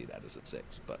I don't see that as a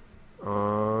 6, but...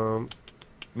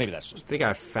 maybe that's just... I think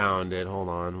I found it. Hold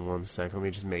on one second. Let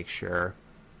me just make sure.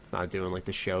 It's not doing like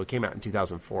the show. It came out in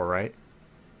 2004, right?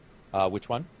 Which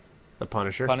one? The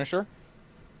Punisher? Punisher?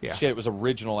 Yeah. Shit, it was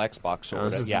original Xbox. So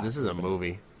this is a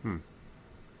movie.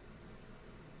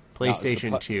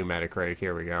 PlayStation 2 Metacritic.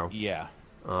 Here we go. Yeah.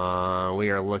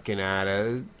 We are looking at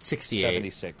a 68.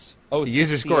 76. Oh, the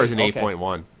user score is an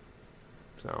 8.1.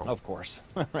 So. Of course.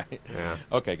 Right. Yeah.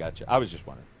 Okay, gotcha. I was just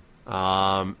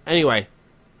wondering. Anyway,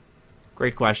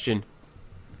 great question.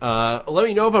 Let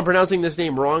me know if I'm pronouncing this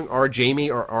name wrong. R. Jamie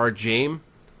or R. Jame.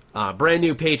 Brand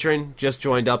new patron, just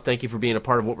joined up. Thank you for being a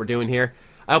part of what we're doing here.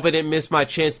 I hope I didn't miss my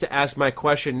chance to ask my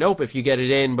question. Nope, if you get it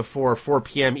in before 4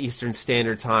 p.m. Eastern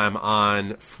Standard Time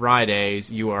on Fridays,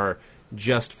 you are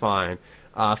just fine.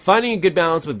 Finding a good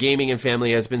balance with gaming and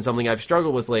family has been something I've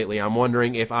struggled with lately. I'm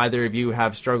wondering if either of you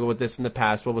have struggled with this in the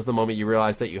past. What was the moment you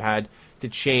realized that you had to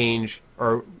change,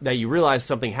 or that you realized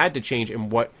something had to change,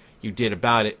 and what you did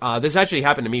about it? This actually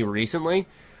happened to me recently.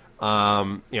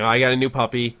 I got a new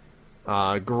puppy.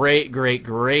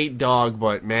 Great dog,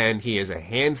 but man, he is a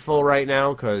handful right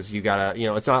now, because you gotta,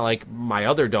 it's not like my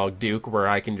other dog, Duke, where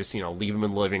I can just, leave him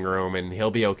in the living room and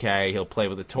he'll be okay. He'll play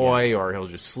with a toy, or he'll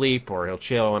just sleep, or he'll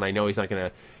chill, and I know he's not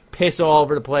gonna piss all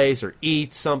over the place, or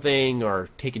eat something, or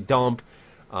take a dump,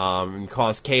 and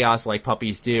cause chaos like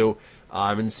puppies do.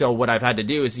 And so what I've had to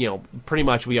do is, pretty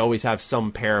much we always have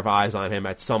some pair of eyes on him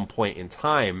at some point in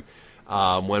time.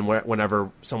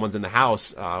 Whenever someone's in the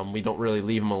house, we don't really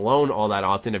leave him alone all that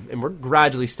often, and we're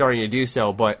gradually starting to do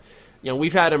so. But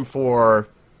we've had him for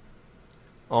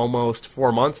almost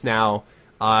 4 months now,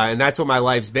 and that's what my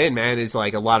life's been, man. Is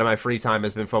like a lot of my free time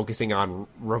has been focusing on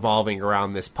revolving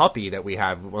around this puppy that we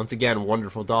have. Once again,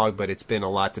 wonderful dog, but it's been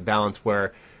a lot to balance.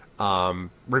 Where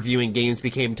reviewing games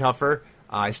became tougher.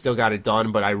 I still got it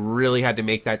done, but I really had to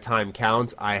make that time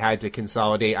count. I had to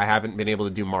consolidate. I haven't been able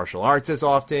to do martial arts as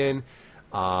often.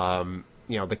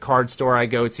 The card store I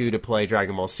go to play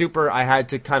Dragon Ball Super, I had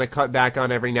to kind of cut back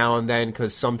on every now and then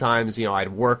because sometimes,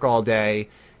 I'd work all day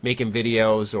making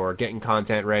videos or getting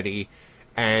content ready.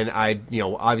 And I'd,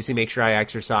 obviously make sure I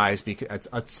exercise because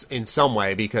it's in some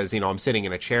way because, I'm sitting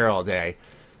in a chair all day.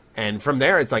 And from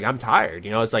there, it's like, I'm tired,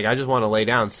 it's like, I just want to lay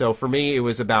down. So for me, it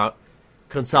was about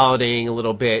consolidating a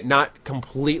little bit, not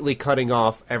completely cutting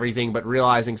off everything, but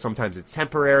realizing sometimes it's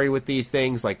temporary with these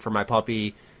things. Like for my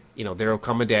puppy, there'll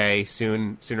come a day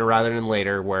sooner rather than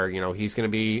later where, he's going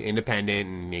to be independent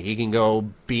and he can go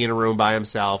be in a room by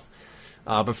himself.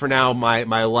 But for now,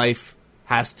 my life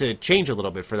has to change a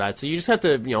little bit for that. So you just have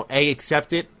to, A,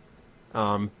 accept it,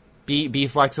 be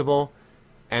flexible,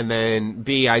 and then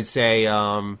B, I'd say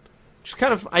just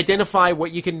kind of identify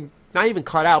what you can not even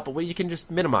cut out, but what you can just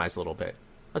minimize a little bit.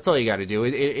 That's all you got to do.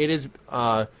 It is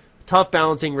tough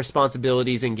balancing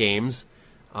responsibilities in games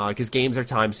because games are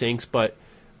time sinks, but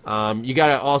you got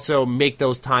to also make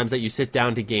those times that you sit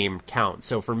down to game count.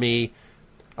 So for me,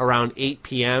 around 8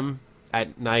 p.m.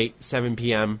 at night, 7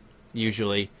 p.m.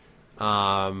 usually,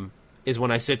 is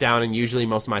when I sit down and usually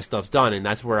most of my stuff's done, and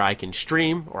that's where I can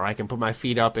stream or I can put my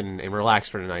feet up and relax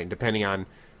for the night, depending on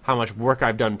how much work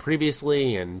I've done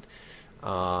previously and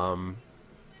how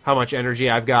much energy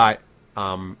I've got.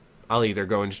 I'll either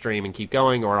go and stream and keep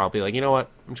going, or I'll be like, you know what,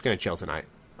 I'm just going to chill tonight.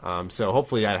 So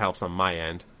hopefully that helps on my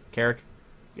end. Carrick,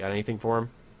 you got anything for him?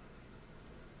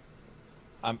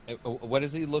 What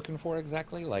is he looking for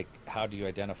exactly? Like, how do you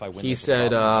identify when he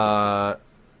said, I'm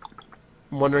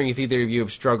wondering if either of you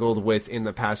have struggled with in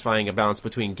the past finding a balance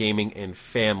between gaming and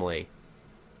family.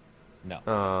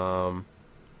 No.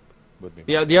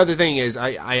 Yeah, the other thing is,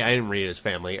 I didn't read it as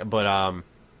family, but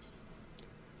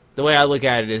the way I look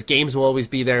at it is games will always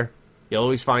be there. You'll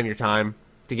always find your time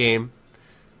to game.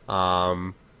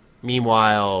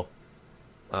 Meanwhile,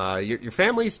 your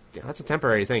family's, that's a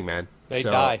temporary thing, man. They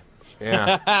die.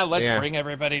 Yeah. Let's bring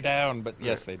everybody down, but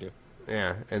yes, they do.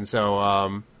 Yeah, and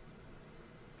so,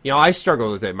 I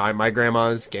struggle with it. My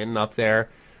grandma's getting up there.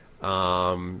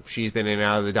 She's been in and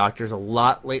out of the doctors a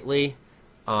lot lately.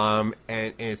 And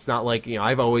it's not like,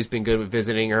 I've always been good with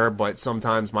visiting her, but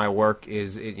sometimes my work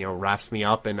wraps me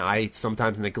up and I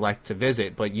sometimes neglect to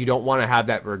visit, but you don't want to have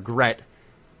that regret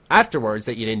afterwards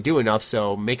that you didn't do enough.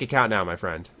 So make it count now, my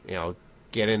friend,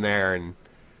 get in there and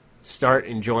start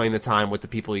enjoying the time with the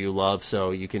people you love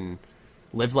so you can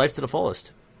live life to the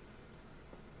fullest.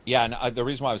 Yeah. And the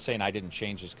reason why I was saying I didn't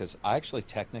change is because I actually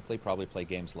technically probably play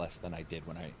games less than I did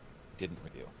when I didn't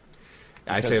review.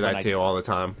 I say that too all the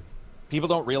time. People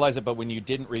don't realize it, but when you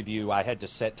didn't review, I had to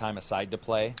set time aside to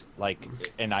play.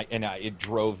 It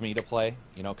drove me to play,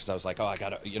 because I was like, oh, I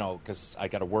gotta, because I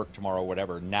gotta work tomorrow,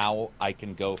 whatever. Now I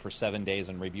can go for 7 days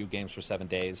and review games for 7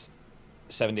 days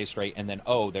straight, and then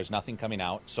there's nothing coming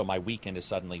out, so my weekend is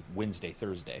suddenly Wednesday,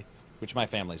 Thursday, which my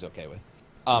family's okay with.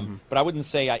 But I wouldn't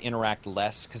say I interact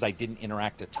less because I didn't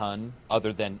interact a ton,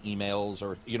 other than emails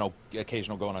or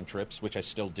occasional going on trips, which I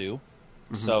still do.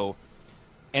 Mm-hmm. So.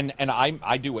 And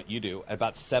I do what you do.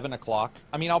 About 7 o'clock,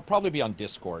 I'll probably be on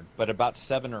Discord, but about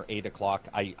 7 or 8 o'clock,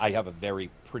 I have a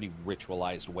pretty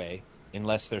ritualized way,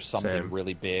 unless there's something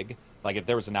really big. Like if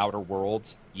there was an Outer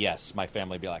Worlds, yes, my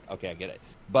family would be like, okay, I get it.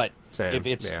 But if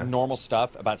it's normal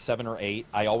stuff, about 7 or 8,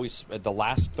 I always, the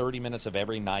last 30 minutes of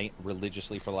every night,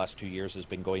 religiously for the last 2 years, has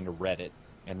been going to Reddit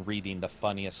and reading the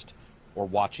funniest or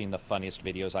watching the funniest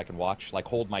videos I can watch. Like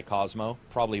Hold My Cosmo,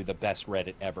 probably the best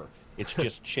Reddit ever. It's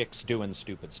just chicks doing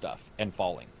stupid stuff and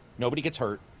falling. Nobody gets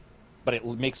hurt, but it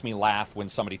makes me laugh when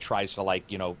somebody tries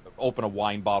to, open a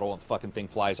wine bottle and the fucking thing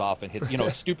flies off and hits,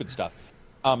 it's stupid stuff.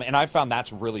 And I found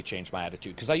that's really changed my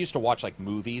attitude because I used to watch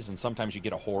movies, and sometimes you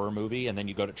get a horror movie and then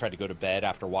you try to go to bed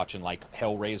after watching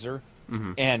Hellraiser,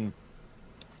 and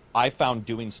I found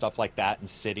doing stuff like that and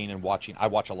sitting and watching. I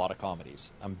watch a lot of comedies.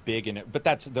 I'm big in it, but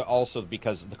that's also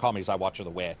because the comedies I watch are the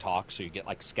way I talk. So you get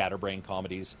scatterbrain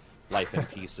comedies, Life in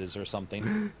Pieces or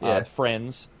something.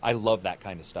 Friends. I love that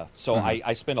kind of stuff. So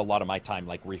I spend a lot of my time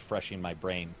refreshing my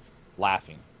brain,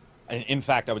 laughing. And in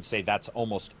fact, I would say that's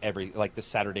almost every this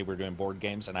Saturday we're doing board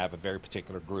games, and I have a very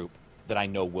particular group that I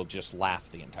know will just laugh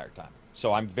the entire time.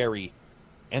 So I'm very.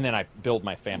 And then I build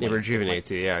my family. It rejuvenates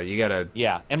you, yeah. You gotta,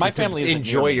 and my family to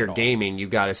enjoy your gaming. You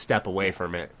got to step away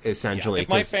from it, essentially. Yeah. If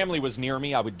my family was near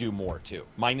me, I would do more too.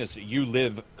 Mine is you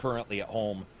live currently at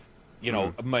home.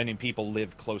 Many people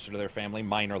live closer to their family.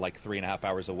 Mine are 3.5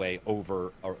 hours away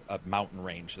over a mountain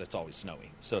range that's always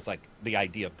snowy. So it's the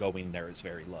idea of going there is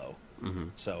very low. Mm-hmm.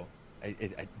 So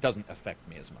it doesn't affect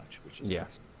me as much, which is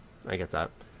nice. I get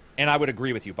that. And I would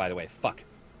agree with you, by the way. Fuck.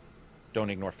 Don't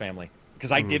ignore family.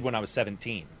 Because I did when I was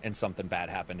 17 and something bad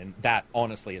happened. And that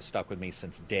honestly has stuck with me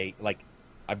since day. Like,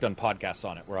 I've done podcasts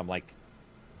on it where I'm like,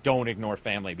 don't ignore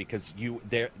family because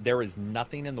there is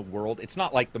nothing in the world. It's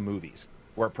not like the movies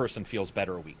where a person feels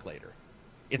better a week later.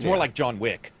 It's more like John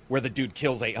Wick, where the dude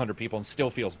kills 800 people and still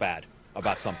feels bad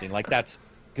about something. Like, that's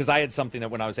because I had something that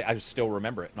when I still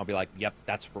remember it, and I'll be like, yep,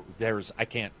 I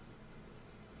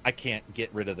can't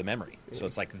get rid of the memory. So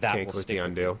it's like that will stick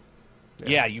with you.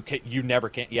 Yeah, you never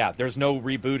can. Yeah, there's no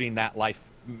rebooting that life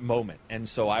moment. And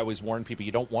so I always warn people,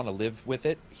 you don't want to live with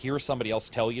it. Hear somebody else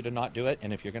tell you to not do it,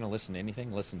 and if you're going to listen to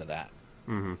anything, listen to that.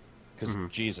 Because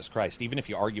Jesus Christ, even if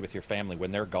you argue with your family,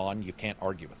 when they're gone, you can't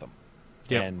argue with them.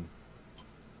 Yep. And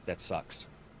that sucks.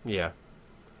 Yeah.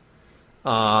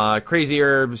 Crazy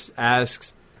Herbs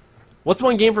asks, what's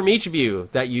one game from each of you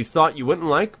that you thought you wouldn't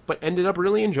like but ended up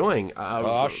really enjoying?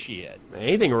 Shit.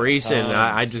 Anything recent?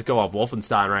 I just go off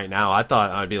Wolfenstein right now. I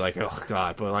thought I'd be like, oh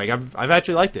god, but like I've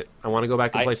actually liked it. I want to go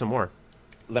back and play some more.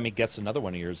 Let me guess another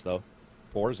one of yours though.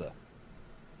 Forza.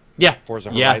 Yeah.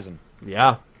 Forza Horizon.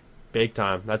 Yeah. Big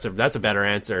time. That's a better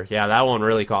answer. Yeah, that one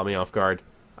really caught me off guard.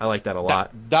 I like that a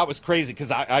lot. That was crazy because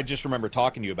I just remember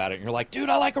talking to you about it and you're like, dude,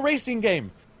 I like a racing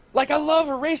game. Like, I love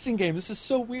a racing game. This is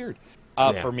so weird.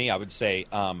 For me, I would say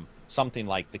something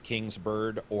like The King's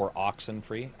Bird or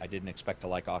Oxenfree. I didn't expect to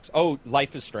like Oh,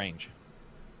 Life is Strange.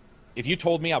 If you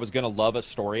told me I was going to love a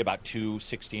story about two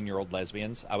 16-year-old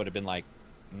lesbians, I would have been like,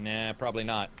 nah, probably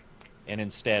not. And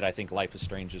instead, I think Life is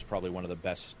Strange is probably one of the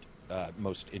best,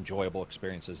 most enjoyable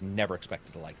experiences. Never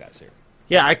expected to like that series.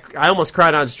 Yeah, I almost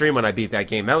cried on stream when I beat that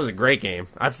game. That was a great game.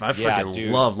 I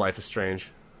freaking love Life is Strange.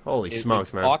 Holy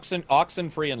smokes, man.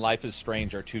 Oxenfree and Life is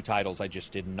Strange are two titles I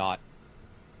just did not...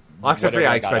 Oxenfree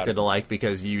I expected to like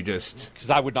because you just... Because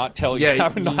I would not tell you.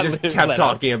 Yeah, you just kept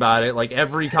talking about it. Like,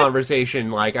 every conversation,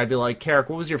 like, I'd be like, Carrick,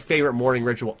 what was your favorite morning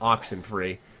ritual?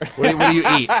 Oxenfree. What do you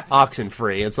eat?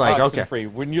 Oxenfree. It's like, okay.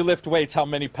 Oxenfree. When you lift weights, how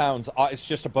many pounds? It's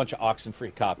just a bunch of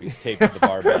Oxenfree copies taped to the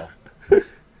barbell.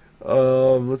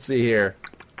 Let's see here.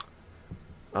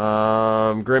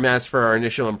 Grim asked for our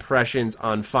initial impressions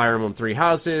on Fire Emblem Three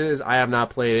Houses. I have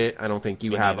not played it. I don't think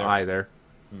you have either.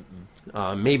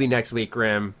 Maybe next week,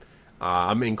 Grim.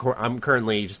 I'm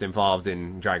currently just involved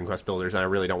in Dragon Quest Builders, and I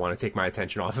really don't want to take my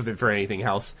attention off of it for anything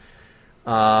else.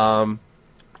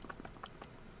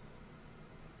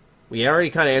 We already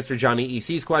kind of answered Johnny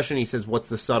EC's question. He says, what's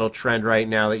the subtle trend right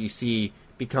now that you see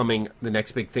becoming the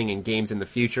next big thing in games in the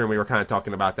future? And we were kind of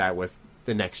talking about that with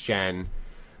the next gen.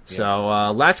 Yeah.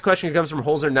 So, last question comes from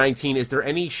Holzer19. Is there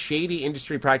any shady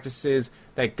industry practices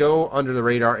that go under the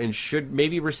radar and should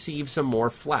maybe receive some more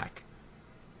flack?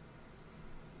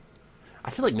 I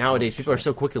feel like nowadays people are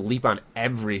so quick to leap on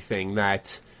everything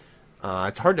that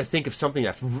it's hard to think of something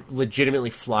that legitimately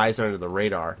flies under the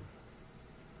radar.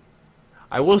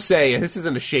 I will say, this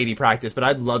isn't a shady practice, but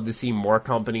I'd love to see more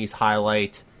companies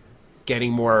highlight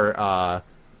getting more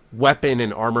weapon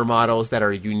and armor models that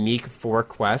are unique for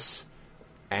quests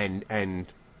and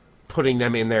putting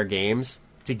them in their games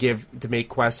to make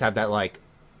quests have that like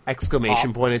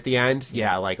exclamation point at the end.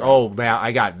 Yeah, like, oh man,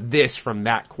 I got this from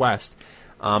that quest.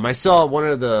 I saw one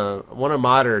of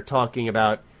Modder talking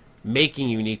about making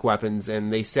unique weapons,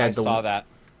 and they said saw that.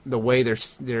 The way they're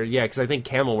because I think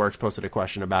Camelworks posted a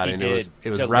question about it, and it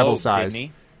was Rebel Size.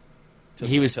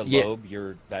 He was Loeb,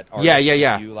 that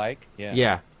artist you like,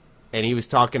 yeah, and he was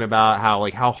talking about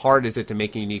how hard is it to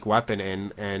make a unique weapon,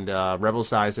 and Rebel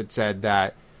Size had said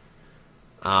that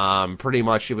pretty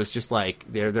much it was just like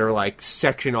they're like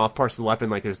section off parts of the weapon,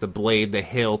 like there's the blade, the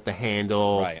hilt, the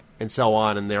handle, right, and so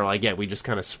on, and they're like, we just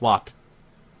kind of swap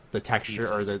the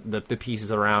texture or the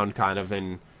pieces around kind of,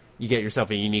 and you get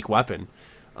yourself a unique weapon.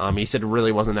 He said it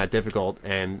really wasn't that difficult,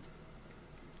 and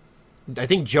I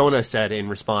think Jonah said in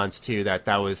response to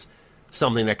that was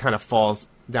something that kind of falls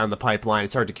down the pipeline.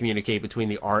 It's hard to communicate between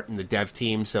the art and the dev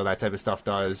team, so that type of stuff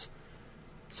does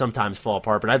sometimes fall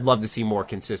apart, but I'd love to see more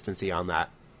consistency on that.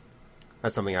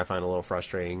 That's something I find a little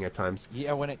frustrating at times.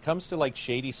 Yeah, when it comes to like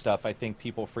shady stuff, I think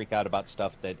people freak out about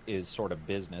stuff that is sort of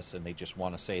business, and they just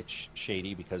want to say it's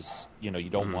shady because, you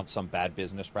don't want some bad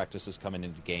business practices coming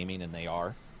into gaming, and they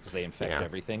are. Because they infect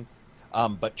everything.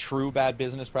 But true bad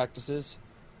business practices,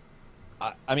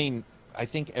 I mean, I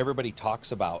think everybody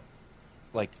talks about,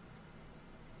 like,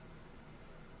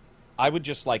 I would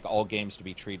just like all games to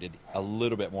be treated a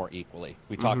little bit more equally.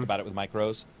 We talked about it with Mike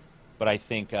Rose. But I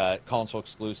think console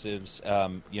exclusives,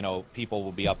 people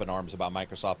will be up in arms about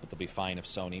Microsoft, but they'll be fine if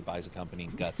Sony buys a company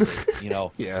and guts it.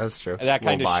 Yeah, that's true. That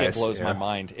kind of shit blows my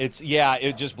mind.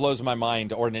 It just blows my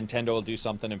mind. Or Nintendo will do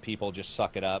something and people just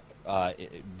suck it up.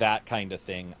 That kind of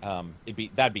thing.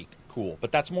 That'd be cool.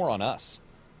 But that's more on us.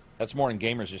 That's more in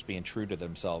gamers just being true to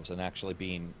themselves and actually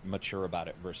being mature about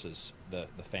it versus the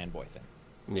fanboy thing.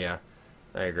 Yeah,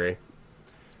 I agree.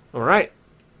 All right.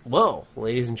 Well,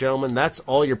 ladies and gentlemen, that's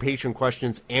all your patron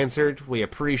questions answered. We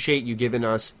appreciate you giving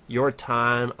us your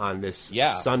time on this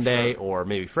Sunday or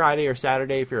maybe Friday or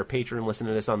Saturday if you're a patron listening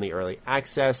to this on the early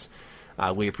access.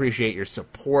 We appreciate your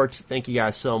support. Thank you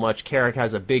guys so much. Carrick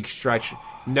has a big stretch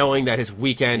knowing that his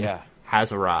weekend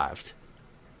has arrived.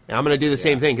 And I'm going to do the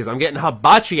same thing because I'm getting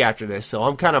hibachi after this, so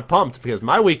I'm kind of pumped because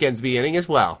my weekend's beginning as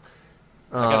well.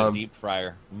 I got a deep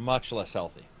fryer, much less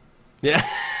healthy. Yeah.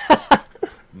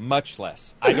 Much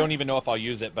less. I don't even know if I'll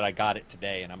use it, but I got it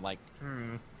today, and I'm like,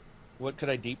 what could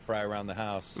I deep fry around the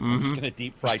house? I'm just going to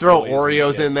deep fry. Just throw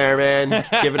Oreos in there, man.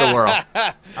 Give it a whirl.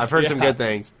 I've heard some good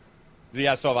things.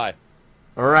 Yeah, so have I.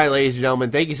 All right, ladies and gentlemen,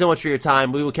 thank you so much for your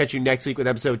time. We will catch you next week with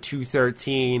episode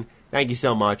 213. Thank you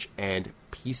so much, and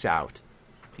peace out.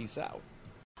 Peace out.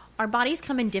 Our bodies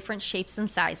come in different shapes and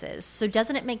sizes, so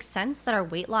doesn't it make sense that our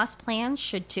weight loss plans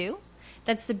should too?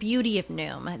 That's the beauty of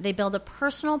Noom. They build a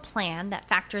personal plan that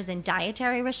factors in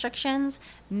dietary restrictions,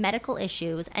 medical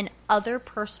issues, and other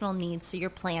personal needs so your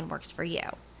plan works for you.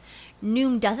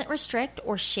 Noom doesn't restrict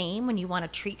or shame when you want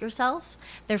to treat yourself.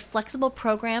 Their flexible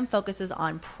program focuses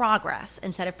on progress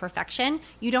instead of perfection.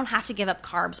 You don't have to give up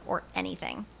carbs or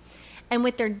anything. And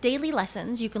with their daily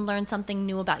lessons, you can learn something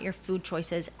new about your food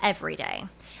choices every day.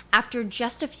 After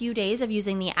just a few days of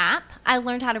using the app, I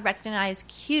learned how to recognize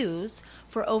cues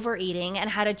for overeating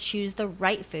and how to choose the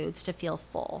right foods to feel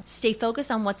full. Stay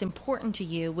focused on what's important to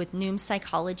you with Noom's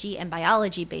psychology and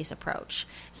biology-based approach.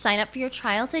 Sign up for your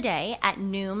trial today at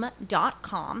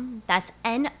Noom.com. That's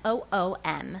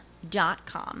Noom.com.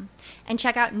 And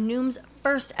check out Noom's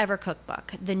first ever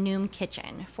cookbook, The Noom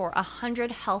Kitchen, for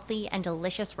 100 healthy and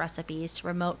delicious recipes to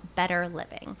promote better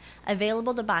living.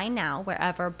 Available to buy now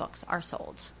wherever books are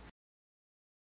sold.